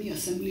army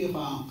assembly of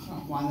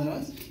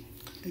Vanaras,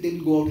 and they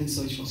will go out and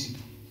search for Sita.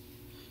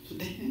 So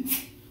then,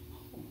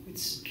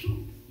 it's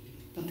true.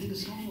 Nothing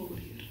is wrong over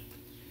here.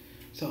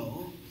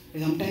 So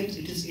sometimes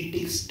it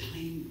takes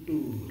time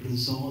to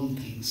resolve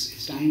things.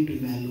 It's time to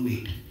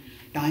evaluate.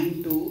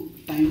 Time to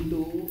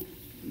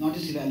not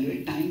just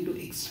evaluate, time to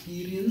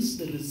experience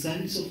the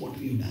results of what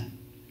we've done.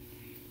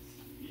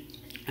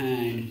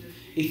 And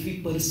if we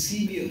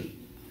persevere,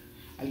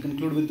 I'll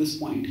conclude with this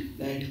point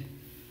that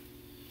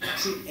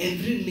see,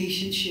 every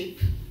relationship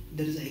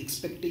there is an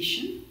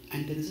expectation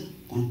and there is a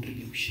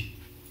contribution.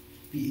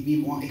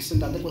 We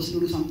expect the other person to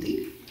do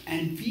something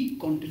and we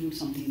contribute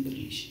something in the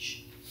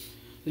relationship.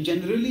 So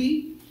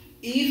generally,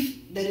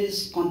 if there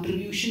is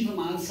contribution from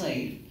our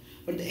side,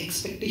 but the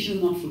expectation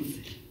is not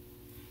fulfilled,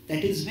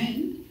 that is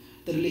when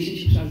the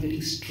relationship starts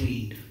getting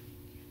strained.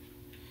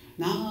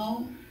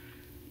 Now,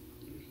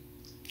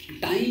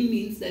 time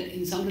means that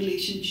in some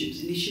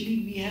relationships,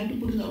 initially we have to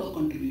put in a lot of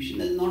contribution.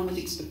 There is not much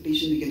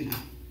expectation we can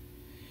have.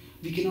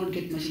 We cannot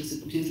get much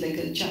reciprocation. It's like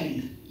a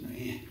child.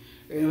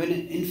 When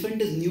an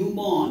infant is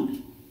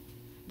newborn,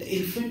 the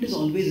infant is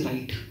always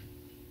right.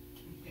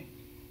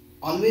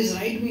 Always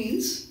right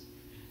means,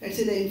 let's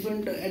say the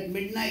infant at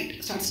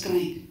midnight starts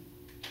crying.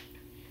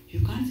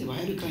 You can't say, why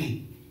are you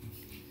crying?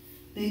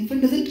 The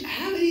infant doesn't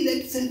have any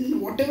that sense.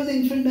 Whatever the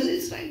infant does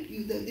is right.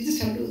 They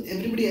just have to,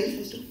 everybody else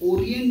has to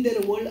orient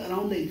their world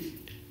around the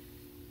infant.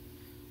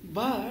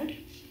 But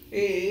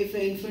if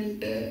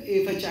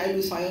a child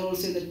who's 5 years old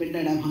says at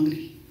midnight, I'm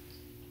hungry,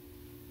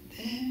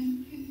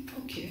 then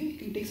okay, you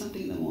can take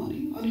something in the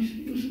morning, or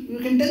you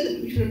can tell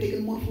them you should have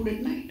taken more food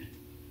at night.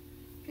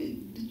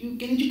 you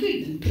can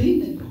educate them, train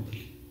them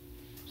properly.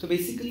 So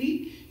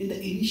basically, in the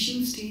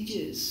initial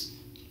stages,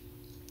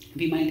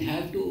 we might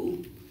have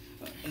to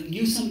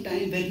give some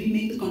time where we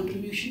make the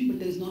contribution, but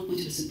there is not much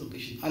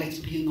reciprocation. Our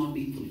expectation not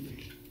being fulfilled.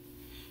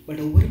 But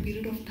over a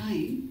period of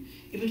time,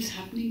 if it's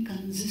happening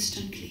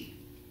consistently,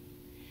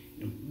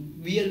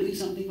 we are doing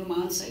something from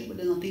our side, but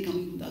there's nothing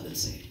coming from the other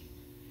side.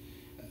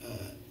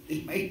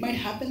 It might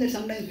happen that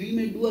sometimes we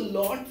may do a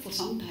lot for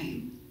some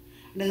time,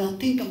 and there's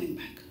nothing coming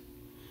back.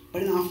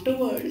 But then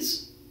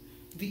afterwards,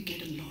 we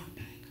get a lot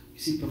back. You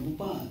see,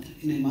 Prabhupada,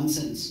 in one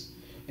sense,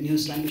 when he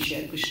was trying to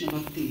share Krishna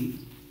Bhakti,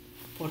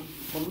 for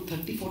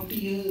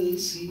 30-40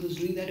 years, he was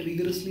doing that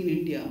vigorously in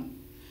India,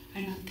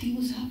 and nothing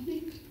was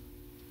happening.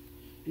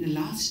 In the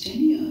last 10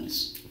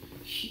 years,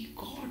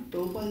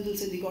 Prabhupada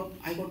said,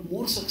 I got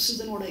more success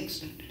than what I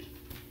expected.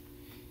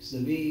 It's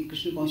the way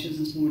Krishna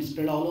consciousness movement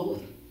spread all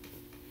over.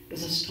 It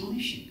was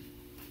astonishing.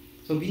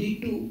 So we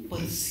need to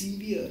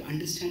persevere,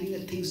 understanding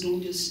that things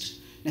don't just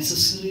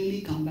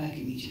necessarily come back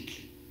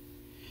immediately.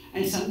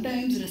 And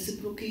sometimes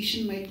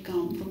reciprocation might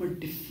come from a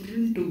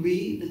different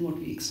way than what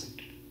we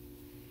expected.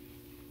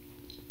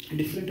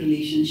 Different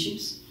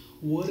relationships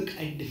work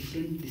at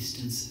different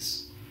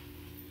distances.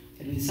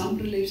 And when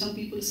some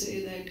people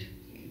say that,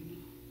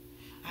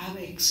 I have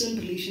an excellent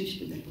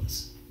relationship with that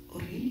person. Oh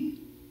really?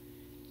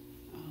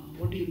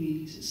 What do you mean?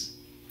 He says,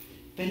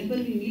 whenever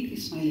we meet, we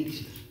smile at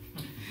each other.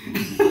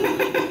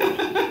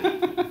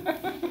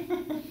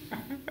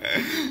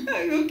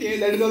 Okay,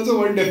 that is also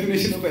one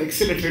definition of an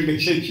excellent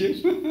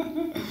relationship.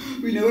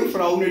 We never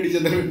frown at each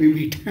other when we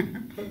meet.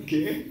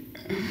 Okay,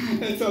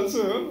 that's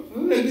also,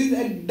 that means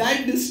at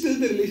that distance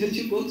the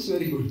relationship works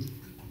very good.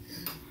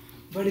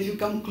 But if you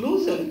come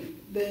closer,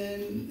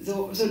 then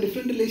so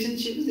different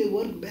relationships, they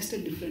work best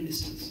at different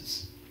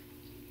distances.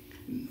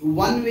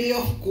 One way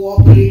of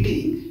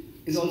cooperating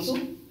is also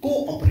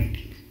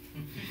cooperating.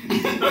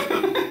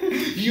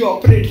 You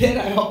operate here,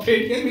 I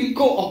operate here, we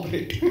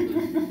cooperate.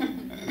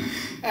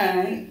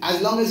 And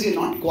as long as you're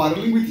not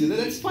quarreling with each other,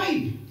 that's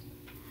fine.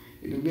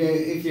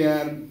 If you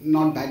are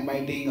not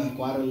backbiting or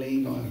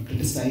quarreling or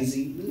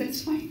criticizing, then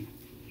that's fine.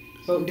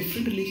 So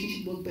different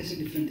relationships work best at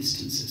different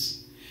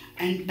distances.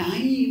 And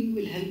time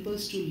will help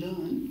us to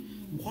learn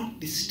what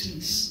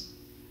distance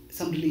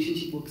some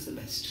relationship works the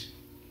best.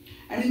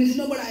 And you may say,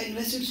 no, but I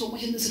invested so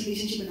much in this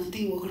relationship and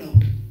nothing worked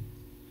out.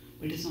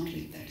 But it's not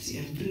like that. See,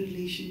 every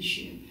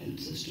relationship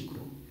helps us to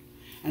grow.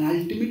 And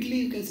ultimately,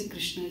 you can say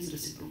Krishna is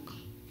reciprocal.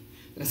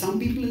 There are some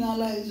people in our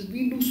lives,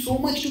 we do so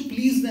much to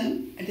please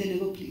them and they're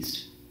never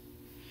pleased.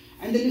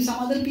 And there are some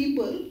other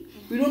people,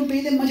 we don't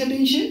pay them much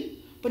attention,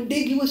 but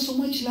they give us so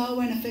much love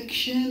and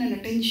affection and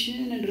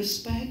attention and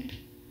respect.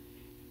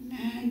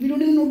 And we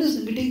don't even notice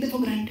them, we take them for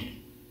granted.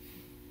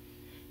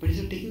 But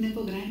instead of taking them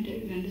for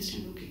granted, we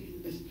understand, okay,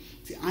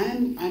 see,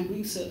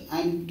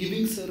 I'm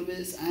giving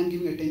service, I'm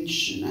giving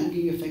attention, I'm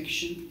giving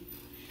affection.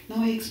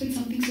 Now I expect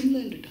something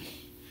similar in return.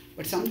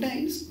 But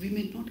sometimes we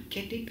may not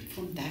get it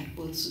from that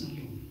person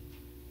alone.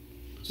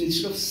 So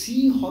instead of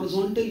seeing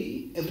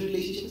horizontally, every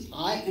relationship is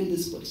I and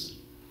this person.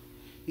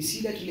 We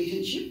see that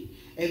relationship,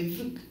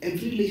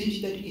 every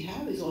relationship that we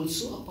have is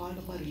also a part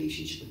of our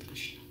relationship with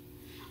Krishna.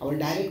 Our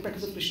direct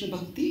practice of Krishna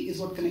Bhakti is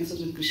what connects us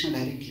with Krishna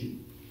directly.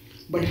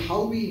 But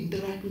how we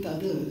interact with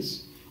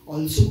others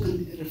also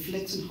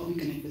reflects on how we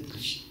connect with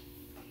Krishna.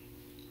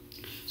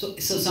 So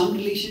some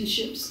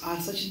relationships are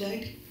such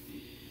that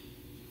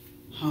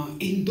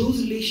in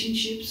those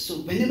relationships, so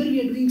whenever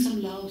we are doing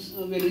some love,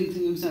 we are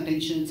doing some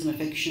attention, some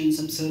affection,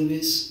 some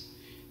service,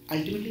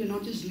 ultimately we are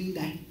not just doing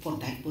that for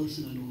that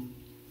person alone.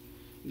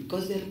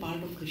 Because they are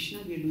part of Krishna,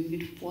 we are doing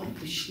it for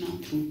Krishna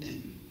through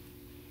them.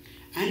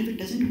 And if it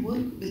doesn't work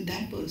with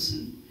that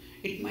person,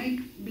 it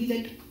might be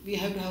that we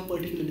have to have a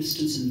particular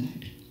distance in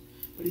that.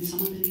 But in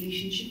some other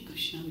relationship,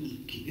 Krishna will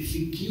give. If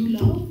we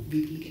give love,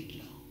 we will get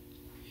love.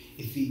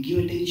 If we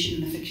give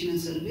attention and affection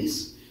and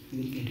service,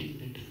 we will get it in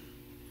return.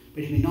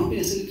 But it may not be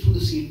necessarily through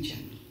the same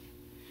channel.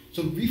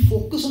 So we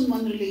focus on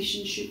one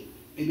relationship,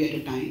 maybe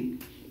at a time,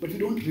 but we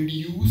don't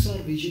reduce our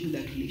vision to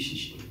that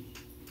relationship.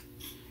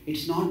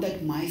 It's not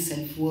that my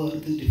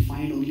self-worth is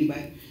defined only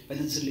by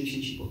whether this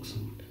relationship works or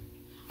not.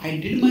 I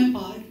did my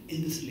part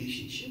in this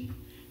relationship,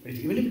 but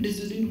even if this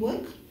didn't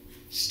work,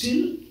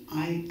 still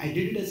I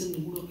did it as a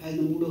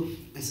mood of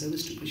my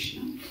service to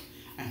Krishna,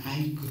 and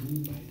I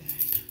grew by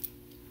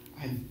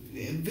that.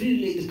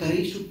 The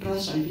courage to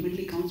trust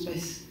ultimately comes by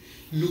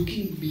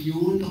looking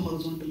beyond the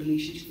horizontal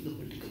relationship to the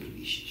vertical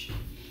relationship.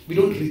 We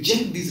don't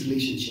reject these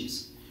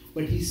relationships,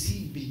 but we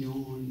see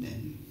beyond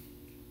them.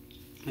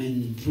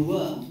 And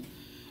Dhruva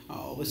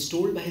was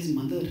told by his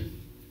mother,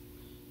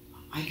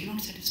 I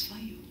cannot satisfy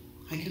you.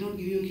 I cannot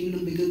give you a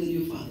kingdom bigger than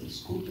your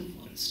father's. Go to the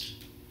forest.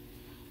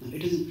 Now,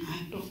 it is an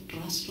act of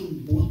trust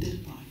on both their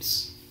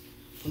parts.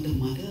 For the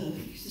mother,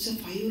 she's a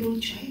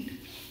 5-year-old child.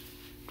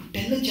 To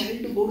tell a child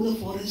to go to the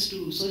forest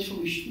to search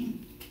for Vishnu,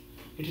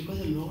 it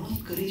requires a lot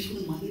of courage for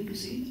the mother to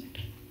say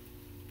that.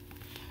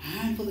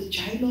 And for the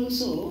child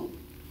also,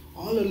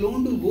 all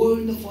alone to go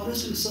in the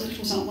forest and search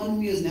for someone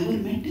who he has never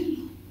met till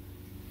now.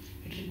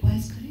 It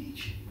requires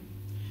courage.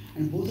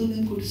 And both of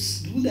them could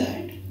do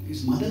that.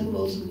 His mother could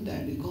also do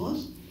that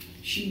because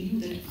she knew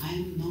that I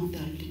am not the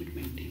ultimate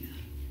maintainer.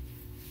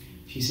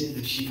 She said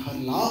that her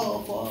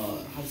love for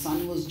her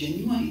son was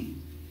genuine,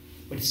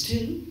 but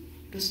still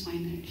it was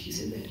finite. She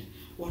said that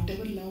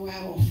whatever love I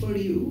have offered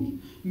you,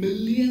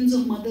 millions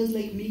of mothers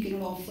like me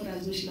cannot offer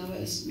as much love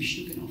as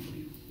Vishnu can offer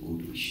you. Go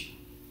to Vishnu.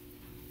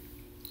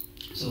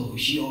 So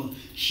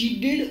she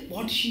did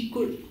what she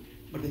could,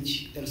 but when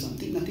there was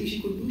nothing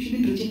she could do, she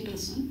didn't reject her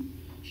son.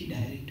 She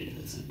directed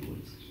her son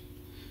towards her.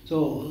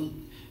 So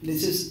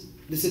this is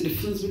a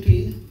difference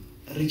between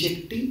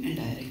rejecting and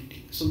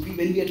directing. So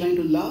when we are trying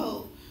to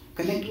love,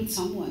 connect with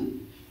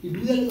someone, we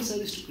do that as a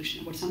service to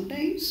Krishna. But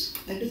sometimes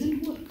that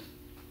doesn't work.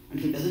 And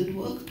if it doesn't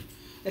work,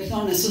 that's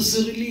not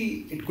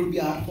necessarily, it could be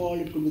our fault,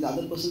 it could be the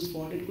other person's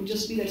fault, it could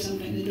just be that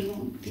sometimes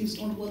things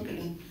don't work at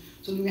all.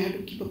 So we may have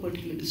to keep a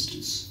particular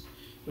distance.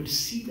 But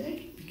see that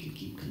we can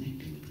keep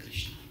connecting with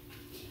Krishna.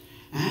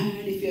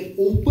 And if we are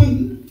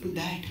open to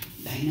that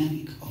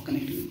dynamic of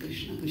connecting with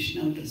Krishna,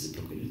 Krishna will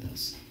reciprocate with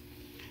us.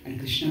 And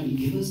Krishna will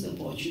give us the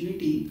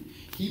opportunity,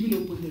 He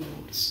will open the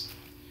doors.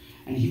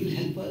 And He will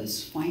help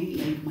us find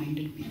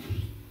like-minded people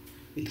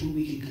with whom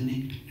we can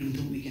connect and with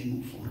whom we can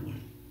move forward.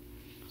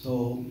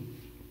 So,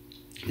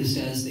 just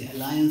as the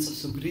alliance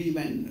of Sugriv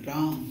and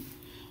Ram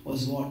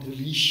was what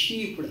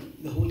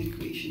reshaped the whole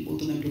equation,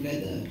 both of them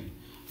together,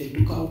 they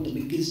took out the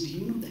biggest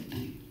demon of that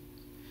time.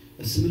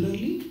 But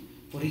similarly,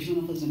 for each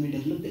one of us, when we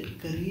develop that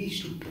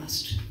courage to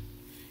trust,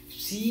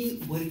 seeing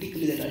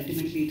vertically that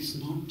ultimately it's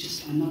not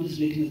just, I'm not just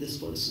relating with this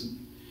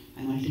person,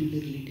 I'm ultimately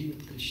relating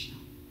with Krishna.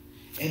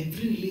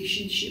 Every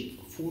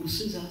relationship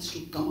forces us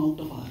to come out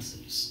of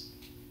ourselves.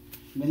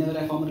 Whenever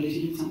I form a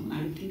relationship with someone,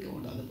 I have to think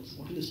about the other person.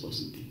 What will this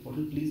person think? What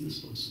will please this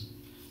person?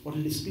 What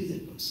will displease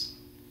that person?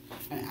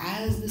 And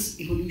as this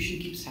evolution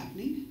keeps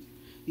happening,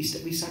 we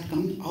start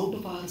coming out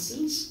of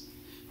ourselves,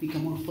 we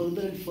come out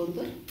further and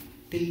further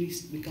till we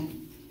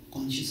become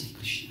conscious of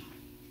Krishna.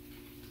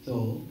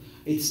 So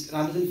it's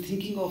rather than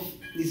thinking of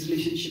these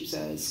relationships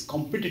as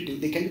competitive,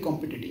 they can be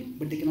competitive,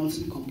 but they can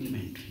also be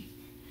complementary.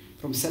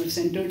 From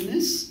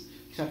self-centeredness,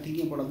 we start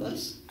thinking about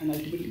others, and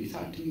ultimately we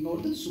start thinking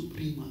about the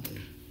Supreme Mother,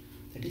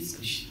 that is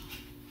Krishna.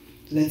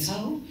 So that's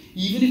how,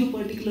 even if a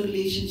particular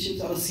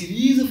relationship or a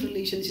series of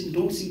relationships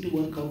don't seem to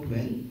work out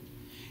well,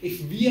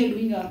 if we are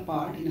doing our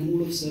part in a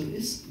mood of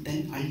service,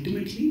 then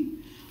ultimately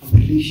our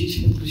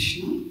relationship with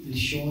Krishna will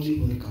surely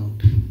work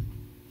out.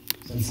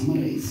 So I'll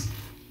summarize.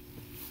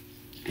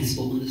 I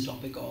spoke on this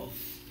topic of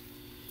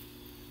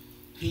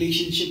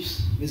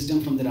relationships,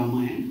 wisdom from the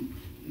Ramayana.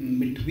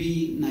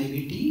 Between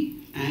naivety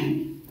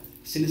and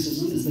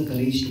cynicism is the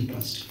courage to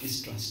trust,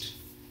 is trust.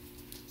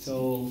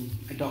 So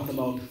I talked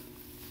about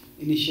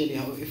initially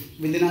how if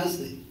within us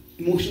the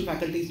emotional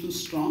faculty is too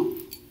strong,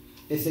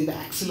 it's like the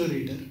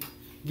accelerator.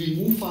 We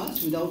move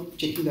fast without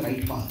checking the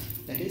right path,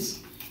 that is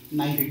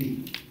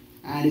naivety.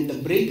 And if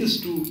the brake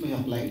is too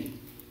applied,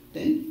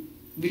 then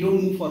we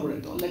don't move forward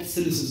at all, that's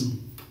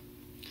cynicism.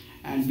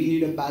 And we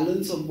need a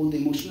balance of both the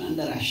emotional and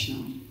the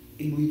rational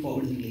in moving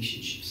forward in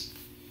relationships.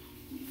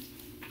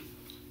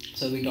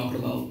 So we talked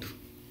about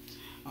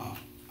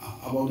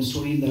the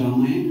story in the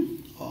Ramayana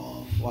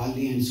of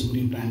Vali and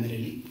Sugriv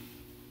primarily,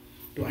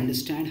 to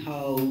understand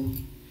how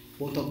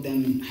both of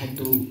them had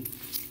to,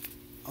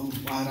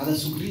 rather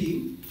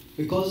Sugriv,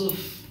 because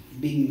of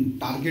being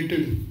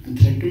targeted and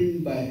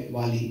threatened by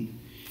Vali,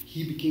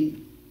 he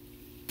became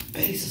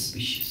very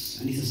suspicious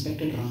and he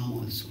suspected Ram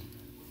also.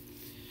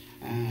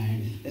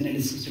 And then I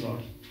discussed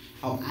about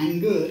how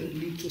anger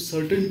leads to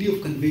certainty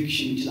of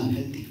conviction, which is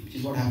unhealthy, which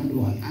is what happened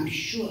to Vali. I'm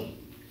sure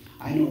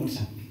I know what's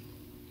happening.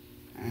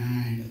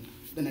 And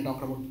then I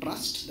talked about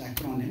trust, the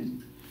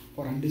acronym,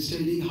 for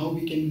understanding how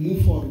we can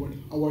move forward,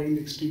 avoiding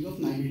the extremes of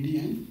naivety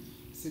and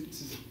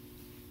cynicism.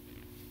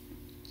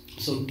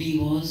 So T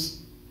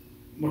was,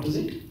 what was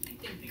it?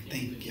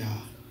 Think, yeah.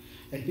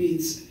 That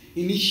means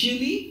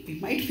initially we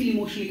might feel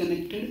emotionally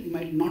connected, we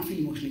might not feel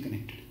emotionally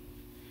connected.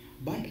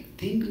 But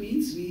think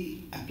means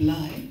we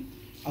apply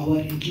our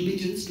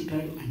intelligence to try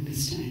to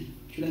understand,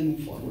 should I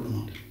move forward or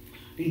not?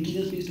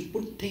 Intelligence means to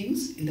put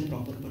things in the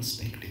proper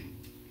perspective.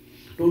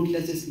 Don't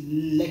just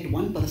let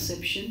one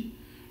perception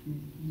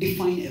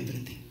define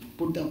everything.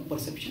 Put the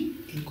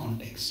perception in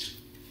context.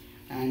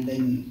 And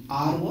then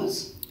R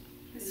was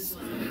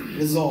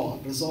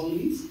resolve. Resolve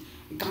means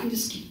we can't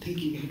just keep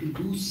thinking, we have to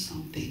do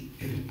something,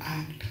 we have to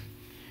act.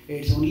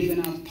 It's only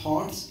when our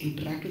thoughts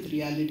interact with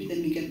reality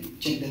then we can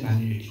check the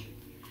validity.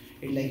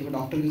 It's like if a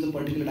doctor gives a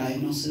particular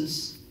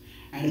diagnosis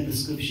and a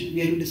prescription,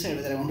 we have to decide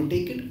whether I want to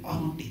take it or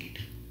not take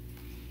it.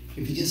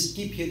 If you just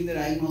keep hearing the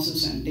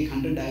diagnosis and take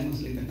 100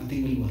 diagnoses like that,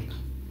 nothing will work.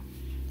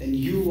 Then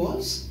U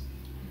was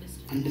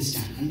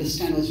understand.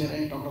 Understand was where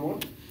I talked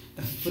about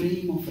the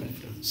frame of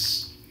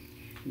reference.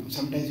 You know,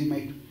 sometimes we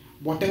might,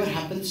 whatever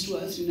happens to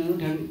us, we don't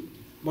have to,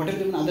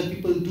 whatever other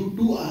people do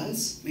to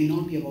us may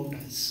not be about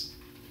us.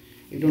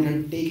 We don't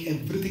have to take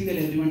everything that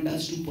everyone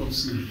does too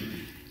personally.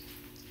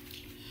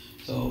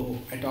 So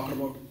I talked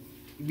about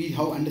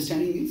how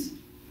understanding is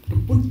to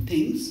put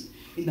things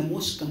in the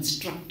most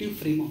constructive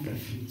frame of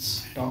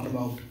reference. I talked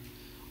about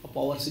a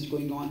power switch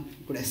going on.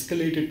 You could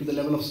escalate it to the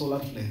level of solar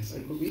flare. So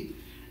it could be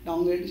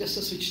downgrade, just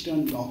a switch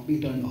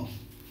being turned off.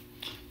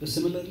 So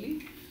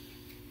similarly,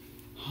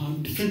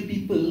 different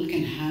people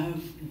can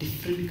have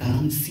different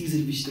currencies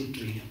in which they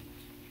trade.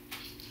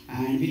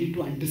 And we need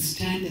to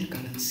understand their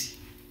currency.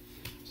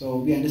 So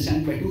we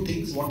understand by two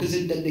things. What is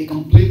it that they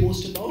complain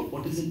most about?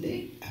 What is it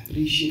they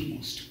appreciate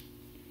most?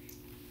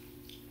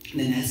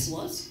 Then S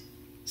was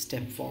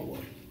step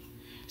forward.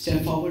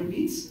 Step forward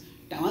means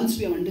once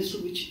we have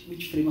understood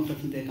which frame of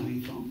reference they are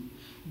coming from,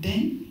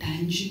 then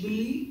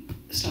tangibly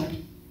start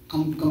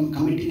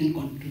committing and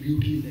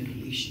contributing in that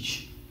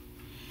relationship.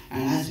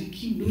 And as we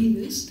keep doing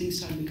this, things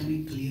start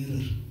becoming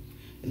clearer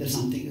whether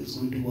something is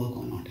going to work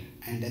or not.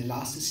 And then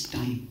last is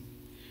time.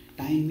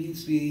 Time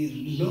means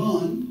we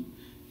learn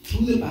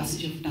through the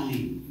passage of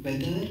time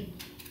whether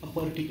a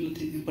particular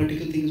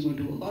thing is going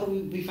to work, or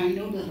we find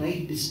out the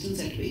right distance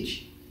at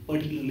which a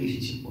particular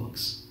relationship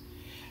works.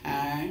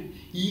 And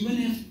even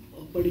if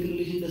a particular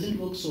relationship doesn't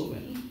work so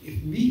well,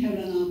 if we have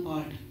done our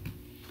part,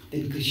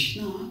 then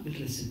Krishna will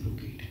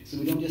reciprocate. So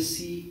we don't just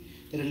see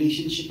the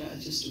relationship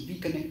as just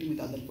reconnecting with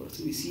other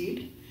person. We see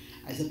it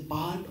as a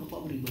part of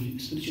our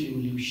spiritual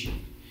evolution.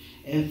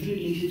 Every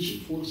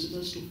relationship forces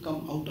us to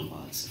come out of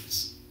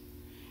ourselves.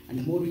 And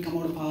the more we come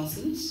out of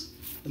ourselves,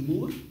 the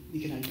more we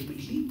can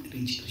ultimately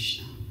reach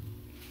Krishna.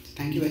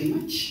 Thank you very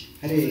much.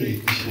 Hare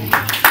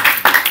Krishna.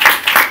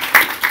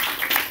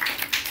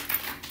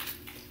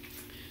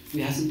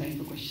 We have some time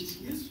for questions?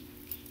 Yes.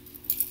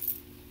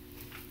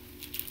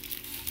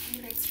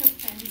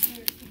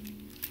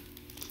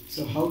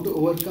 So how to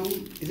overcome,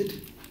 is it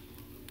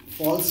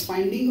false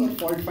finding or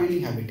fault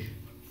finding habit?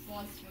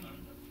 False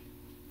finding.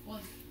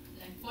 Fault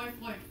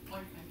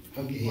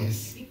finding. Okay,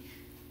 yes.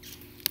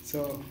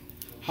 So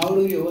how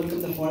do we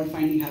overcome the fault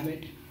finding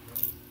habit?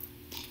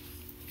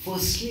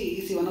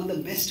 Firstly, see, one of the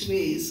best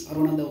ways or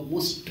one of the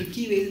most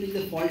tricky ways in which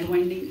the fault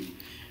finding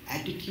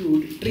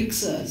attitude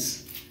tricks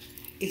us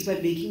is by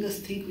making us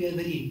think we are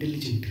very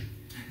intelligent.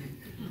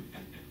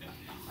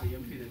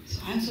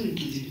 So I am so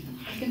intelligent,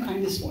 I can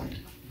find this fault.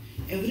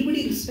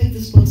 Everybody respects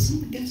this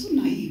person, but they are so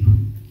naive.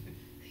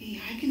 Hey,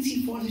 I can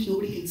see faults which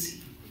nobody can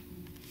see.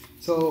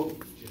 So,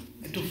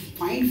 to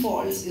find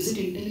faults, is it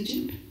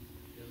intelligent?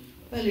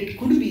 Well, it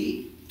could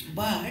be,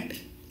 but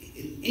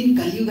in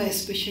Kali Yuga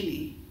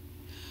especially,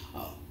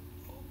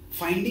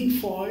 finding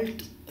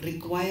fault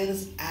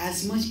requires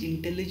as much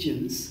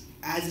intelligence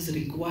as is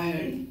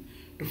required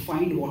to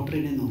find water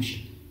in an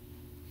ocean.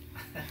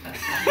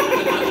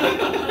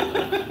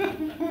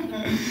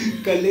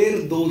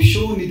 Kaler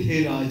dosho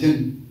nidhe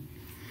rajan.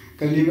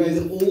 Kali Yuga is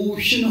an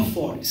ocean of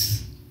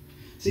faults.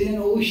 So in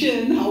an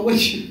ocean, how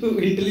much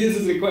intelligence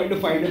is required to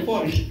find a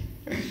fault?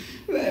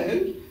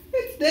 Well,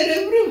 it's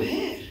there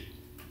everywhere.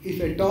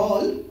 If at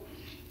all,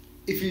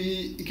 if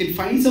we can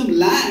find some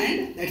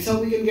land, that's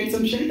how we can get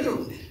some shelter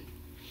over there.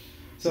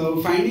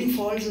 So finding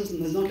faults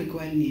does not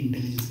require any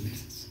intelligence in that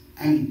sense.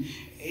 I mean,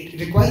 it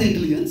requires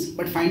intelligence,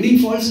 but finding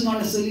faults is not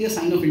necessarily a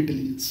sign of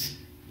intelligence.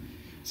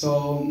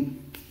 So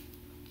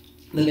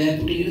the way I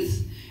put it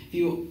is,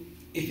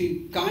 if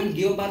you can't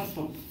give up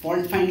our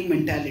fault finding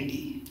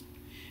mentality,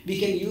 we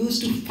can use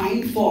to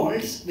find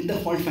faults with the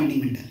fault finding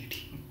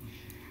mentality.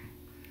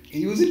 You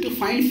can use it to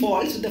find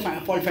faults with the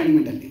fault finding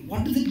mentality.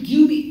 What does it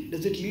give me?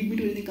 Does it lead me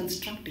to anything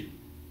constructive?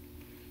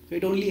 So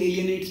it only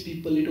alienates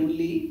people, it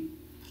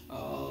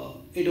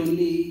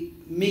only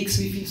makes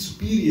me feel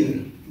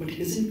superior, but it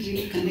doesn't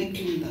really connect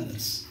me with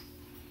others.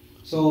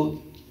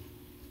 So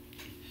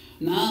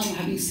now,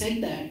 having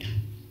said that,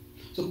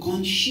 so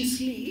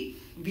consciously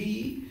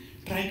we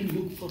try to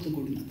look for the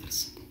good in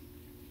others.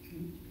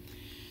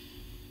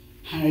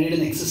 And I did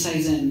an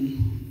exercise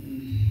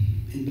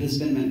in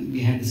Brisbane when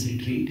we had this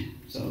retreat.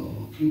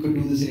 So you could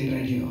do this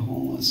right here at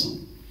home also.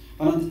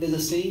 There's a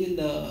saying in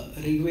the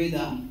Rig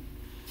Veda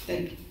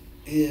that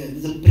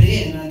there's a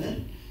prayer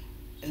rather.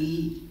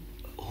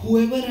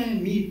 Whoever I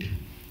meet,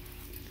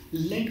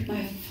 let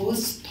my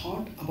first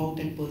thought about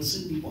that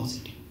person be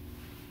positive.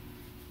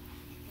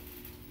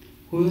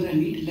 Whoever I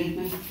meet, let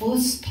my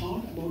first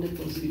thought about that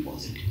person be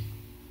positive.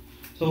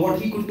 So what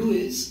we could do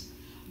is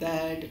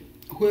that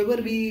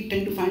whoever we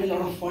tend to find a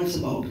lot of faults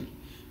about,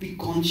 we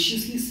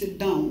consciously sit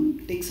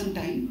down, take some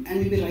time,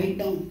 and maybe write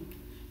down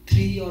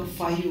 3 or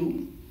 5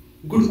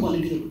 good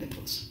qualities about that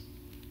person.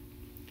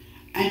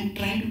 And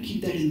try to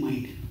keep that in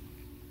mind.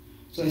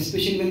 So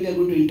especially when we are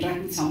going to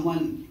interact with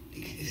someone,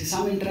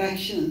 some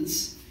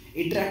interactions,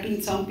 interacting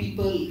with some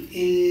people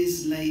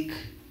is like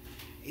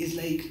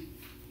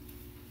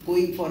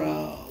going for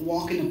a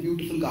walk in a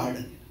beautiful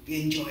garden.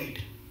 We enjoy it.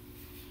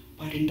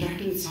 But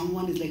interacting with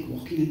someone is like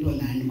walking into a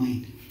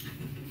landmine.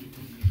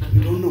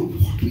 We don't know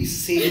what we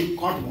say,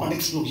 got what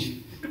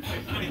explosion.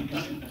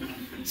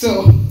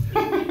 So,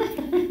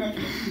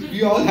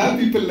 we all have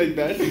people like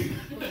that.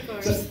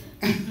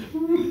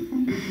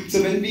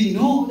 So when we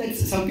know that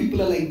some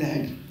people are like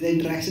that, the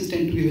interactions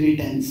tend to be very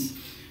tense,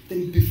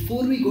 then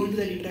before we go into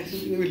that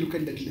interaction, we look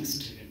at that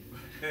list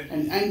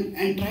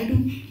and try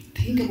to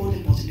think about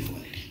the positive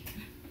quality.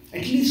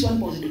 At least one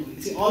positive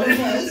point. See, all of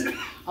us,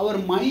 our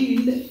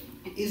mind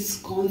is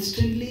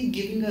constantly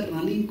giving a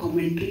running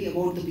commentary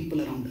about the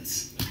people around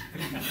us.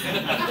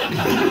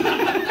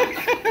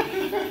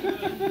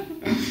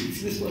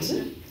 See this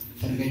person?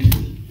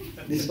 Forgetful.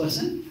 This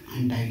person?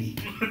 Untidy.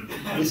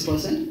 This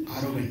person?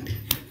 Arrogant.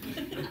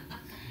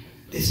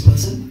 This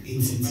person?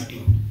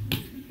 Insensitive.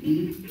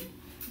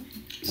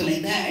 So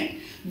like that,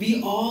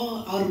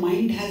 our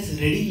mind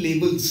has ready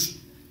labels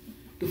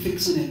to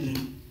fix on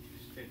everyone.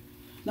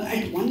 Now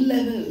at one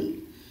level,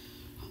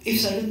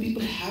 if certain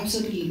people have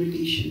certain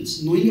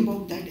limitations, knowing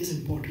about that is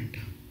important.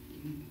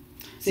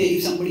 Say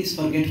if somebody is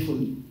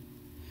forgetful,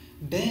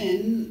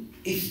 then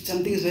if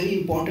something is very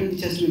important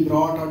which has to be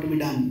brought or to be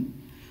done,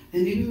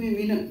 then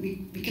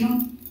we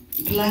cannot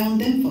rely on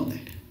them for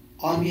that.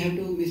 Or we have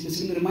to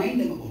specifically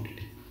remind them about it.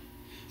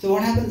 So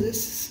what happens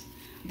is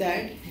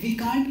that we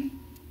can't,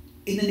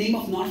 in the name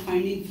of not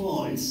finding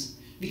faults,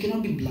 we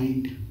cannot be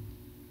blind.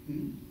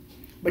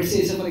 But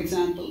say, so for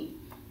example,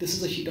 this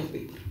is a sheet of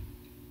paper.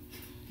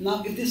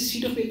 Now, if this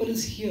sheet of paper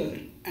is here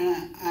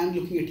and I am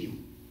looking at you,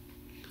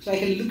 so I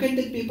can look at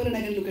that paper and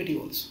I can look at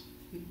you also.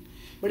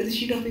 But if the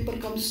sheet of paper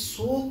comes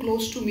so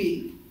close to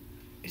me,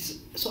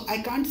 so I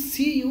can't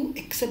see you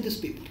except this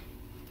paper.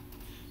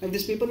 If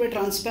this paper were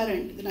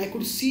transparent, then I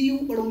could see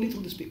you but only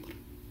through this paper.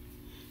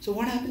 So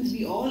what happens?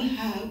 We all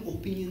have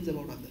opinions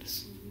about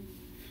others.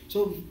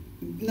 So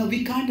now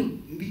we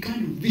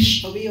can't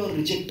wish away or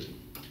reject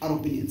our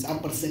opinions, our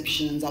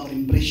perceptions, our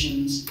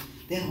impressions.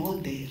 They are all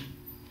there.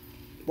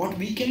 What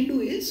we can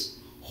do is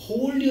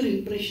hold your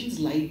impressions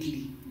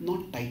lightly,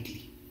 not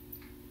tightly.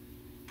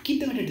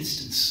 Keep them at a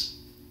distance.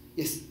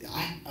 Yes,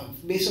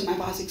 based on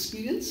my past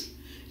experience,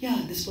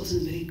 yeah, this person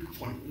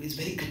is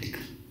very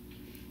critical.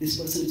 This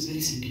person is very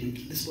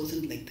sentimental. This person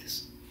is like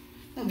this.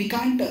 Now we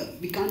can't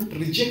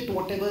reject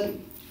whatever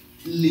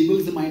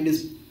labels the mind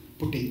is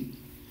putting.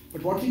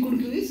 But what we could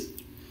do is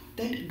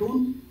that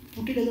don't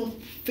put it as a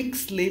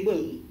fixed label,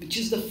 which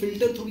is the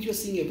filter through which you are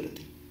seeing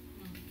everything.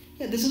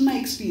 Yeah, this is my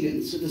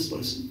experience with this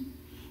person.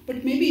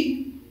 But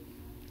maybe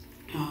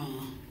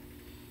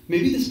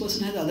this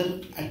person has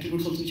other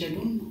attributes also which I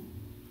don't know.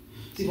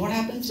 See, what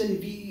happens when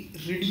we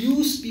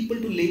reduce people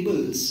to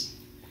labels,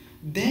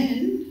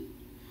 then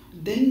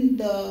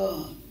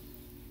the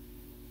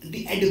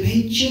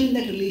adventure in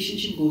that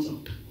relationship goes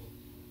out.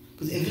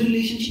 Because every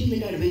relationship is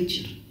like an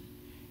adventure.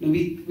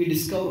 We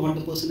discover what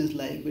the person is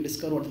like, we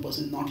discover what the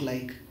person is not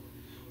like.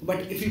 But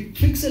if we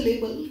fix a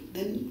label,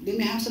 then they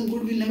may have some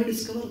good, we'll never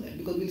discover that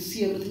because we'll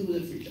see everything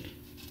with a filter.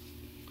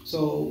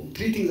 So,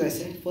 3 things I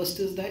said. First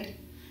is that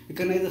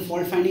recognize the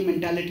fault-finding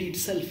mentality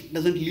itself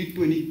doesn't lead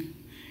to any.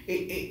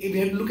 We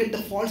have to look at the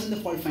faults in the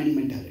fault-finding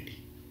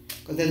mentality.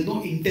 Because there's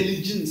no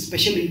intelligence,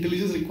 special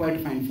intelligence required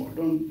to find fault.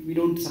 We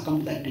don't succumb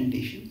to that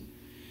temptation.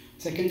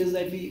 Second is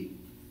that we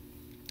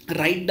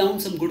write down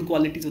some good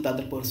qualities with the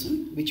other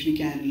person, which we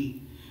can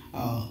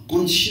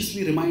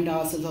consciously remind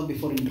ourselves of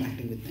before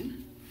interacting with them.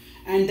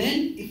 And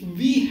then if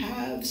we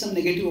have some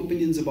negative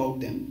opinions about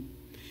them,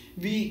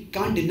 we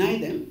can't deny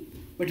them,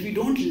 but we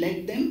don't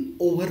let them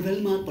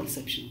overwhelm our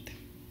perception of them.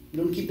 We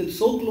don't keep them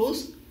so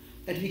close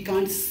that we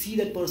can't see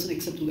that person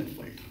except through that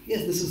filter.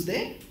 Yes, this is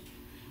there.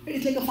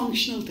 It's like a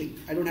functional thing.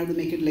 I don't have to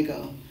make it like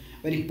a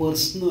very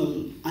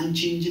personal,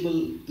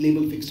 unchangeable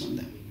label fixed on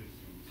them.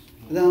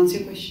 Does that answer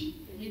your question?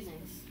 Very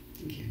nice.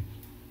 Thank you.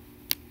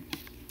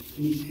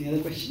 Any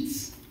other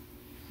questions?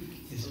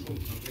 Yes.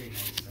 Very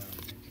nice.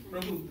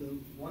 Prabhu, the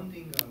one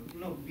thing,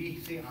 we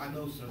say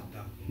Adav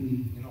Shraddha,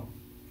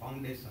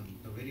 foundation,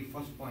 the very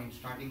first point,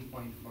 starting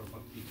point for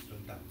Bhakti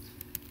Shraddha.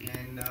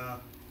 And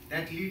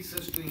that leads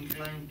us to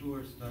incline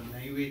towards the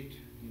naivete,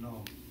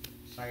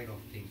 side of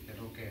things, that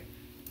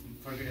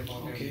forget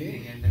about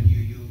everything and then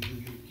you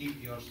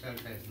keep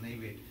yourself as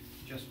naivete.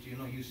 Just,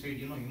 you said,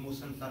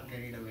 emotions are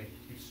carried away.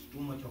 It's too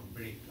much of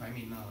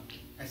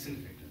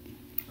accelerated.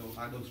 So,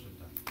 Adav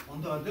Shraddha.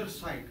 On the other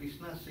side,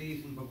 Krishna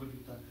says in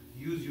Bhagavad-Gītā,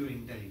 use your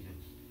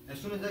intelligence. As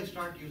soon as I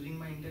start using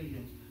my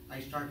intelligence, I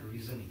start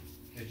reasoning.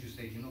 As you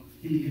said,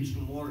 it leads to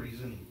more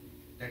reasoning.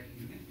 That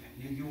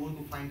you want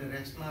to find the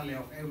rationale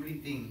of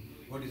everything,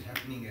 what is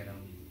happening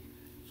around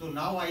you. So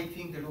now I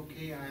think that,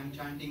 I am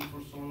chanting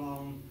for so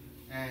long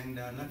and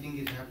nothing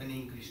is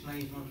happening. Krishna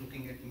is not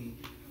looking at me.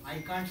 I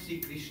can't see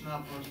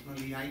Krishna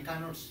personally. I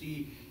cannot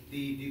see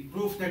the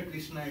proof that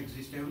Krishna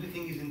exists.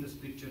 Everything is in the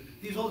scripture.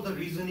 This is all the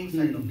reasoning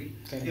side of it.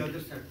 Correct. The other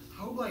side.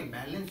 How do I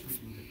balance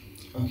between the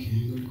two?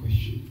 Okay, good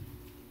question.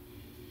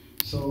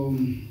 So,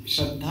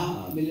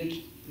 Shraddha,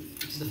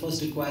 it's the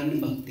first requirement in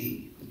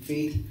Bhakti.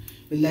 Faith,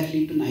 will that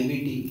lead to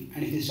naivety?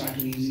 And if you start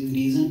using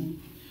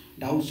reason,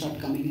 doubts start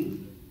coming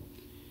in.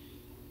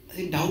 I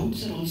think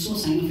doubts are also a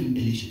sign of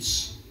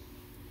intelligence.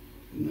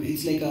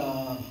 It's like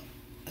a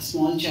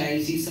small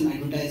child sees some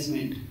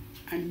advertisement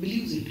and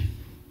believes it.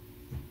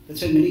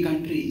 That's why in many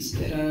countries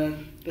there are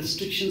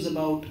restrictions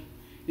about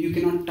you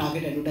cannot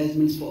target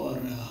advertisements for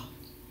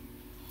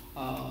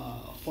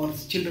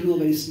children who are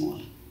very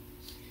small.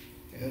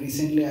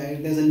 Recently,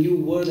 there's a new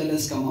word that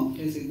has come up.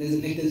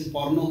 There's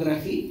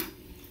pornography.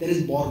 There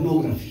is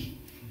pornography.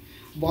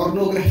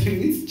 Pornography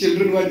means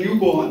children who are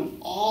newborn,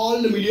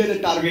 all the media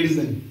that targets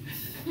them.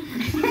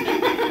 Is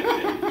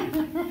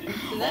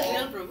that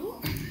real, Prabhu?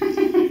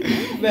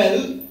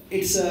 Well,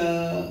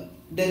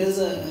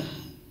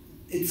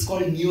 it's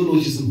called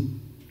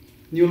neologism.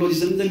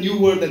 Neologism is a new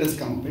word that has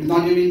come up. It's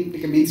not even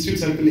like a mainstream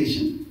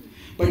circulation.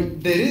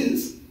 But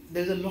there's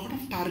a lot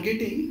of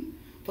targeting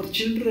for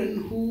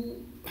children who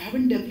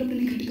haven't developed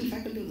any critical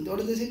faculty. What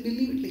do they say?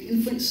 Believe it, like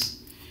infants.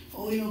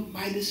 Oh,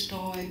 buy this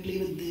toy, play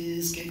with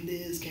this,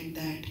 get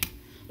that.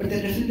 But there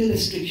are definitely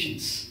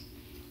restrictions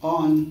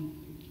on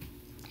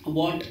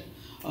what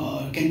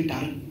can be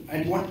targeted,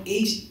 at what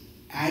age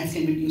ads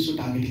can be used for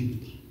targeting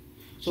people.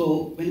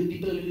 So when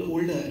people are a little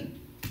older,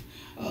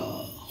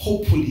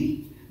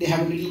 hopefully they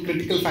have a little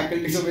critical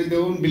faculty so they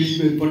don't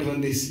believe in whatever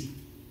they see.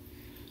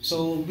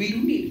 So we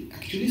do need,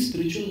 actually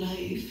spiritual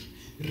life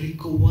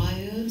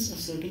requires a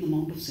certain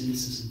amount of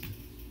cynicism.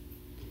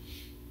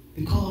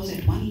 Because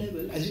at one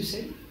level, as you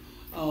said,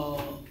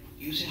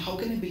 you say, how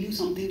can I believe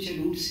something which I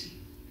don't see?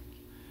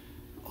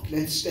 Okay,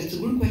 that's a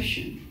good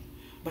question.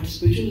 But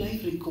spiritual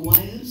life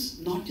requires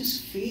not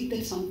just faith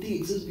that something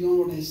exists beyond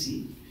what I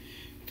see.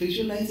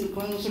 Spiritual life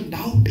requires also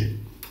doubt that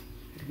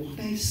what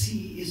I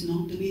see is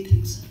not the way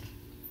things are.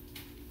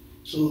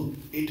 So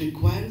it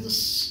requires,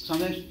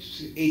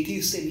 sometimes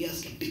atheists say we are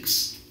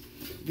skeptics.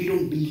 We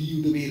don't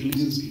believe the way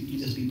religious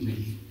people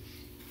believe.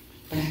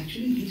 But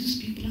actually religious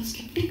people are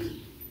skeptical.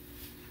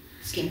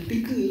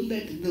 Skeptical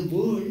that the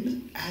world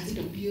as it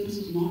appears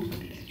is not what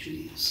it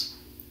actually is.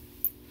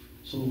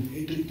 So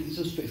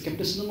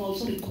skepticism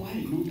also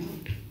required, no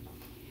doubt.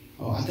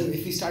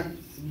 If we start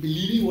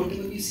believing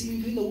whatever we see,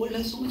 we feel the world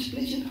has so much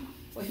pleasure.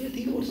 Why should I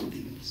think about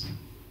something else?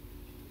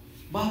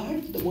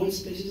 But the world's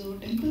pleasures are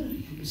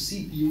temporary. To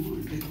see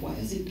beyond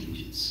requires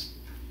intelligence.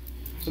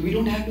 So we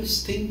don't have to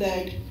think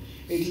that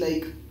it's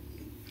like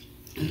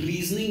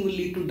reasoning will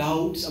lead to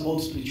doubts about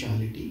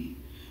spirituality.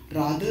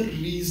 Rather,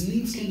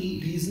 reasoning can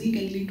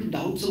lead to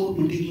doubts about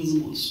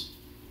materialism also.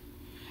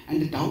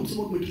 And the doubts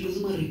about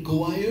materialism are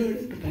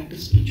required to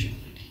practice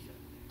spirituality.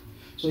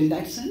 So in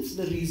that sense,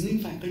 the reasoning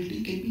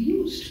faculty can be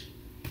used.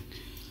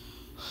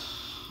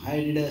 I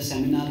did a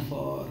seminar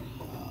for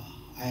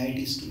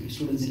IIT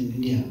students in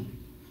India.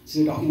 So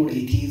we were talking about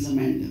atheism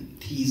and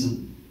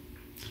theism.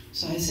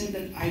 So I said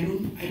that I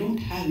don't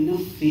have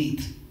enough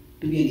faith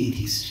to be an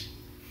atheist.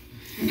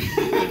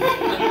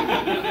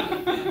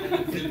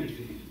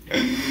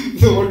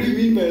 So what do you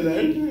mean by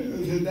that?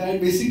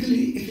 That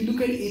basically, if you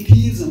look at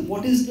atheism,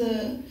 what is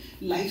the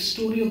life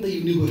story of the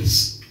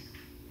universe?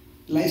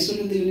 Life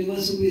story of the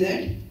universe would be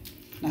that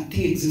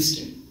nothing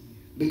existed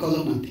because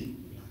of nothing.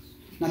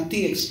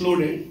 Nothing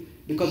exploded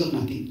because of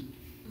nothing.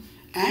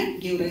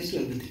 And gave rise to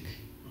everything.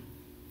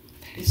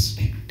 That is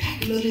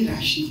spectacularly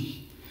rational,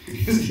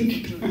 isn't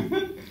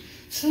it?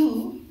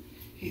 So,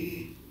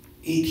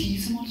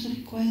 atheism also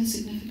requires a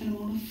significant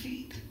amount of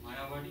faith.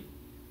 Mayavadi?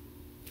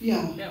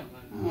 Yeah.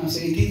 So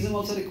atheism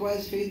also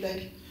requires faith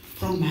that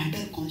from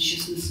matter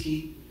consciousness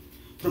came,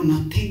 from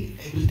nothing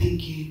everything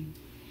came,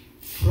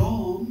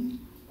 from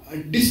a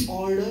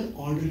disorder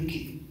order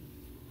came,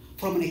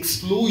 from an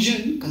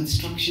explosion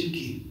construction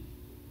came.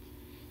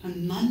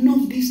 And none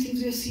of these things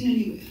we have seen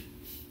anywhere.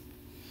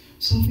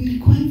 So we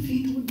require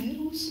faith over there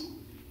also.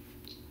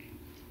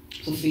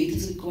 So faith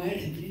is required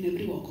in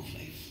every walk of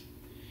life.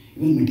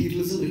 Even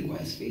materialism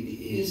requires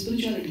faith,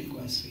 spirituality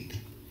requires faith.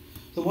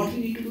 So what we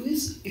need to do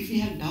is, if we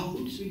have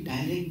doubts, we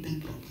direct them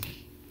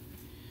properly.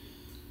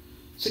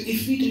 So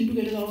if we tend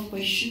to get a lot of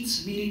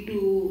questions, we need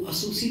to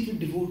associate with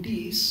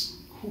devotees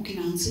who can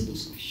answer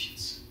those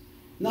questions.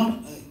 We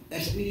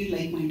need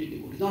like-minded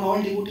devotees. Not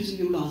all devotees will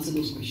be able to answer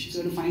those questions.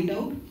 So we have to find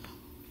out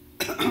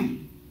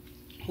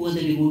who are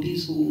the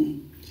devotees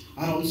who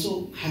are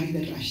also having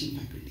that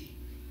rational faculty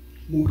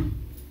more.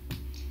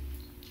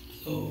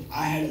 So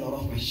I had a lot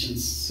of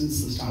questions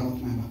since the start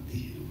of my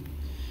bhakti.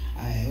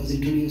 I was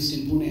introduced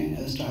in Pune and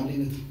I was traveling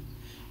with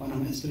one of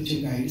my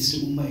spiritual guides to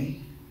Mumbai,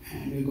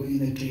 and we were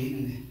going in the train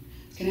and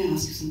can I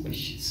ask you some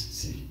questions? I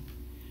said,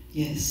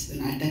 yes.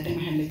 Then at that time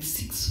I had like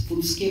 6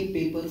 full-scale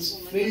papers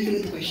filled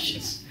with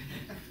questions.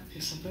 I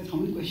was surprised how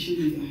many questions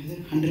do you have? I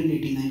said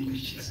 189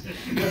 questions.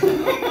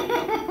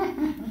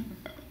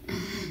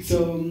 So,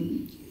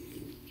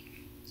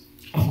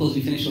 of course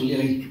we finished only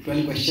like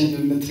 12 questions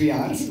in the 3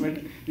 hours, but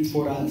these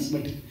 4 hours.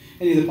 But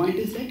anyway, the point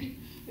is that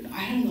I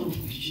had a lot of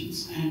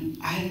questions and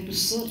I had to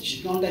search.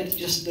 It's not that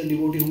just the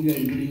devotee who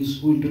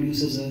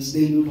introduces us,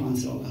 they will be able to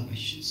answer all our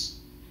questions.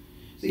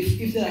 So if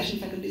the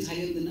rational faculty is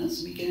higher than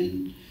us, we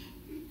can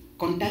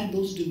contact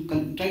those,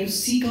 try to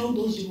seek out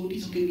those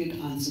devotees who can get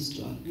answers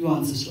to our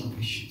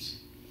questions.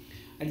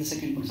 At the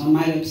second point, so on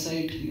my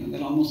website,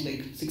 there are almost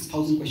like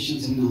 6,000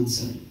 questions have been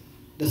answered,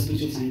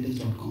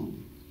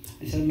 thespiritualscientist.com.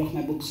 And several of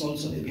my books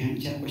also, they're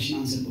behind question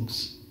answer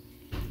books.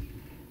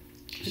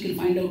 So you can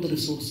find out the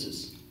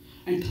resources.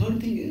 And third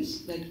thing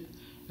is that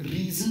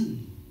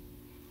reason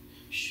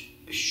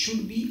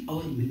should be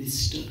our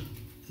minister,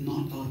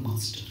 not our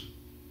master.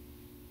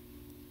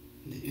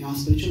 In our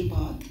spiritual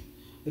path,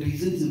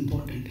 reason is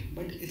important,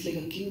 but it's like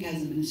a king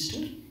has a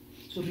minister.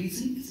 So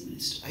reason is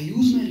missed. I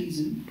use my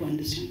reason to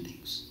understand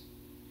things.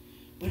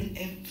 But in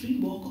every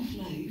walk of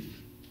life,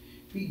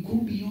 we go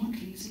beyond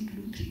reason to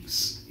do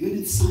things. Even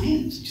in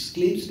science, which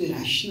claims to be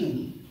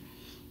rational,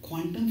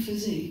 quantum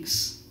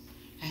physics,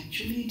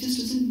 actually it just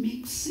doesn't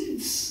make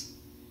sense.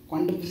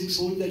 Quantum physics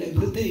holds that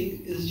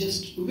everything is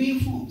just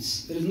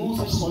waveforms. There is no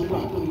such solid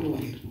object over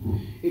here.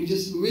 It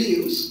just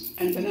waves,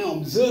 and when I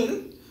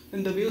observe,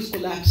 then the waves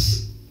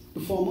collapse to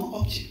form an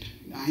object.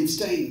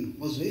 Einstein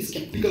was very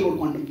skeptical about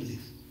quantum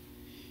physics.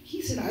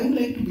 He said, I would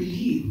like to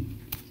believe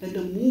that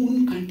the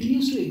moon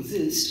continues to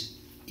exist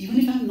even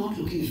if I am not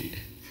looking at it.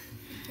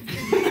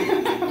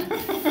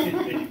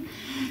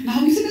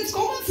 Now we say that's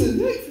common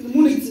sense, right? The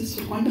moon exists,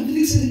 so quantum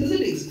physics says it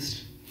doesn't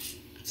exist.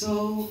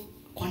 So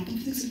quantum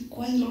physics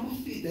requires a lot of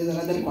faith. There's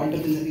another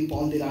quantum physicist,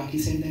 Paul Dirac, he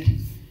said that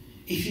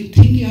if you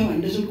think you have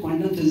understood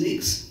quantum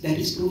physics, that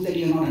is proof that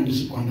you have not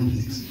understood quantum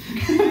physics.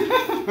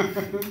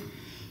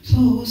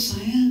 So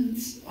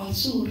science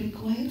also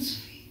requires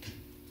faith.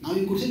 Now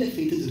you could say that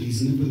faith is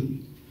reasonable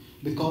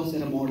because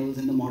there are models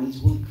and the models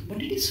work,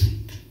 but it is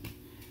faith.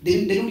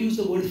 They don't use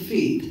the word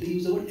faith, they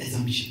use the word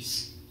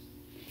assumptions.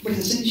 But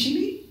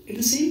essentially, it's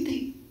the same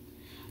thing.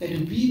 That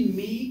we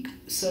make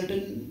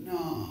certain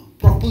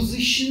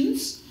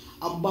propositions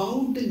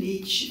about the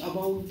nature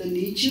of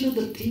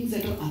the things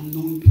that are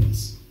unknown to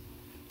us.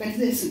 That's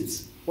the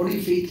essence. What do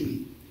you faith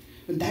mean?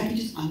 But that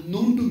which is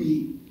unknown to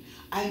me,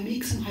 I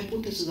make some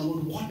hypothesis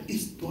about what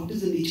is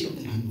the nature of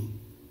that unknown.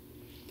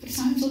 But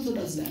science also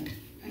does that,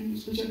 and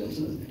spirituality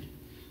also does that.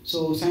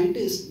 So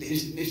scientists,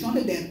 it's not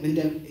that when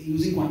they're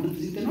using quantum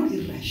physics, they're not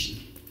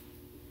irrational.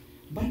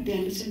 But they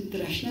understand the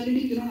rationality.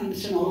 We cannot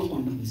understand all of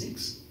quantum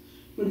physics,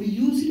 but we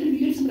use it and we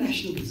get some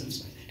rational results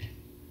by that.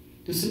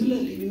 So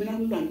similarly, we may not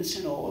be able to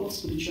understand all of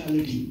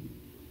spirituality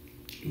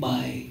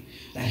by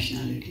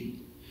rationality,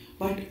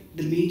 but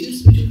the major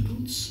spiritual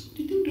truths,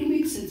 they do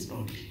make sense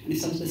broadly. And if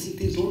some specific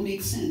things don't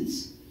make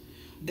sense,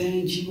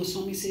 then Jiva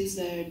Goswami says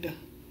that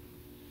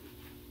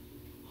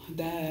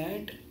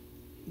the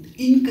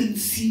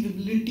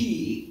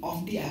inconceivability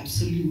of the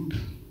absolute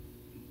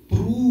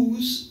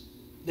proves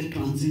the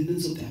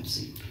transcendence of the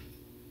absolute.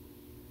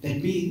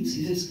 That means,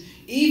 he says,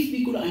 if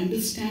we could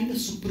understand the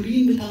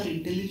supreme with our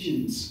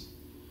intelligence,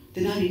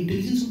 then our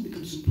intelligence would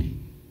become supreme.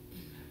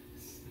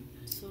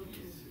 So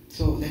true.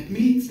 So that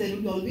means there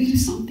will always be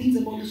some things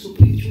about the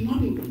supreme which we will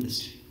not be able to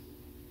understand.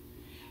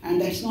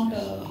 And that's not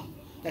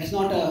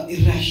a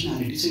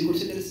irrationality. So you could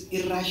say there is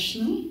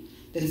irrational,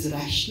 there is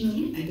rational,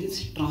 and there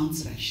is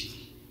trans-rational.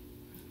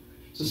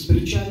 So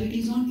spirituality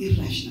is not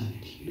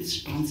irrationality, it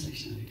is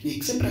trans-rationality. We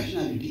accept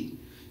rationality.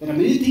 There are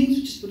many things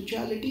which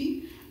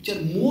spirituality which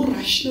are more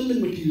rational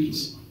than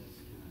materialism.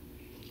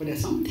 But there are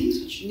some things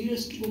which need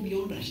us to go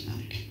beyond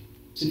rationality.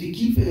 So if we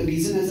keep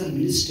reason as our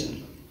minister,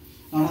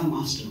 not our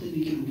master, then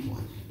we can move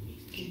forward.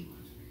 Okay?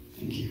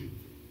 Thank you.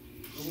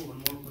 Oh,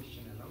 one more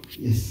question allowed?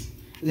 Yes.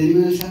 Does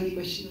anyone else have any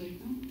questions right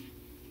now?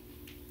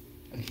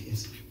 Okay,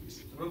 yes.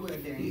 So Prabhu,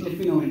 at the end Let of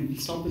me know when we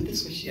stop with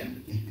this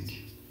question. Yeah, thank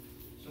you.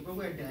 So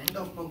Prabhu, at the end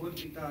of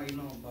Bhagavad-Gita,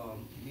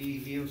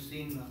 we have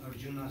seen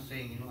Arjuna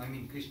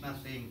saying, Krishna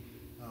saying,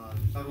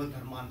 Sarva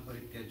dharman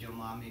parityajya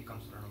mamekam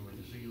saranam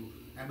vraja. So you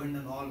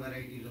abandon all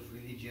varieties of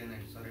religion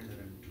and surrender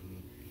unto me.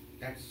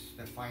 That's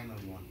the final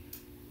one.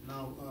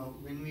 Now,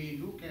 when we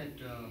look at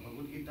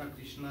Bhagavad-Gita,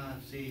 Krishna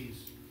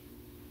says,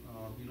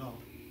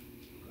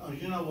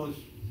 Arjuna was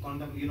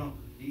condemned,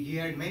 he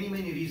had many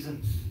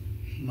reasons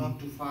not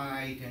to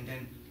fight, and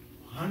then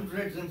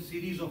hundreds and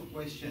series of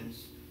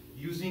questions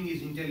using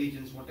his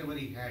intelligence, whatever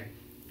he had,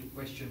 to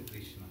question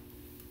Krishna.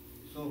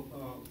 So,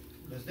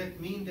 does that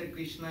mean that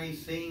Krishna is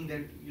saying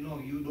that,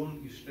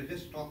 you should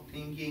just stop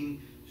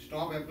thinking,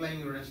 stop applying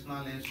your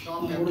rationale,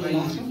 stop What was the applying...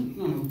 last one?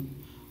 No.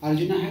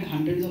 Arjuna had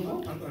hundreds of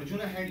what?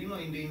 Arjuna had,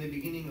 in the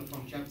beginning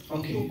from chapter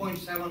Okay.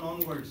 2.7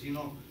 onwards,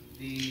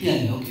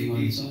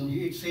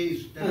 it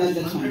says there are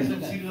that's hundreds fine.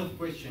 and series of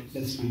questions.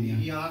 That's fine, yeah.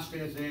 He asked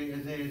as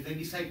a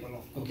disciple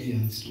of course. Okay, yeah,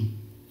 that's true.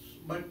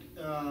 But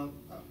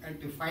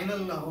at the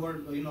final hour,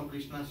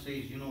 Krishna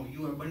says,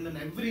 you abandon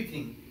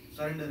everything,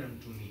 surrender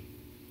unto me.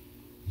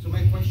 So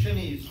my question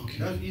is,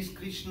 is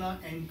Krishna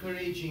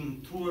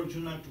encouraging through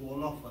Arjuna to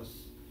all of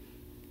us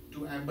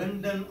to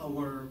abandon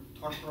our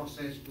thought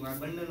process, to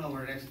abandon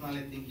our rational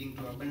thinking,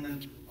 to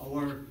abandon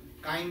our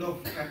kind of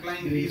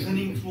applying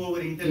reasoning through our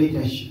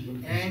intelligence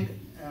and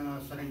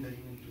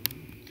surrendering unto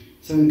him?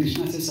 So when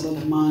Krishna says Sarva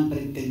dharman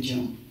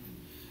parityajya,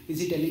 is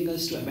he telling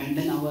us to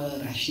abandon our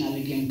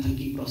rationality and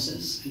thinking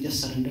process and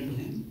just surrender to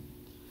him?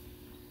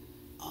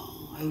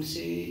 I would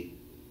say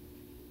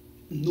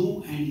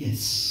no and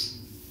yes.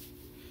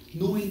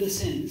 No in the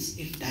sense,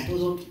 if that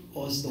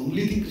was the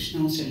only thing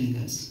Krishna was telling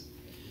us,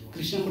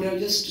 Krishna could have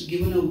just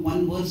given a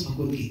one verse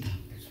Bhagavad-Gītā,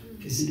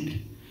 isn't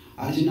it?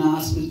 Arjuna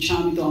asked,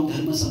 Pruchhami tvam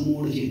dharma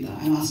sammudha jeta.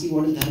 I am asking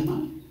what is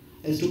dharma?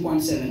 That's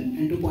 2.7,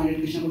 and 2.8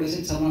 Krishna could have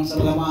said Sarva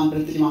dharman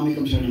parityajya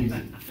mamekam saranam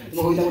vraja.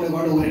 Bhagavad-Gītā would have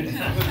got over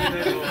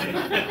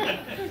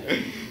it.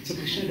 So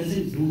Krishna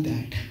doesn't do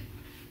that.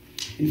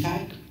 In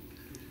fact,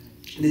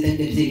 That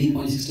is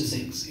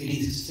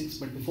 1866.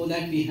 But before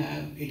that we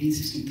have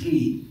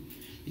 1863,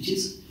 which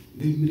is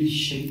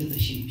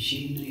Vimrishyaitadashi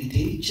Shena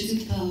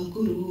Yatechasitha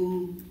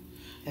Kuru.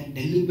 That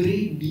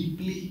deliberate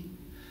deeply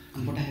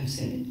on what I have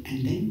said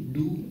and then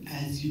do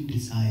as you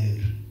desire.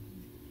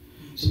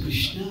 So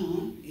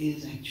Krishna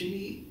is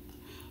actually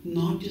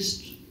not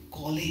just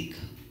calling,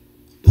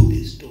 do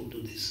this, don't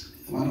do this.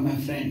 One of my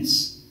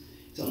friends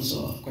is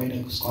also quite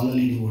a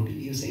scholarly devotee.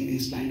 He was saying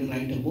he's planning to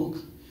write a book,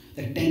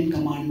 the 10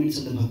 Commandments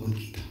of the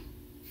Bhagavad-Gita.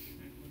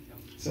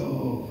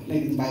 So,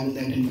 like in the Bible,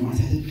 there are 10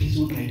 commandments. I said, please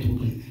don't write a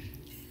book like that.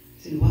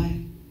 He said,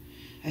 why?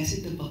 I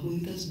said, the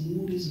Bhagavad-Gita's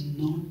mood is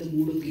not the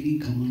mood of giving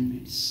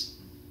commandments.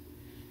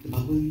 The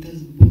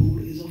Bhagavad-Gita's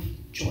mood is of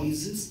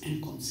choices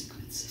and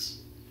consequences.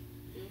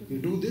 You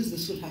do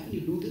this will happen.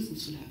 You do this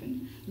will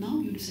happen. Now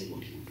you decide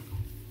what you want to do.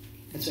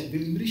 That's why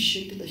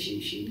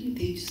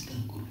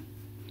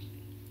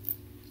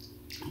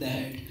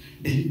that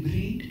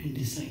deliberate and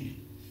decide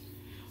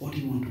what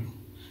you want to do.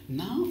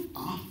 Now,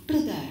 after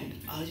that,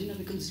 Arjuna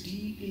becomes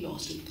deeply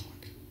lost in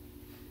thought.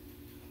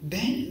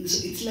 Then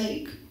it's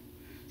like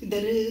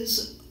there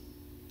is,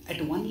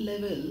 at one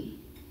level,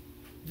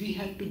 we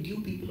have to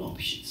give people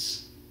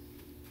options.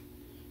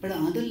 But at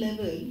another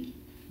level,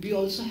 we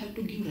also have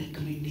to give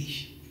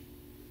recommendation.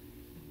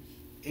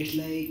 It's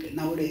like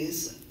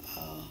nowadays,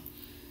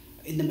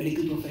 in the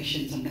medical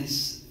profession,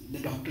 sometimes the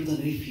doctors are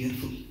very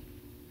fearful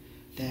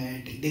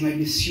that they might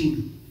be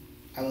sued.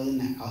 I was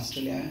in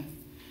Australia,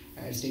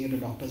 I was staying at a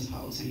doctor's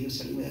house, and he was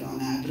telling me that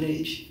on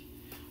average,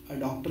 a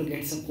doctor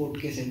gets a court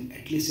case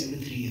at least every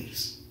 3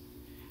 years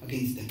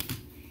against them.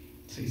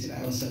 So he said,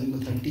 I was serving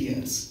for 30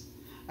 years,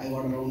 I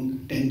got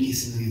around 10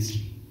 cases against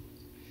me.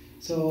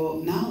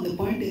 So now the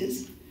point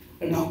is,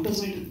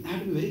 doctors might have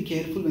to be very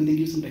careful when they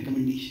give some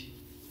recommendation.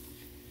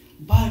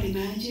 But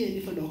imagine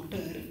if a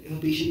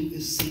patient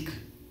is sick,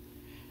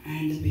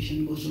 and the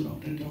patient goes to a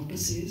doctor, and the doctor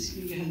says,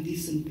 you have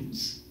these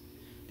symptoms,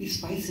 these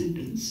 5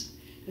 symptoms,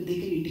 that they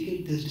can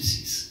indicate this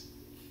disease.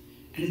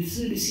 And if this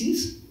is a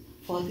disease,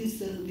 for this,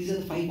 these are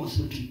the 5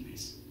 possible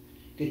treatments.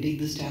 You can take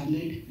this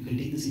tablet, you can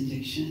take this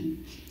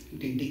injection, you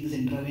can take this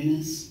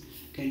intravenous,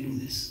 you can do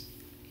this.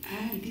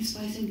 And these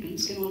 5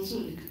 symptoms can also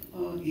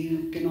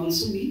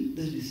mean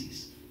this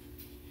disease.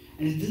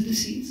 And if this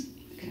disease,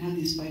 you can have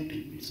these 5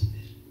 treatments of this.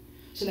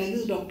 So like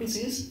this doctor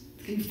says,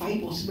 there can be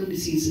 5 possible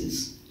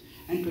diseases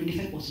and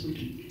 25 possible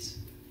treatments.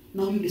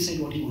 Now you decide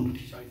what you want to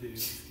do.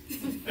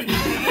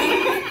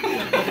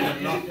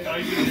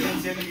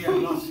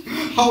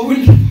 How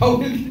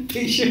will the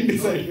patient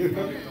decide?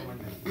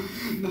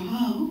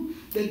 Now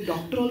the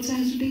doctor also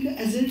has to take an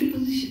assertive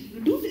position to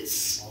do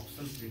this.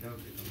 Options without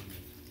recommendation.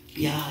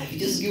 Yeah, if you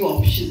just give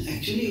options,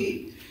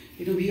 actually,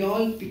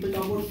 people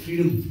talk about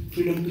freedom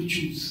to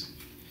choose.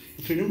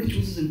 Freedom to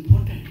choose is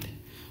important,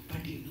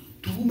 but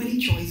too many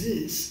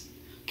choices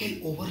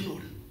can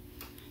overload.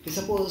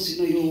 Suppose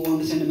you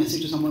want to send a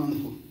message to someone on the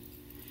phone,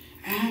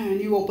 and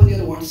you open your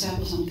WhatsApp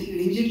or something, and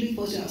immediately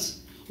first ask,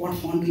 what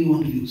font do you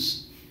want to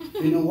use?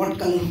 What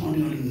color font do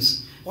you want to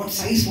use? What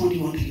size font do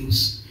you want to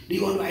use? Do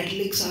you want to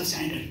italics or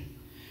standard?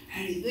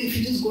 And if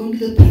you just go into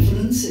the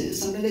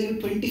preferences, sometimes they give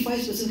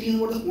 25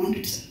 specifications about the font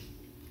itself.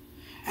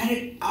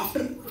 And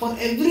for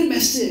every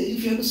message,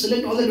 if you have to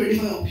select all the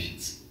 25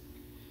 options,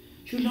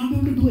 you will not be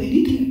able to do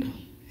anything at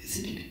all,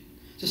 isn't it?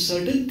 So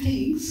certain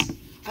things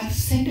are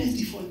set as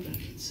default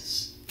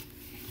preferences.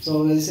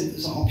 So as I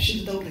said,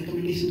 options without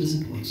recommendation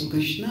doesn't work. So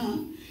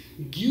Krishna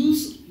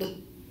gives the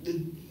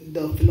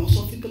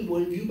philosophical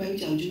worldview by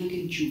which Arjuna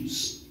can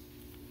choose.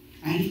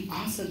 And he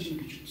asks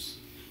Arjuna to choose.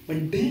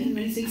 But then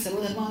when he says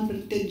Sarvadharman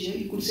Pratyajya,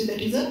 you could say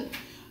that is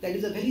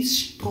a very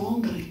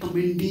strong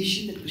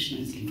recommendation that Krishna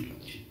is giving to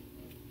Arjuna.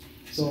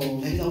 So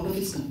that is out of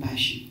his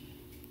compassion.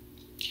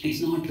 It's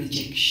not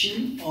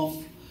rejection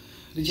of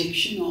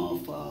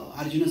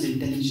Arjuna's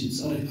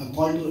intelligence, or a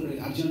call to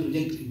Arjuna to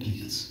reject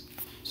intelligence.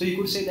 So you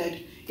could say that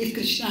if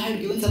Krishna had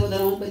given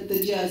Sarvadharman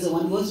Pratyajya as a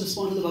one-verse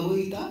response to the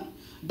Bhagavad-Gita,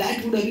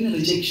 that would have been a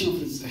rejection of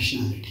his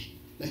rationality.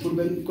 That would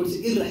have been, you could say,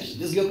 irrational.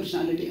 Just give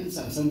rationality and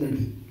surrender to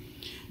him.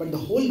 But the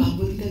whole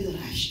Bhagavad-Gita is a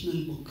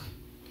rational book.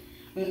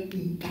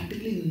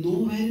 Practically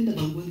nowhere in the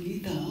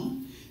Bhagavad-Gita,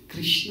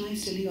 Krishna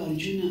is telling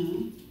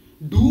Arjuna,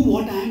 do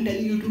what I am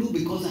telling you to do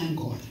because I am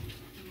God.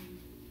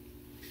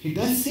 He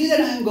does say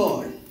that I am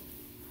God,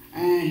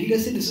 and he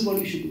does say this is what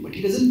you should do, but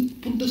he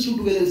doesn't put the two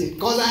together and say,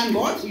 because I am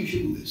God, so you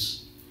should do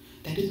this.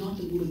 That is not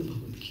the mood of the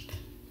Bhagavad-Gita.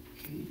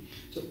 Okay?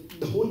 So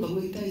the whole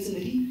Bhagavad-Gita is a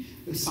very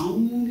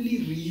soundly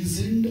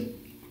reasoned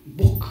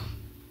book,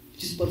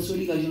 which is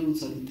persuading Arjuna to do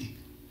certain thing.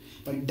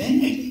 But then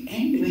at the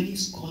end, when he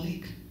is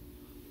calling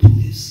to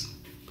this,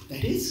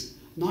 that is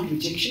not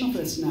rejection of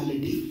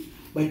rationality,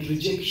 but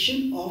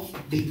rejection of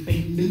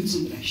dependence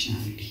on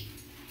rationality.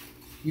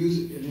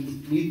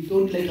 We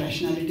don't let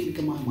rationality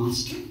become our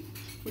master,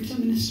 but it's a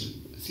minister.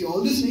 See,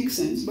 all this makes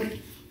sense, but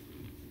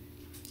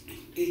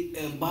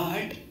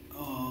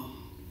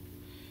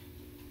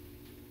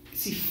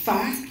see,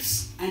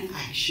 facts and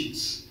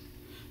actions,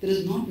 there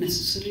is not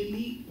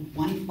necessarily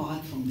one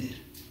path from there.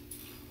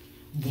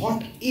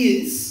 What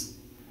is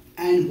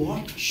and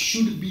what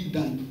should be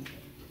done.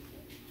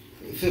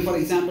 If, for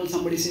example,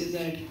 somebody says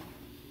that,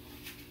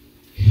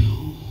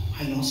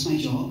 I lost my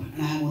job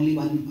and I have only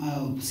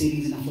one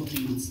savings enough for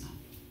 3 months now.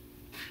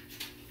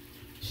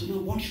 So now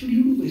what should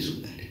you do based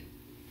on that?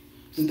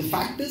 So the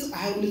fact is, I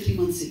have only 3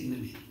 months saving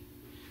remaining.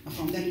 Now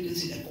from that you can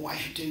say that, I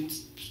should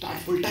start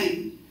full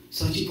time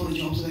searching for a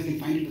job so that I can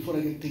find it before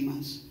I get 3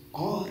 months.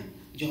 Or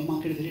job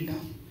market is very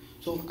tough.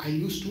 So I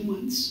use 2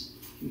 months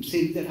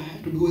saving that I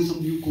have to do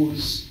some new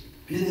course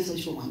and then I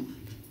search for 1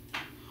 month.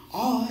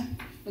 Or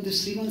with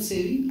this 3 months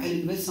saving, I'll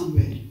invest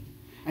somewhere.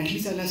 At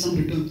least I'll have some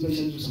returns, so I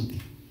shall do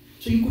something.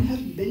 So you could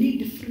have many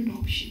different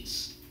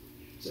options.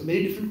 So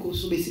very different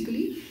courses. So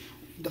basically,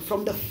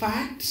 from the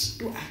facts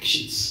to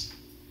actions,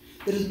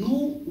 there is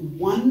no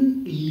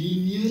one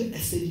linear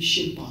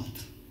essential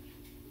path.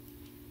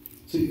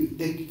 So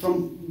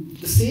from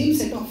the same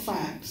set of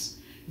facts,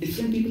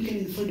 different people can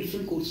infer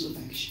different courses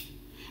of action.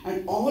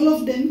 And all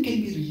of them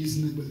can be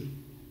reasonable.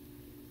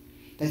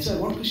 That's why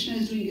what Krishna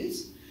is doing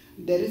is,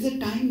 there is a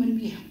time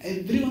when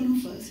every one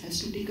of us has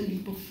to take a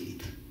leap of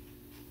faith.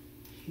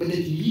 But the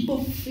leap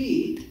of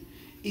faith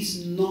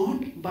is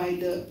not by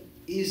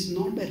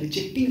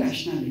rejecting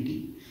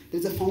rationality. There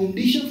is a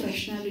foundation of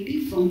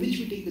rationality from which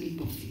we take the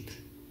leap of faith.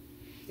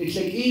 It's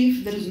like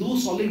if there is no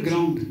solid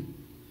ground,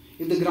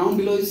 if the ground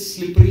below is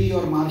slippery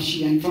or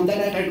marshy, and from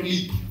that I try to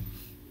leap,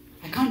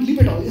 I can't leap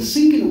at all, it's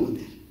sinking over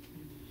there.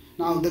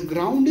 Now the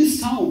ground is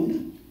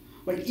sound,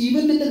 but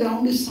even when the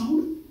ground is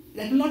sound,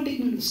 that will not take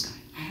me to the sky.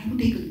 I have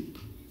to take a leap.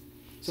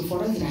 So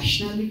for us,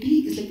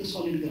 rationality is like the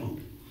solid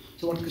ground.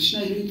 So what Krishna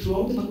is doing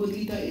throughout the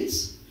Bhagavad-Gītā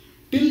is,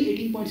 till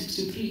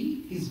 18.63,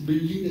 he is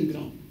building the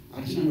ground.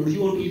 Arjuna, do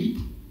you want to leap?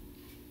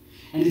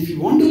 And if you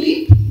want to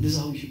leap, this is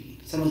how you should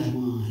leap.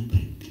 Sarvadharman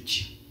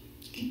Parityaja.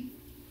 Okay?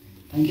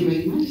 Thank you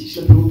very much.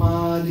 Shri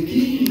Prabhupada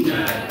ki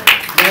jai.